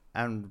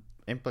and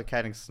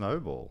implicating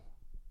Snowball?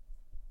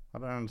 I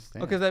don't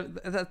understand.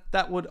 Because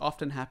that would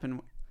often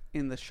happen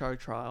in the show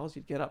trials.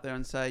 You'd get up there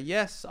and say,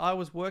 yes, I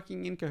was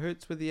working in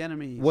cahoots with the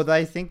enemies. Were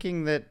they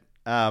thinking that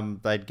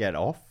they'd get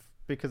off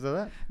because of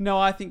that? No,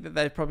 I think that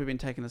they've probably been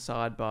taken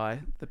aside by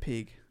the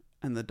pig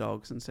and the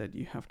dogs and said,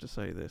 you have to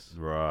say this.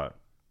 Right.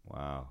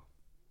 Wow.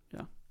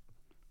 Yeah.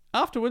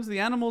 Afterwards, the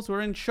animals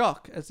were in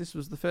shock, as this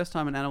was the first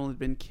time an animal had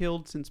been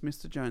killed since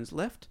Mr. Jones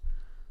left.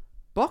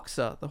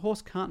 Boxer, the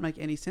horse, can't make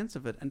any sense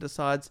of it and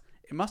decides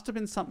it must have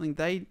been something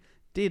they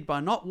did by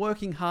not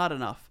working hard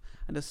enough,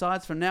 and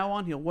decides from now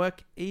on he'll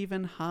work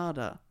even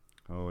harder.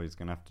 Oh, he's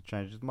going to have to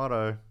change his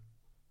motto.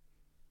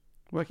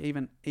 Work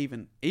even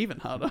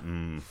harder.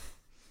 Mm.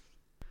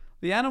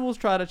 The animals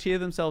try to cheer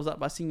themselves up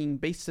by singing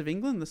Beasts of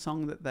England, the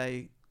song that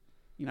they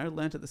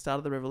learnt at the start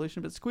of the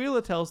revolution. But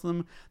Squealer tells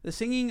them the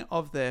singing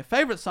of their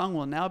favourite song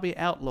will now be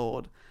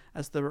outlawed,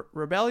 as the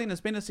rebellion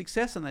has been a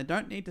success and they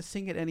don't need to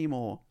sing it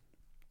anymore.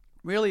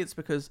 Really, it's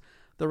because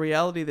the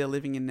reality they're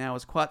living in now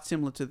is quite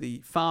similar to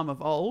the farm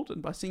of old,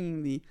 and by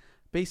singing the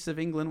Beasts of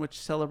England, which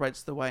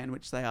celebrates the way in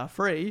which they are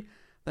free,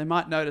 they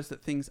might notice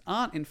that things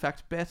aren't in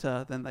fact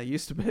better than they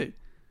used to be.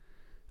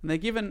 And they're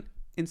given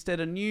instead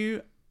a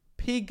new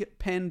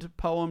pig-penned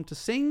poem to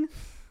sing,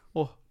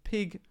 or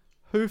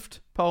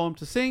pig-hoofed poem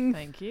to sing.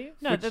 Thank you.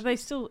 No, they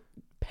still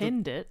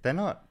penned it. They're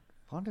not.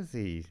 What is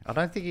he? I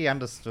don't think he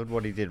understood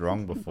what he did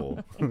wrong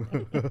before.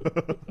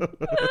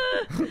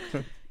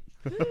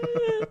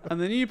 And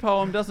the new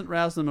poem doesn't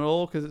rouse them at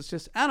all because it's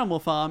just Animal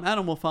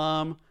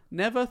Farm,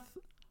 never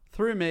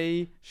through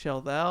me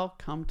shall thou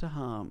come to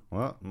harm.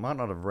 Well, it might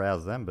not have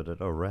roused them, but it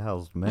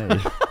aroused me.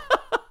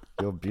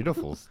 Your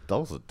beautiful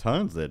dulcet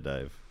tones there,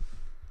 Dave.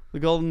 The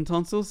golden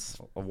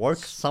tonsils Awoke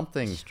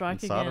something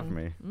Strike inside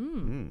again.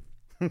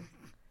 of me.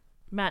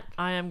 Matt,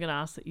 I am going to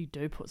ask that you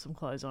do put some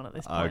clothes on at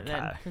this point then,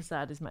 Okay. because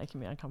that is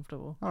making me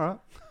uncomfortable. All right.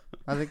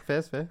 I think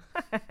fair's fair.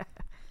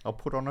 I'll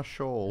put on a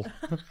shawl.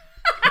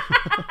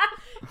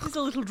 There's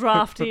a little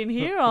drafty in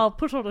here. I'll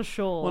put on a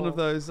shawl. one of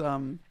those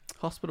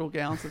hospital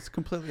gowns that's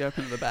completely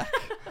open at the back.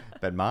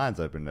 But mine's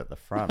open at the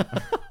front.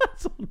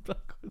 It's on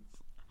backwards.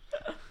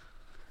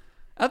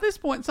 At this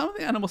point, some of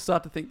the animals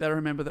start to think they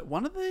remember that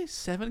one of the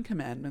 7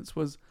 commandments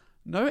was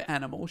no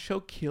animal shall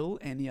kill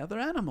any other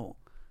animal.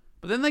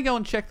 But then they go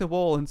and check the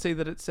wall and see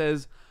that it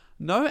says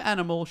no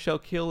animal shall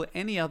kill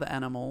any other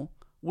animal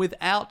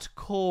without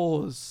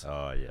cause.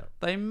 Oh, yeah.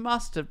 They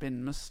must have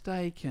been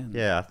mistaken.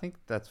 Yeah, I think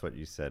that's what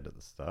you said at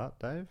the start,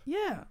 Dave.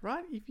 Yeah,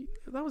 right?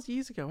 That was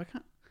years ago.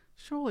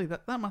 Surely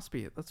that must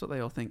be it. That's what they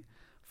all think.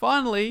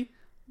 Finally,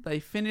 they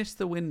finish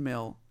the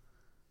windmill.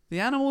 The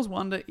animals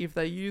wonder if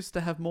they used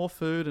to have more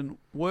food and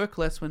work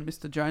less when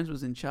Mr. Jones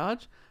was in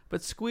charge,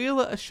 but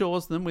Squealer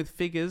assures them with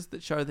figures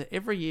that show that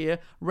every year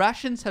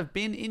rations have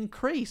been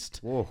increased.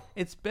 Whoa.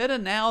 It's better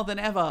now than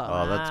ever.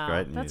 Oh, that's Wow,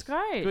 great news. That's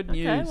great. Good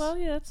Okay, news. well,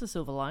 yeah, that's a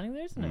silver lining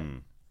there, isn't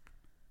it?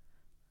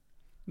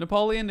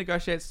 Napoleon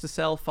negotiates to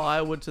sell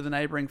firewood to the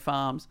neighbouring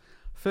farms.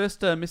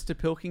 First, Mr.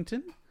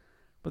 Pilkington,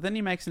 but then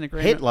he makes an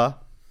agreement. Hitler.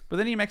 But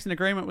then he makes an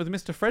agreement with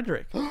Mr.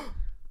 Frederick.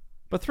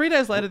 But 3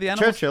 days later, the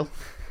animals. Churchill.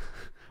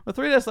 But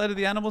 3 days later,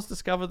 the animals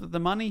discover that the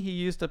money he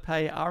used to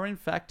pay are in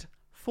fact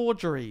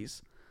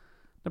forgeries.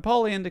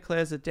 Napoleon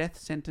declares a death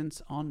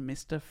sentence on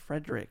Mr.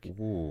 Frederick.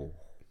 Ooh.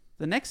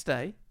 The next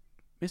day,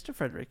 Mr.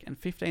 Frederick and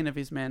 15 of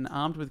his men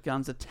armed with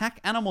guns attack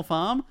Animal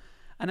Farm,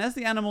 and as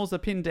the animals are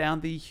pinned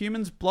down, the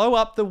humans blow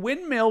up the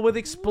windmill with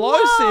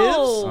explosives.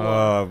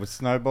 Whoa! Was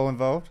Snowball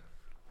involved?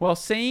 While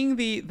seeing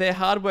their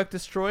hard work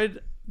destroyed,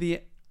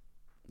 the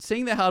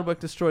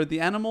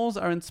animals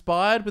are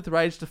inspired with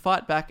rage to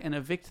fight back and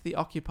evict the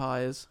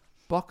occupiers.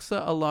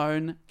 Boxer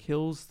alone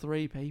kills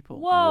 3 people.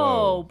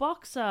 Whoa,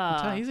 Boxer! I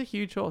tell you, he's a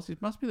huge horse. He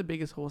must be the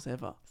biggest horse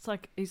ever.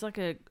 He's like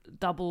a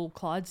double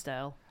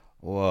Clydesdale.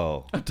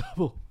 Whoa. A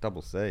double.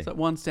 Double C. Is that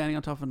one standing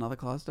on top of another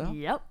Clydesdale?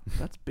 Yep.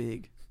 That's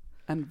big.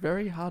 And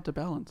very hard to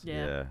balance.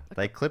 Yeah.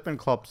 They clip and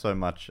clop so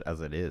much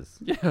as it is.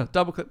 Yeah,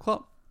 double clip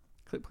clop.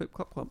 Clip, clip,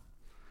 clop, clop.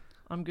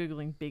 I'm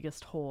Googling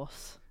biggest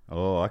horse.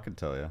 Oh, I can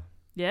tell you.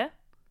 Yeah?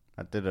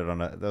 I did it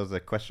there was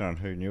a question on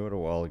Who Knew It a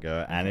while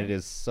ago, and it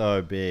is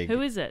so big.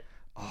 Who is it?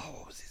 Oh,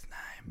 what was his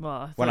name?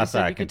 Well, When I say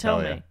said I you can could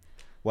tell tell you. me.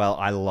 Well,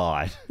 I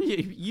lied.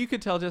 You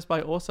could tell just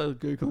by also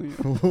Googling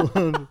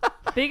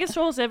it. Biggest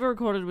horse ever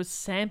recorded was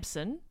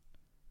Samson,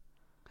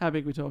 How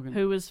big we talking?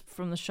 who was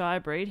from the Shire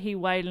breed. He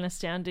weighed an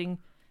astounding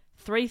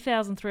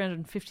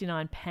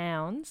 3,359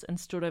 pounds and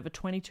stood over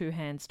 22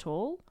 hands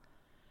tall.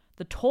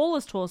 The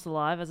tallest horse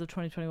alive as of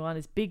 2021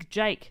 is Big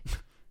Jake,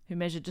 who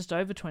measured just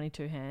over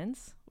 22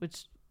 hands,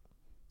 which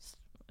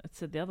it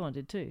said the other one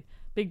did too.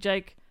 Big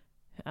Jake,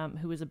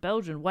 who was a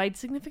Belgian, weighed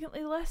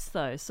significantly less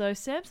though. So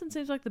Samson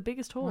seems like the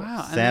biggest horse.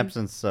 Wow. And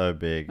Samson's so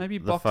big. maybe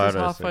The Boxer's photo's so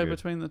halfway good.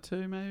 between the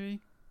two, maybe?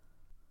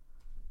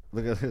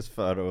 Look at this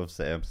photo of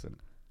Samson.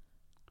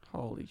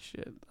 Holy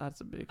shit.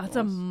 That's a big That's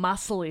horse. a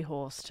muscly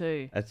horse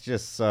too. It's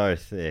just so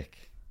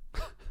thick.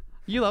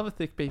 You love a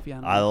thick, beefy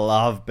animal. I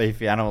love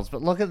beefy animals,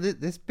 but look at this.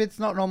 This bit's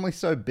not normally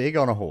so big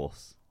on a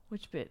horse.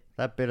 Which bit?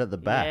 That bit at the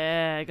back.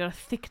 Yeah, got a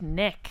thick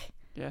neck.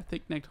 Yeah,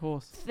 thick-necked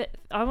horse.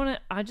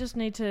 I just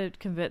need to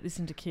convert this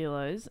into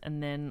kilos,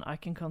 and then I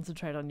can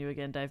concentrate on you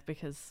again, Dave,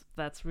 because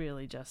that's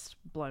really just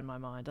blown my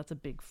mind. That's a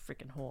big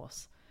freaking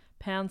horse.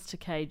 Pounds to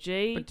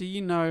kg. But do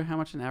you know how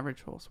much an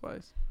average horse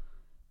weighs?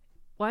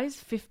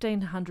 Weighs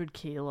 1,500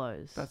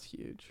 kilos. That's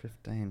huge.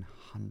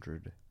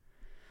 1,500.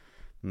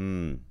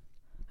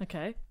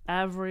 Okay.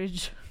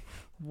 Average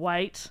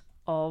weight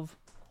of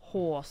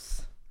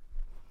horse.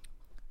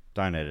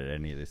 Don't edit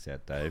any of this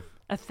out, Dave.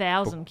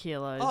 1,000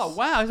 kilos. Oh,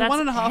 wow. He's That's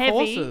 1.5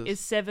 heavy horses. is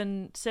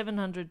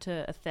 700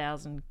 to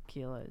 1,000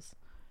 kilos.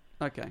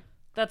 Okay.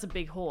 That's a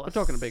big horse.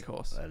 We're talking a big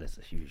horse. That is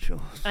a huge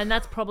horse. And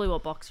that's probably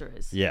what Boxer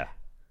is. Yeah.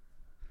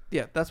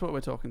 Yeah, that's what we're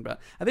talking about.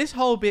 And this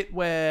whole bit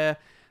where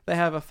they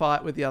have a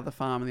fight with the other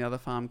farm and the other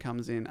farm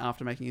comes in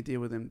after making a deal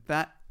with him,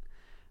 that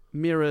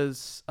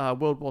mirrors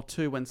World War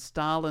II when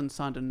Stalin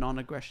signed a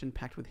non-aggression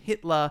pact with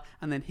Hitler,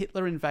 and then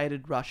Hitler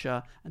invaded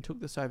Russia and took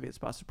the Soviets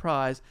by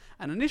surprise.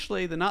 And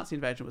initially, the Nazi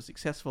invasion was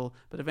successful,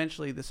 but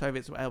eventually the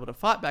Soviets were able to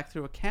fight back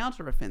through a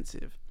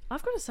counter-offensive.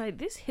 I've got to say,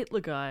 this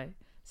Hitler guy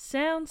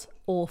sounds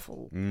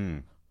awful.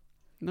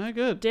 No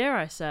good. Dare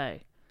I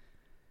say.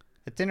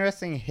 It's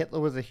interesting. Hitler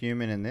was a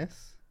human in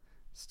this.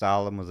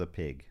 Stalin was a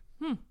pig.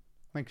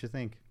 Makes you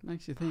think.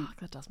 Makes you think. Oh,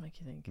 that does make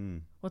you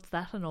think. What's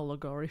that an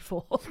allegory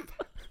for?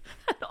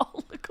 An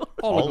allegory.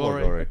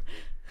 Allegory.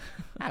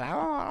 Hello,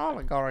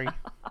 allegory.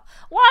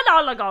 What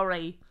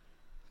allegory?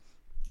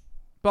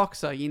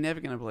 Boxer, you're never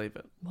going to believe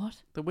it. What?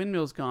 The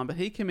windmill's gone, but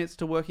he commits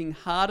to working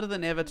harder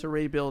than ever to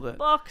rebuild it.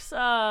 Boxer.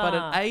 But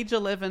at age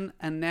 11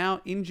 and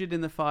now injured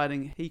in the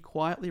fighting, he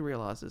quietly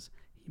realises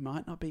he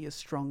might not be as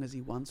strong as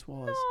he once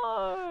was.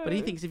 No. But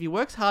he thinks if he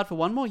works hard for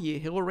one more year,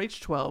 he will reach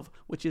 12,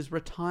 which is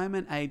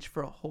retirement age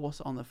for a horse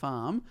on the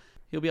farm.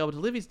 He'll be able to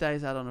live his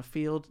days out on a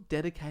field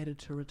dedicated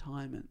to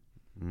retirement.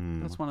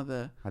 That's one of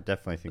the I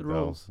definitely think they'll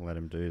rules. let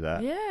him do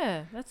that.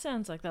 Yeah, that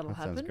sounds like that'll That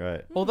happen. sounds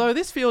great. Although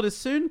this field is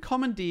soon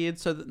commandeered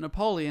so that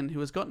Napoleon, who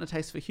has gotten a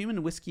taste for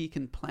human whiskey,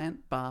 can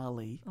plant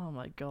barley. Oh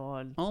my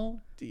god.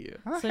 Oh dear.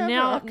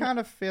 now- I kind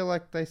of feel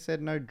like they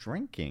said no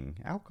drinking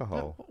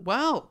alcohol.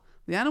 Well,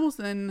 the animals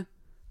then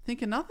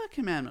think another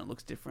commandment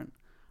looks different.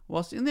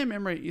 Whilst in their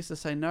memory it used to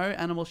say no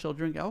animal shall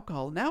drink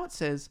alcohol, now it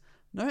says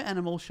no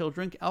animal shall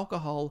drink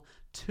alcohol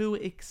to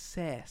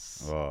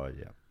excess. Oh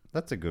yeah,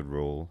 that's a good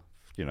rule,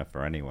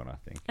 for anyone. I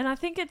think. And I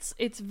think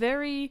it's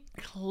very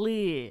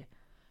clear.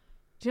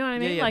 Do you know what I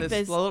mean? Yeah, like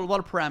there's a lot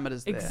of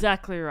parameters there.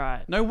 exactly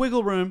right. No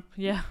wiggle room.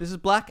 Yeah. This is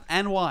black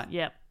and white.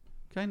 Yep.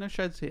 Okay, no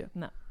shades here.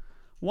 No.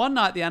 One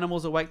night the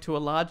animals awake to a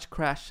large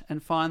crash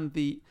and find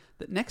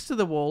that next to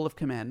the wall of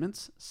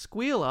commandments,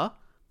 Squealer,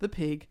 the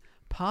pig,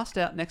 passed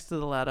out next to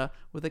the ladder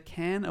with a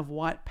can of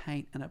white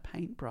paint and a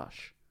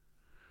paintbrush.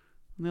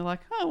 And they're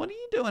like, "Oh, what are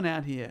you doing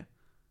out here?"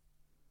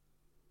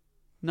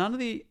 None of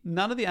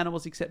the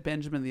animals except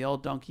Benjamin, the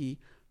old donkey,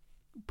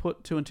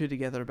 put two and two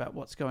together about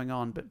what's going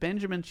on. But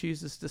Benjamin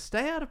chooses to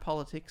stay out of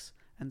politics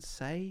and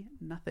say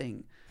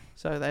nothing,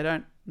 so they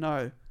don't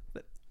know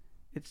that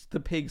it's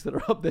the pigs that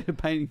are up there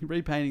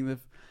repainting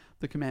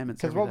the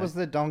commandments. Because what was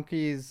the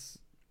donkey's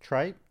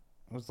trait?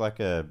 It was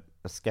like a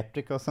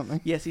skeptic or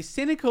something? Yes, he's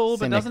cynical,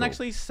 but doesn't Cynical.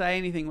 actually say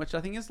anything, which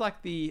I think is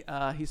like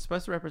he's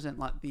supposed to represent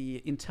like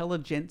the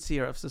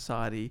intelligentsia of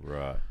society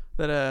Right.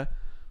 that are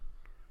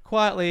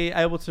quietly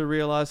able to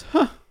realise,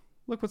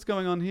 look what's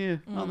going on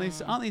here. Aren't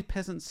these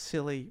peasants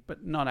silly,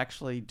 but not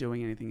actually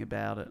doing anything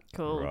about it?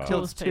 Cool. Right. Till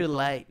Coolest it's too people.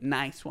 late.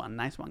 Nice one,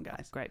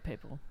 guys. Great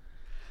people.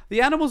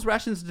 The animals'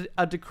 rations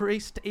are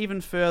decreased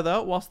even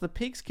further, whilst the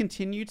pigs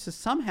continue to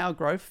somehow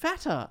grow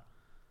fatter.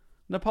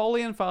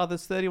 Napoleon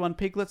fathers 31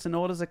 piglets and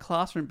orders a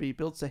classroom be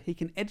built so he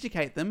can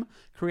educate them,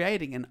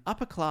 creating an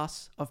upper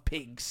class of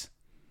pigs.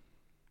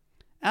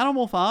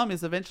 Animal Farm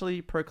is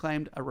eventually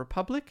proclaimed a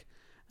republic,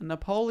 and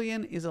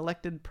Napoleon is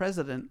elected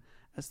president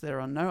as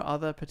there are no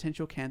other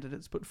potential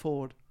candidates put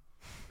forward.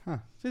 So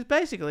he's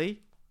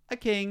basically a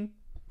king.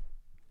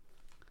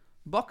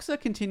 Boxer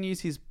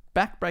continues his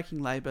back-breaking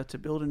labour to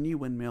build a new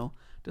windmill,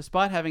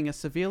 despite having a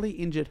severely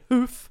injured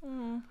hoof.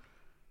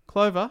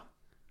 Clover,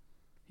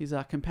 his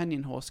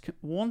companion horse,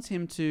 warns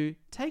him to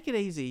take it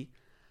easy,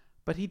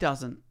 but he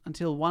doesn't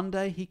until one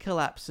day he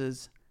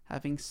collapses,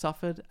 having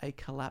suffered a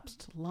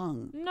collapsed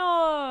lung.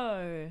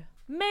 No.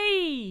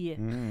 Me.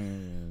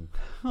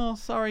 Oh,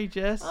 sorry,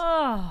 Jess.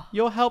 Oh.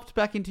 You're helped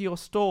back into your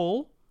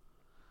stall,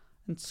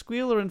 and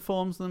Squealer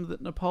informs them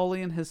that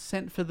Napoleon has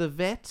sent for the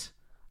vet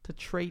to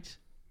treat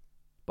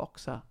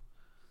Boxer.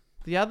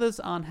 The others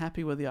aren't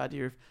happy with the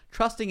idea of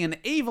trusting an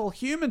evil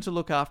human to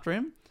look after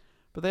him,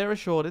 but they're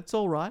assured it's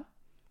all right.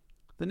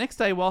 The next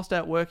day, whilst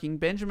out working,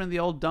 Benjamin the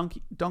old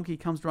donkey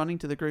comes running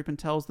to the group and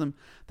tells them,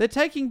 "They're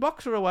taking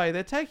Boxer away,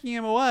 they're taking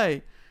him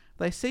away."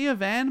 They see a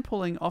van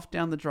pulling off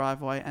down the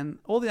driveway, and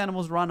all the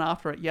animals run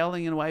after it,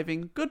 yelling and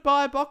waving,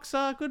 "Goodbye,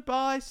 Boxer,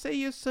 goodbye, see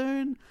you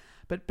soon."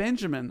 But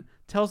Benjamin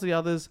tells the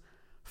others,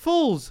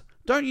 "Fools,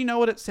 don't you know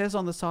what it says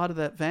on the side of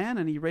that van?"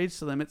 And he reads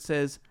to them, it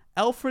says,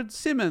 "Alfred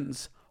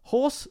Simmons,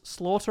 horse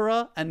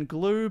slaughterer and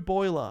glue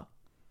boiler."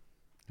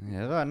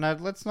 Yeah, no,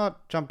 let's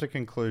not jump to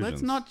conclusions.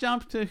 Let's not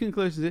jump to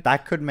conclusions.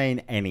 That could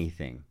mean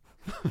anything.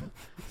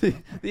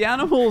 The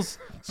animals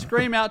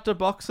scream out to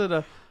Boxer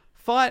to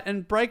fight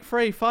and break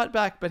free, fight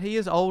back, but he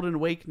is old and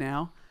weak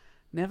now,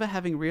 never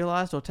having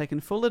realised or taken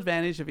full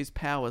advantage of his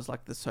powers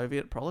like the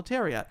Soviet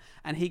proletariat,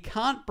 and he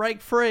can't break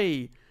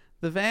free.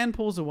 The van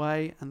pulls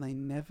away and they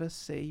never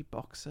see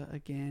Boxer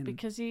again.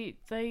 Because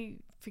they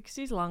fixed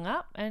his lung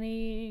up and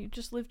he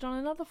just lived on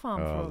another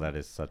farm Oh, for that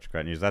is such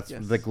great news. Yes.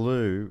 The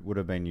glue would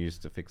have been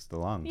used to fix the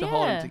lung. to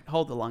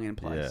hold the lung in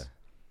place. Yeah.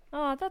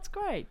 Oh, that's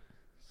great.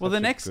 Well, Such the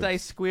a next good day,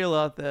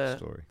 Squealer,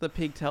 story. the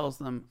pig, tells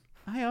them,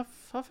 "Hey,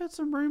 I've heard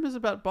some rumours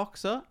about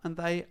Boxer, and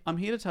I'm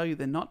here to tell you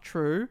they're not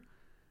true.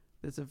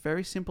 There's a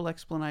very simple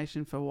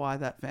explanation for why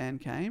that van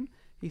came."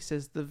 He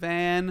says the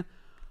van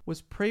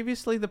was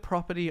previously the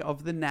property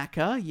of the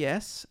knacker,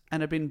 yes,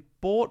 and had been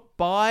bought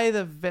by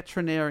the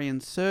veterinarian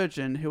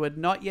surgeon who had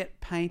not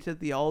yet painted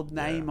the old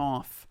name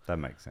off. That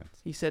makes sense.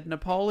 He said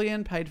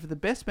Napoleon paid for the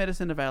best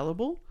medicine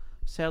available.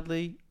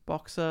 Sadly,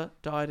 Boxer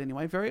died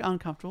anyway, very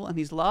uncomfortable, and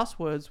his last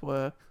words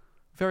were,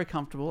 very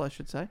comfortable, I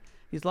should say.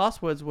 His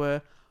last words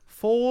were,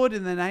 "Forward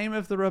in the name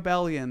of the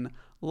rebellion.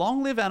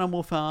 Long live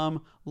Animal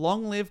Farm.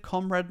 Long live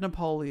Comrade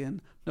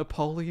Napoleon.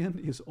 Napoleon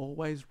is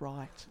always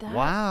right." That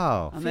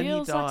Wow. And then he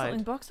feels like died.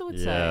 something Boxer would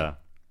Yeah.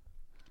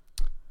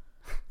 say.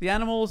 The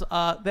animals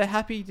they're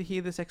happy to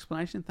hear this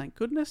explanation, thank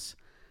goodness.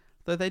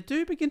 Though they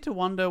do begin to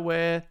wonder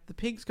where the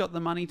pigs got the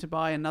money to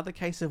buy another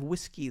case of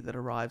whiskey that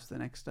arrives the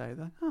next day.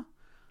 They're like,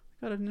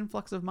 got an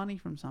influx of money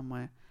from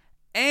somewhere.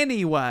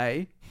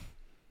 Anyway,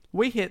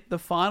 we hit the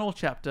final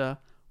chapter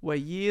where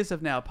years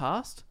have now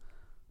passed.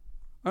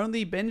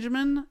 Only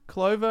Benjamin,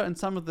 Clover, and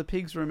some of the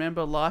pigs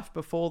remember life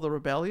before the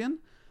rebellion.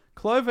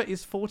 Clover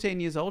is 14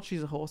 years old.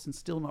 She's a horse and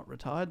still not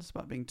retired,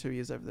 despite being 2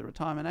 years over the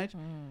retirement age.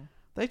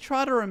 They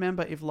try to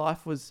remember if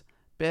life was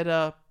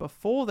better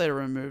before they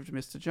removed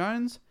Mr.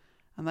 Jones,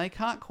 and they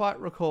can't quite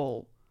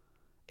recall.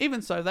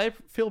 Even so, they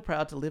feel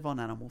proud to live on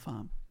Animal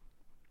Farm.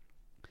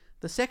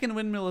 The second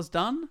windmill is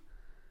done,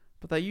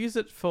 but they use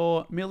it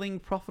for milling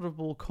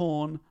profitable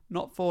corn,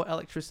 not for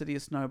electricity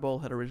as Snowball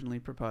had originally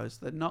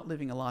proposed. They're not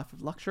living a life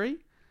of luxury,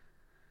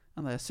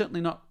 and they're certainly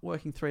not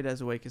working 3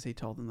 days a week as he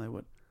told them they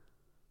would.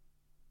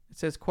 It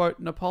says, quote,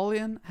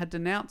 Napoleon had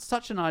denounced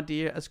such an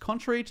idea as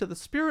contrary to the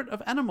spirit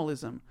of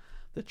animalism.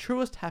 The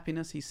truest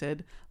happiness, he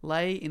said,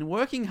 lay in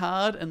working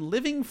hard and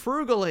living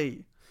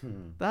frugally.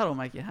 That'll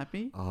make you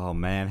happy. Oh,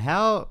 man.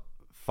 How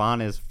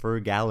fun is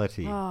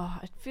frugality? Oh,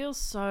 it feels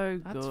so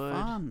That's good.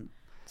 fun.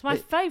 It's my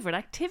favourite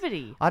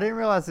activity. I didn't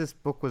realize this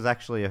book was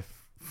actually a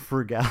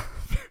frugality.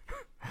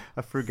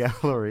 A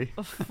Frugalegory.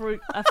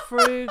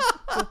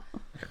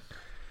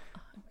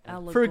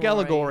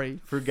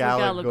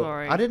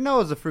 Frugalegory. I didn't know it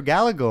was a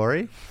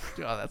frugalegory.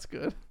 Oh, that's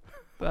good.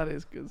 That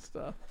is good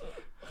stuff.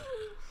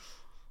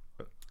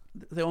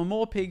 There were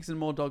more pigs and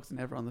more dogs than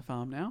ever on the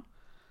farm now.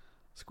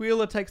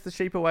 Squealer takes the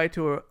sheep away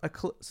to a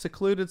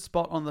secluded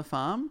spot on the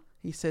farm.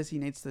 He says he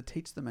needs to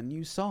teach them a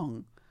new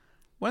song.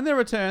 When they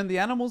return, the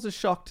animals are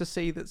shocked to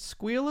see that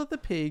Squealer the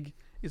pig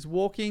is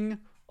walking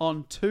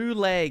on 2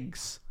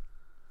 legs.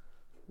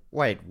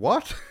 Wait,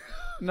 what?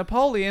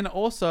 Napoleon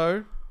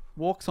also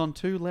walks on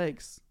 2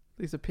 legs.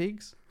 These are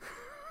pigs.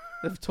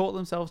 They've taught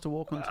themselves to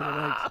walk on 2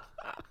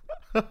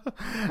 legs.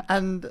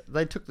 And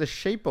they took the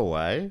sheep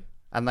away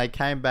and they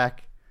came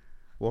back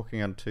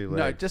walking on 2 legs.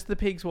 No, just the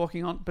pigs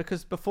walking on,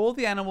 because before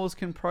the animals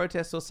can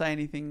protest or say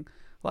anything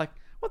like,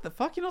 what the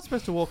fuck, you're not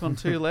supposed to walk on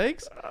 2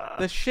 legs,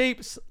 the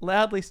sheep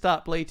loudly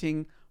start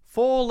bleating,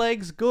 4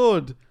 legs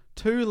good,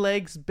 2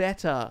 legs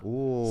better.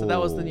 Ooh. So that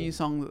was the new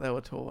song that they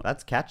were taught.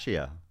 That's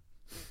catchier.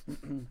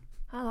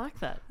 I like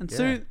that. And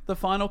soon the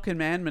final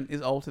commandment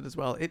is altered as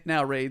well. It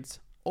now reads,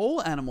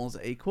 all animals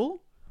are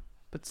equal,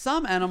 but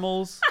some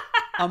animals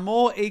are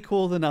more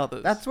equal than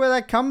others. That's where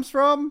that comes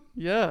from?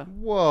 Yeah.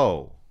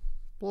 Whoa.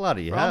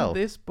 Bloody hell.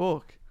 From this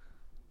book.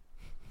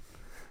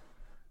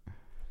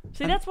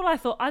 See, that's what I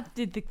thought. I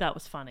did think that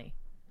was funny.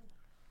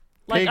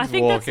 Pigs I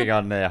think walking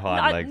on their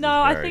hind legs is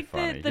I very think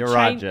funny. the You're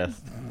right, change-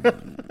 Jess.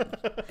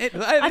 It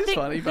I is think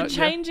funny, the but yeah.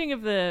 changing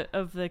of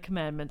the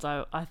commandments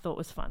I thought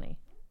was funny.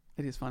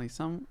 It is funny.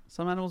 Some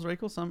animals are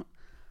equal.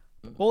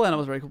 All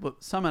animals are equal,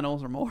 but some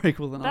animals are more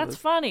equal than That's others.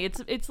 funny.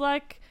 It's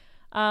like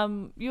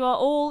you are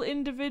all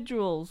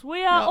individuals.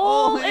 We are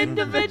all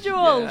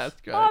individuals. Yeah,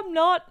 that's great. I'm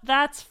not.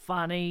 That's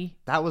funny.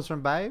 That was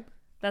from Babe?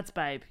 That's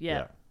Babe.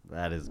 Yeah.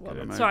 That is What a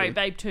good. movie. Sorry,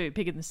 Babe 2,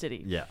 Pig in the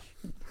City. Yeah.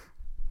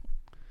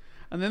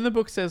 And then the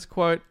book says,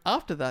 quote,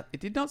 after that, it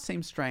did not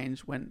seem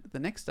strange when the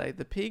next day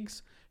the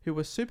pigs who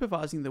were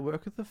supervising the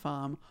work of the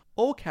farm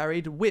all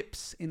carried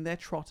whips in their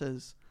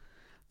trotters.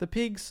 The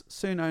pigs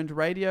soon owned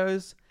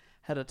radios,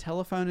 had a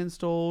telephone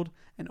installed,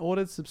 and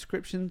ordered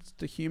subscriptions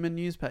to human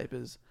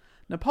newspapers.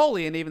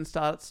 Napoleon even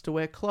starts to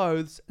wear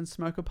clothes and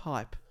smoke a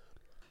pipe.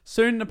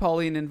 Soon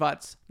Napoleon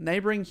invites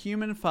neighbouring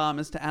human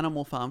farmers to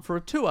Animal Farm for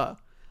a tour.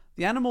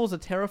 The animals are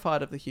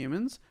terrified of the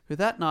humans, who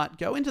that night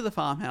go into the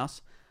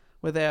farmhouse,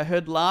 where they are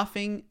heard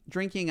laughing,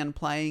 drinking and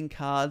playing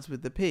cards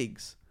with the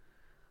pigs.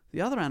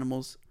 The other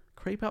animals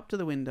creep up to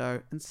the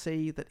window and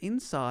see that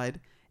inside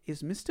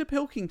is Mr.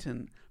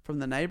 Pilkington from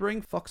the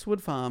neighbouring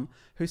Foxwood farm,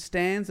 who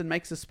stands and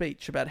makes a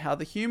speech about how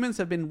the humans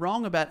have been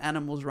wrong about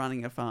animals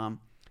running a farm.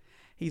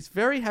 He's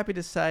very happy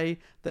to say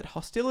that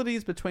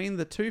hostilities between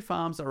the 2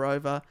 farms are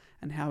over,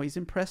 and how he's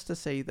impressed to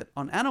see that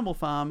on Animal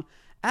Farm,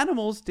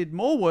 animals did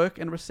more work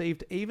and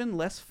received even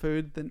less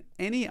food than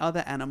any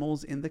other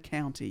animals in the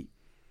county.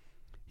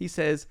 He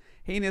says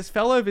he and his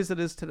fellow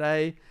visitors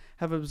today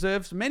have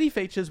observed many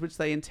features which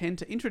they intend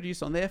to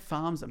introduce on their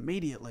farms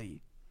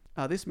immediately.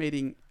 This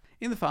meeting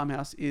in the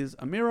farmhouse is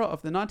a mirror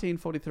of the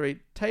 1943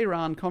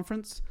 Tehran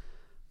Conference,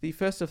 the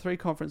first of 3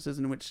 conferences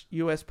in which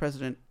US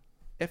President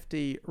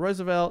F.D.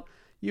 Roosevelt,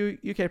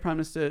 UK Prime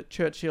Minister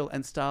Churchill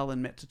and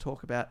Stalin met to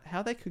talk about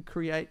how they could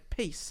create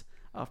peace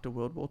after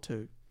World War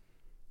II.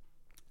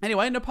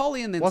 Anyway,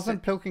 Napoleon then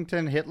Wasn't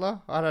Pilkington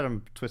Hitler? I had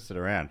him twisted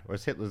around. Or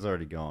is Hitler's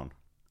already gone?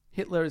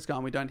 Hitler is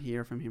gone. We don't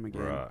hear from him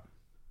again. Right.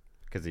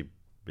 Because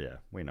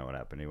we know what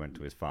happened. He went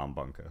to his farm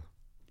bunker.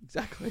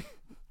 Exactly.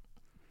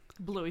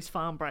 Blew his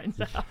farm brains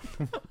out.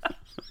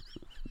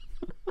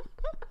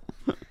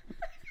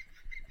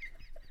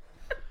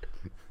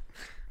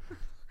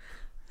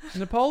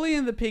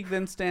 Napoleon the pig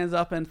then stands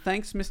up and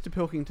thanks Mr.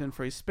 Pilkington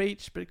for his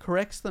speech, but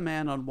corrects the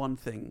man on one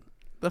thing.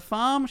 The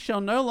farm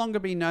shall no longer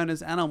be known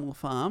as Animal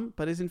Farm,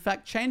 but is in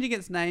fact changing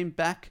its name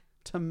back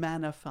to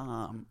Manor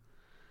Farm.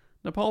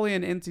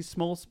 Napoleon ends his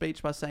small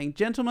speech by saying,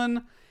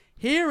 "Gentlemen,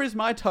 here is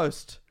my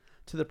toast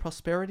to the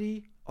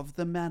prosperity of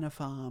the Manor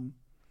Farm."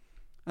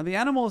 And the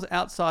animals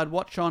outside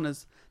watch on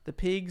as the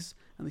pigs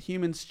and the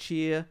humans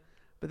cheer,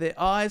 but their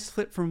eyes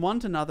flip from one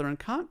to another and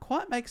can't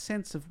quite make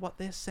sense of what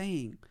they're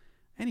seeing.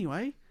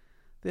 Anyway,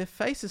 their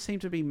faces seem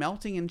to be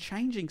melting and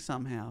changing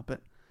somehow,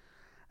 but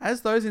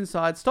as those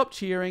inside stop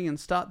cheering and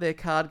start their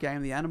card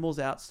game, the animals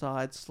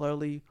outside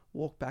slowly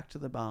walk back to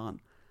the barn.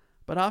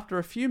 But after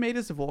a few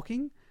meters of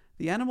walking,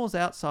 the animals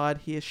outside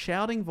hear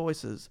shouting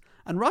voices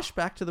and rush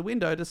back to the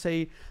window to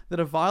see that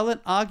a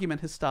violent argument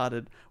has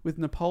started, with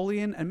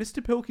Napoleon and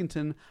Mr.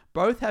 Pilkington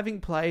both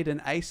having played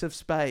an ace of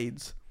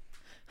spades.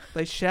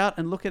 They shout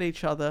and look at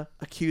each other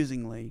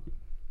accusingly.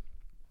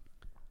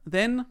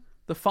 Then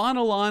the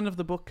final line of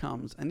the book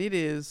comes, and it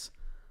is,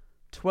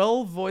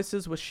 12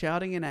 voices were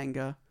shouting in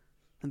anger,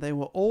 and they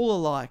were all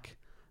alike.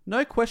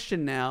 No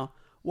question now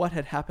what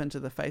had happened to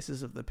the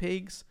faces of the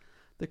pigs.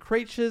 The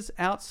creatures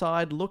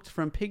outside looked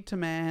from pig to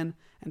man,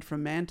 and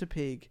from man to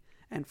pig,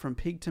 and from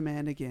pig to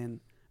man again.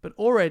 But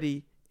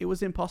already it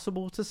was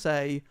impossible to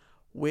say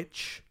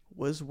which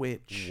was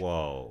which.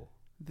 Whoa.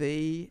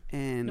 The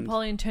end.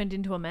 Napoleon turned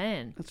into a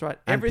man. That's right.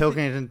 And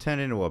Pilkington turned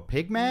into a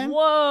pig man?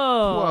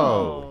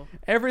 Whoa.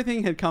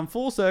 Everything had come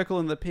full circle,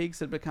 and the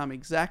pigs had become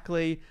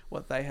exactly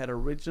what they had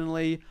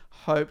originally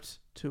hoped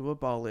to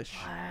abolish.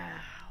 Wow.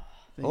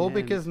 All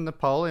because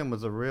Napoleon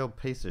was a real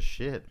piece of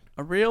shit.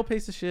 A real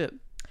piece of shit.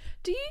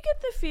 Do you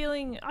get the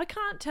feeling, I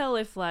can't tell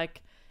if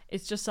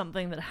it's just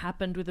something that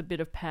happened with a bit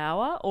of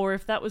power, or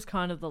if that was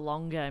kind of the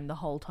long game the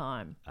whole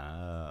time?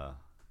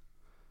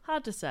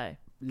 Hard to say.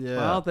 Yeah.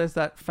 Well, there's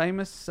that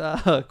famous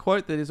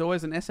quote that is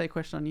always an essay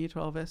question on Year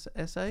 12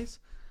 essays.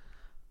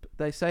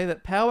 They say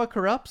that power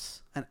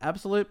corrupts, and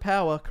absolute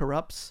power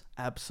corrupts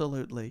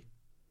absolutely.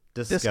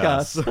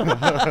 Discuss.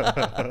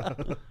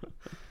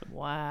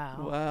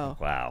 Wow.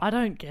 Wow. I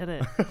don't get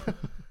it.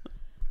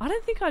 I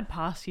don't think I'd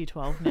pass Year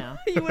 12 now.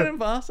 You wouldn't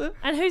pass it?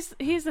 And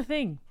here's the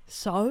thing.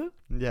 So?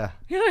 Yeah.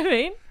 You know what I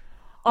mean?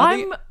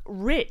 I'm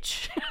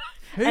rich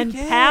Who and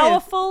cares?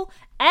 powerful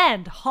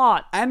and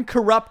hot. And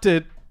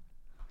corrupted.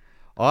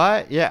 I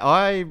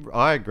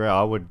agree.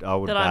 I would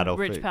That battle I'm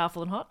rich, for...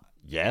 powerful, and hot.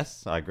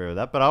 Yes, I agree with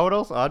that. But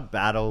I'd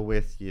battle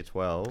with Year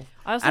 12.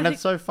 And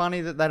it's so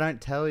funny that they don't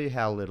tell you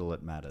how little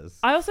it matters.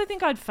 I also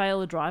think I'd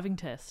fail a driving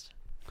test.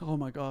 Oh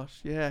my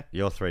gosh, yeah.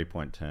 Your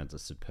 3-point turns are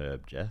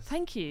superb, Jess.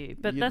 Thank you.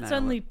 But You that's nail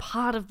only it.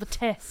 part of the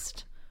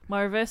test.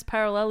 My reverse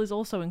parallel is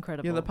also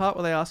incredible. Yeah, the part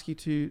where they ask you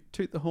to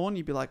toot the horn,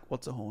 you'd be like,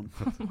 what's a horn?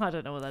 I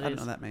don't know what that I is.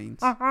 don't know what that means.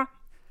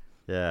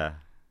 Yeah.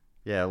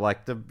 Yeah,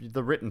 like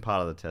the written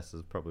part of the test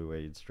is probably where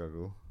you'd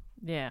struggle.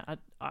 Yeah,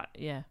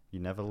 yeah. You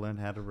never learn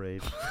how to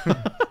read.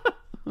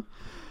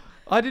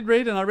 I did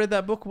read, and I read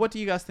that book. What do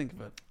you guys think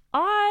of it?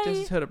 Jess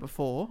has I heard it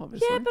before,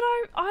 obviously. yeah, but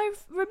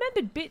I've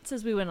remembered bits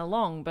as we went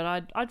along,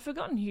 but I'd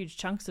forgotten huge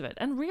chunks of it,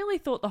 and really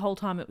thought the whole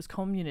time it was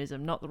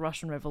communism, not the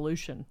Russian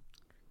Revolution.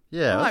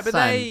 Yeah, Right, but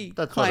they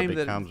that's what it claim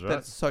that becomes, right?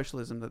 that's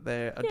socialism that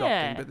they're adopting,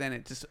 Yeah. but then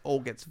it just all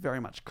gets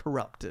very much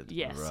corrupted.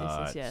 Yes,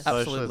 Right. yes.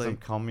 Absolutely. Socialism,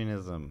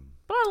 communism.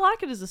 But I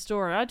like it as a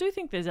story. I do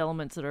think there's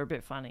elements that are a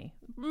bit funny.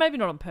 Maybe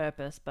not on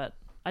purpose, but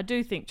I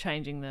do think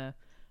changing the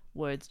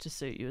words to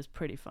suit you is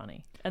pretty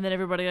funny. And then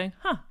everybody going,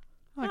 huh.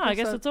 I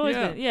guess it's always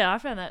been. Yeah, I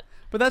found that.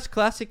 But that's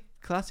classic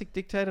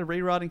dictator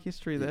rewriting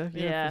history there.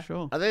 Yeah, Yeah. for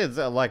sure. I think it's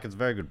it's a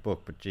very good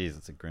book, but geez,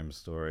 it's a grim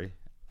story.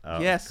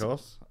 Yes. Of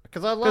course.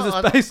 Because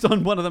it's based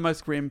on one of the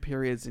most grim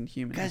periods in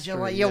human history.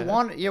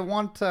 Because you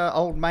want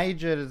old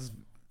Major's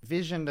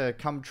vision to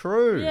come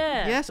true.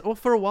 Yeah. Yes, or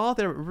for a while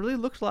there, it really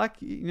looked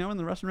like, in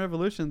the Russian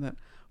Revolution that,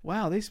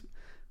 wow, these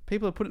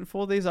people are putting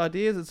forward these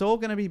ideas. It's all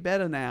going to be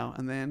better now.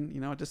 And then,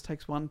 it just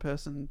takes one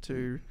person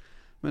to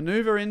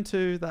maneuver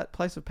into that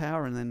place of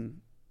power and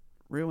then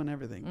ruin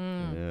everything.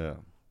 Yeah.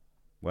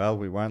 Well,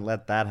 we won't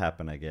let that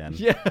happen again.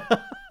 Yeah.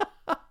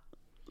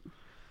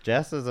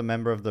 Jess, as a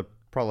member of the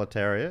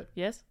proletariat,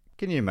 Yes?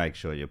 can you make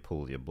sure you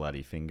pull your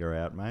bloody finger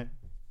out, mate?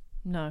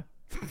 No.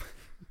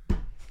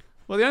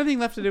 Well, the only thing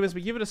left to do is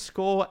we give it a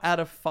score out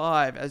of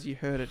 5, as you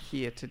heard it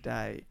here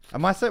today.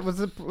 Am I saying, was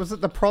it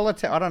the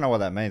proletariat? I don't know what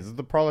that means. Is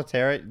the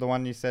proletariat the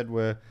one you said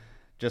were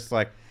just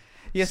like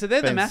Yeah, so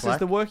they're the Been masses, slack.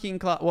 the working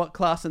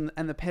class and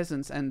the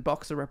peasants, and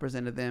Boxer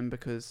represented them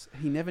because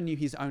he never knew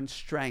his own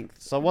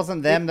strength. So it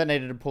wasn't them that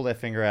needed to pull their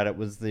finger out. It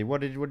was the what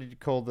did you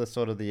call the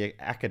sort of the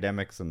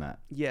academics and that?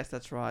 Yes,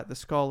 that's right. The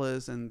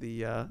scholars and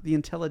the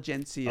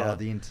intelligentsia.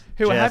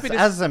 Who were Jess, happy to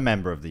as a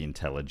member of the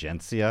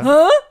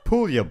intelligentsia,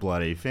 pull your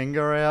bloody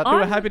finger out. who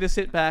were happy to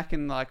sit back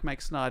and like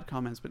make snide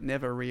comments, but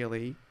never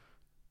really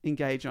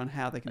engage on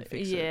how they can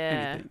fix it.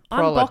 Anything.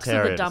 I'm Boxer the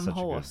Proletariat is dumb such a good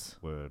horse.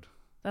 word.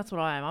 That's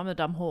what I am. I'm the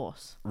dumb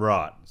horse.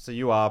 Right. So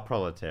you are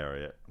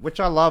proletariat, which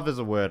I love as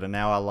a word, and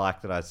now I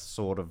like that I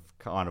sort of,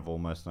 kind of,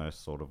 almost know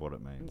sort of what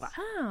it means.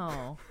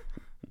 Wow.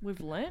 We've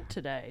learnt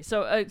today.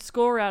 So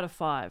score out of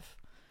 5.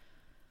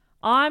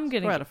 I'm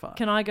going to... Score out of 5.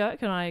 Can I go?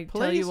 Can I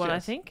tell you Please, what I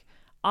Jess. think?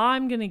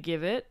 I'm going to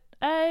give it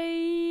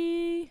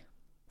a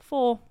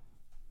 4.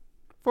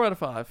 4 out of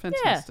 5.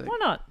 Fantastic. Yeah, why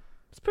not?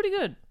 It's pretty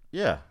good.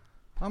 Yeah.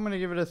 I'm going to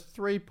give it a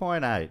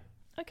 3.8.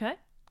 Okay.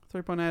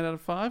 3.8 out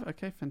of 5.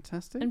 Okay,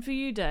 fantastic. And for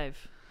you,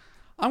 Dave?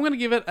 I'm going to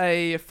give it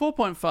a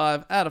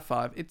 4.5 out of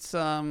 5. It's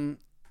I've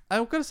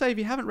got to say, if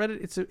you haven't read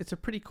it, it's a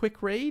pretty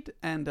quick read,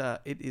 and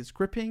it is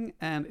gripping,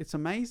 and it's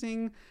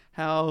amazing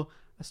how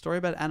a story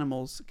about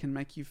animals can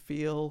make you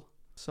feel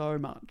so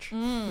much.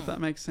 If that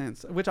makes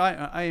sense. Which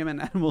I am an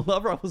animal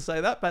lover, I will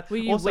say that. But Were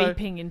you also,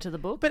 weeping into the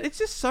book? But it's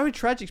just so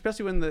tragic,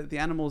 especially when the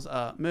animals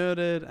are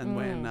murdered and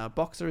when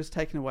Boxer is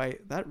taken away.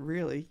 That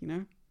really,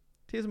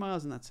 tears in my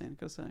eyes in that scene, I've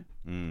got to say.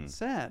 It's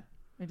sad.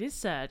 It is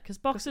sad, because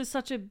Boxer's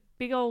such a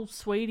big old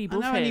sweetie I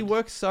know, and he buffhead.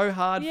 worked so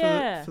hard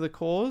Yeah. for the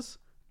cause,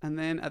 and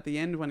then at the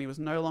end, when he was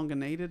no longer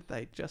needed,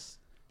 they just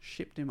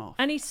shipped him off.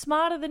 And he's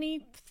smarter than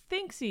he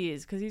thinks he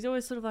is, because he's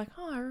always sort of like,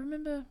 I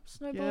remember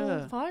Snowball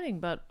Yeah.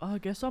 fighting, but I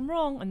guess I'm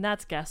wrong. And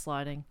that's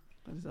gaslighting.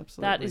 That is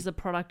absolutely. That is the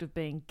product of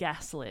being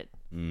gaslit.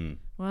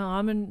 Well,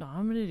 I'm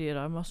an idiot.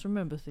 I must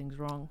remember things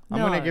wrong. I'm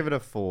going to give it a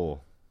 4.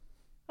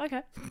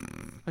 Okay.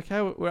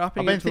 Okay, we're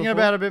upping. I've been it to thinking a 4.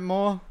 about it a bit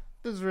more.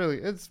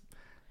 It's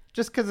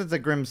just because it's a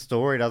grim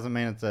story doesn't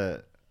mean it's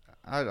a.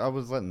 I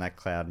was letting that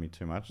cloud me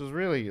too much. It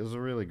was a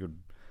really good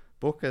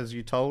book as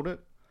you told it,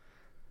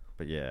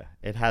 but yeah,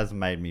 it has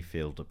made me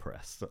feel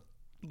depressed.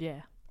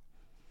 Yeah.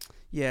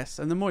 Yes,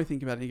 and the more you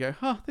think about it, you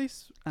go,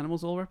 these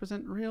animals all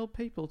represent real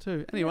people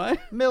too. Anyway,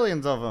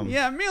 Millions of them.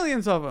 yeah,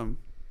 millions of them.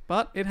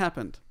 But it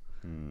happened.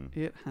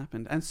 It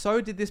happened. And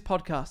so did this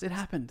podcast. It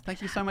happened.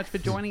 Thank you so much for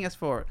joining us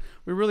for it.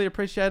 We really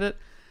appreciate it.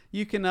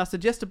 You can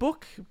suggest a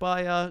book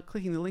by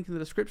clicking the link in the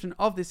description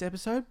of this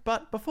episode.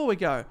 But before we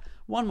go,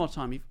 one more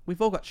time,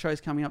 we've all got shows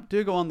coming up.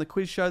 Do go on the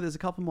quiz show. There's a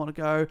couple more to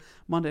go.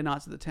 Monday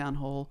nights at the Town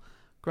Hall.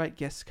 Great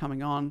guests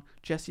coming on.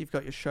 Jess, you've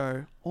got your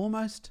show.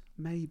 Almost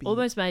Maybe.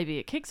 Almost Maybe.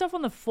 It kicks off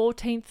on the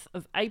 14th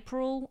of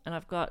April, and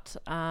I've got,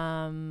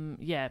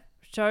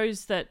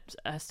 shows that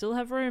still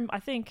have room, I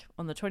think,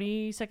 on the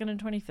 22nd and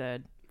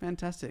 23rd.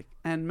 Fantastic.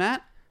 And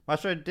Matt? My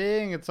show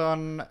Ding, it's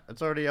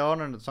already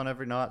on, and it's on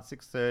every night,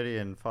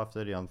 6:30 and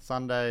 5:30 on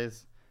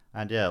Sundays.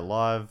 And yeah,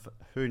 live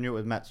Who Knew It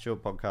with Matt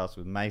Stewart podcast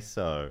with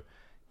Meso,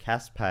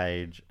 Cass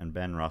Page and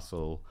Ben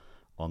Russell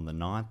on the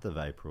 9th of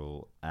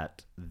April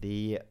at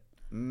the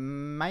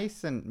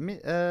Morris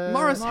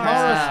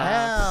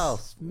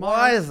House.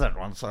 Why is that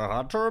one so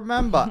hard to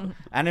remember?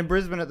 And in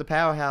Brisbane at the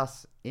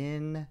Powerhouse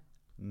in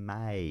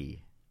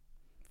May.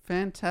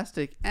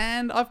 Fantastic.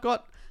 And I've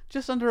got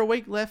just under a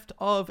week left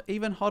of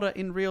Even Hotter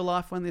in Real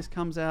Life when this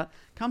comes out.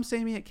 Come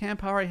see me at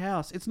Campari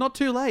House. It's not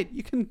too late.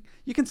 You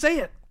can see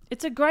it.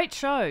 It's a great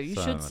show. You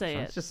So should much see fun.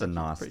 it. It's just a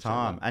nice Appreciate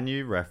time. that. And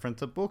you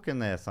reference a book in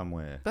there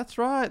somewhere. That's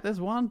right.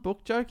 There's one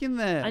book joke in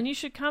there. And you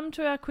should come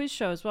to our quiz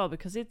show as well,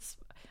 because it's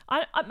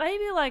I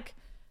maybe like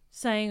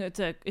saying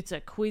it's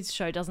a quiz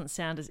show doesn't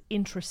sound as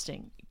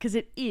interesting, because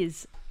it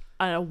is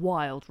a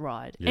wild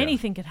ride. Yeah.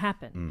 Anything can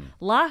happen.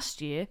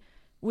 Last year,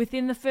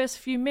 within the first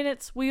few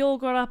minutes, we all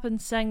got up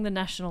and sang the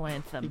national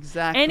anthem.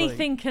 Exactly.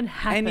 Anything can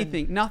happen.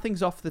 Anything.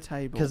 Nothing's off the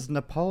table. Because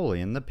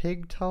Napoleon the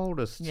pig told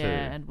us to.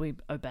 Yeah, and we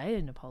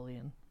obey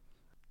Napoleon.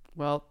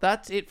 Well,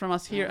 that's it from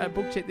us here at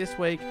Book Chat this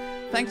week.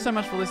 Thanks so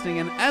much for listening.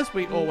 And as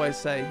we always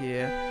say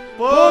here,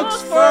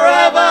 Books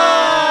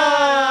forever!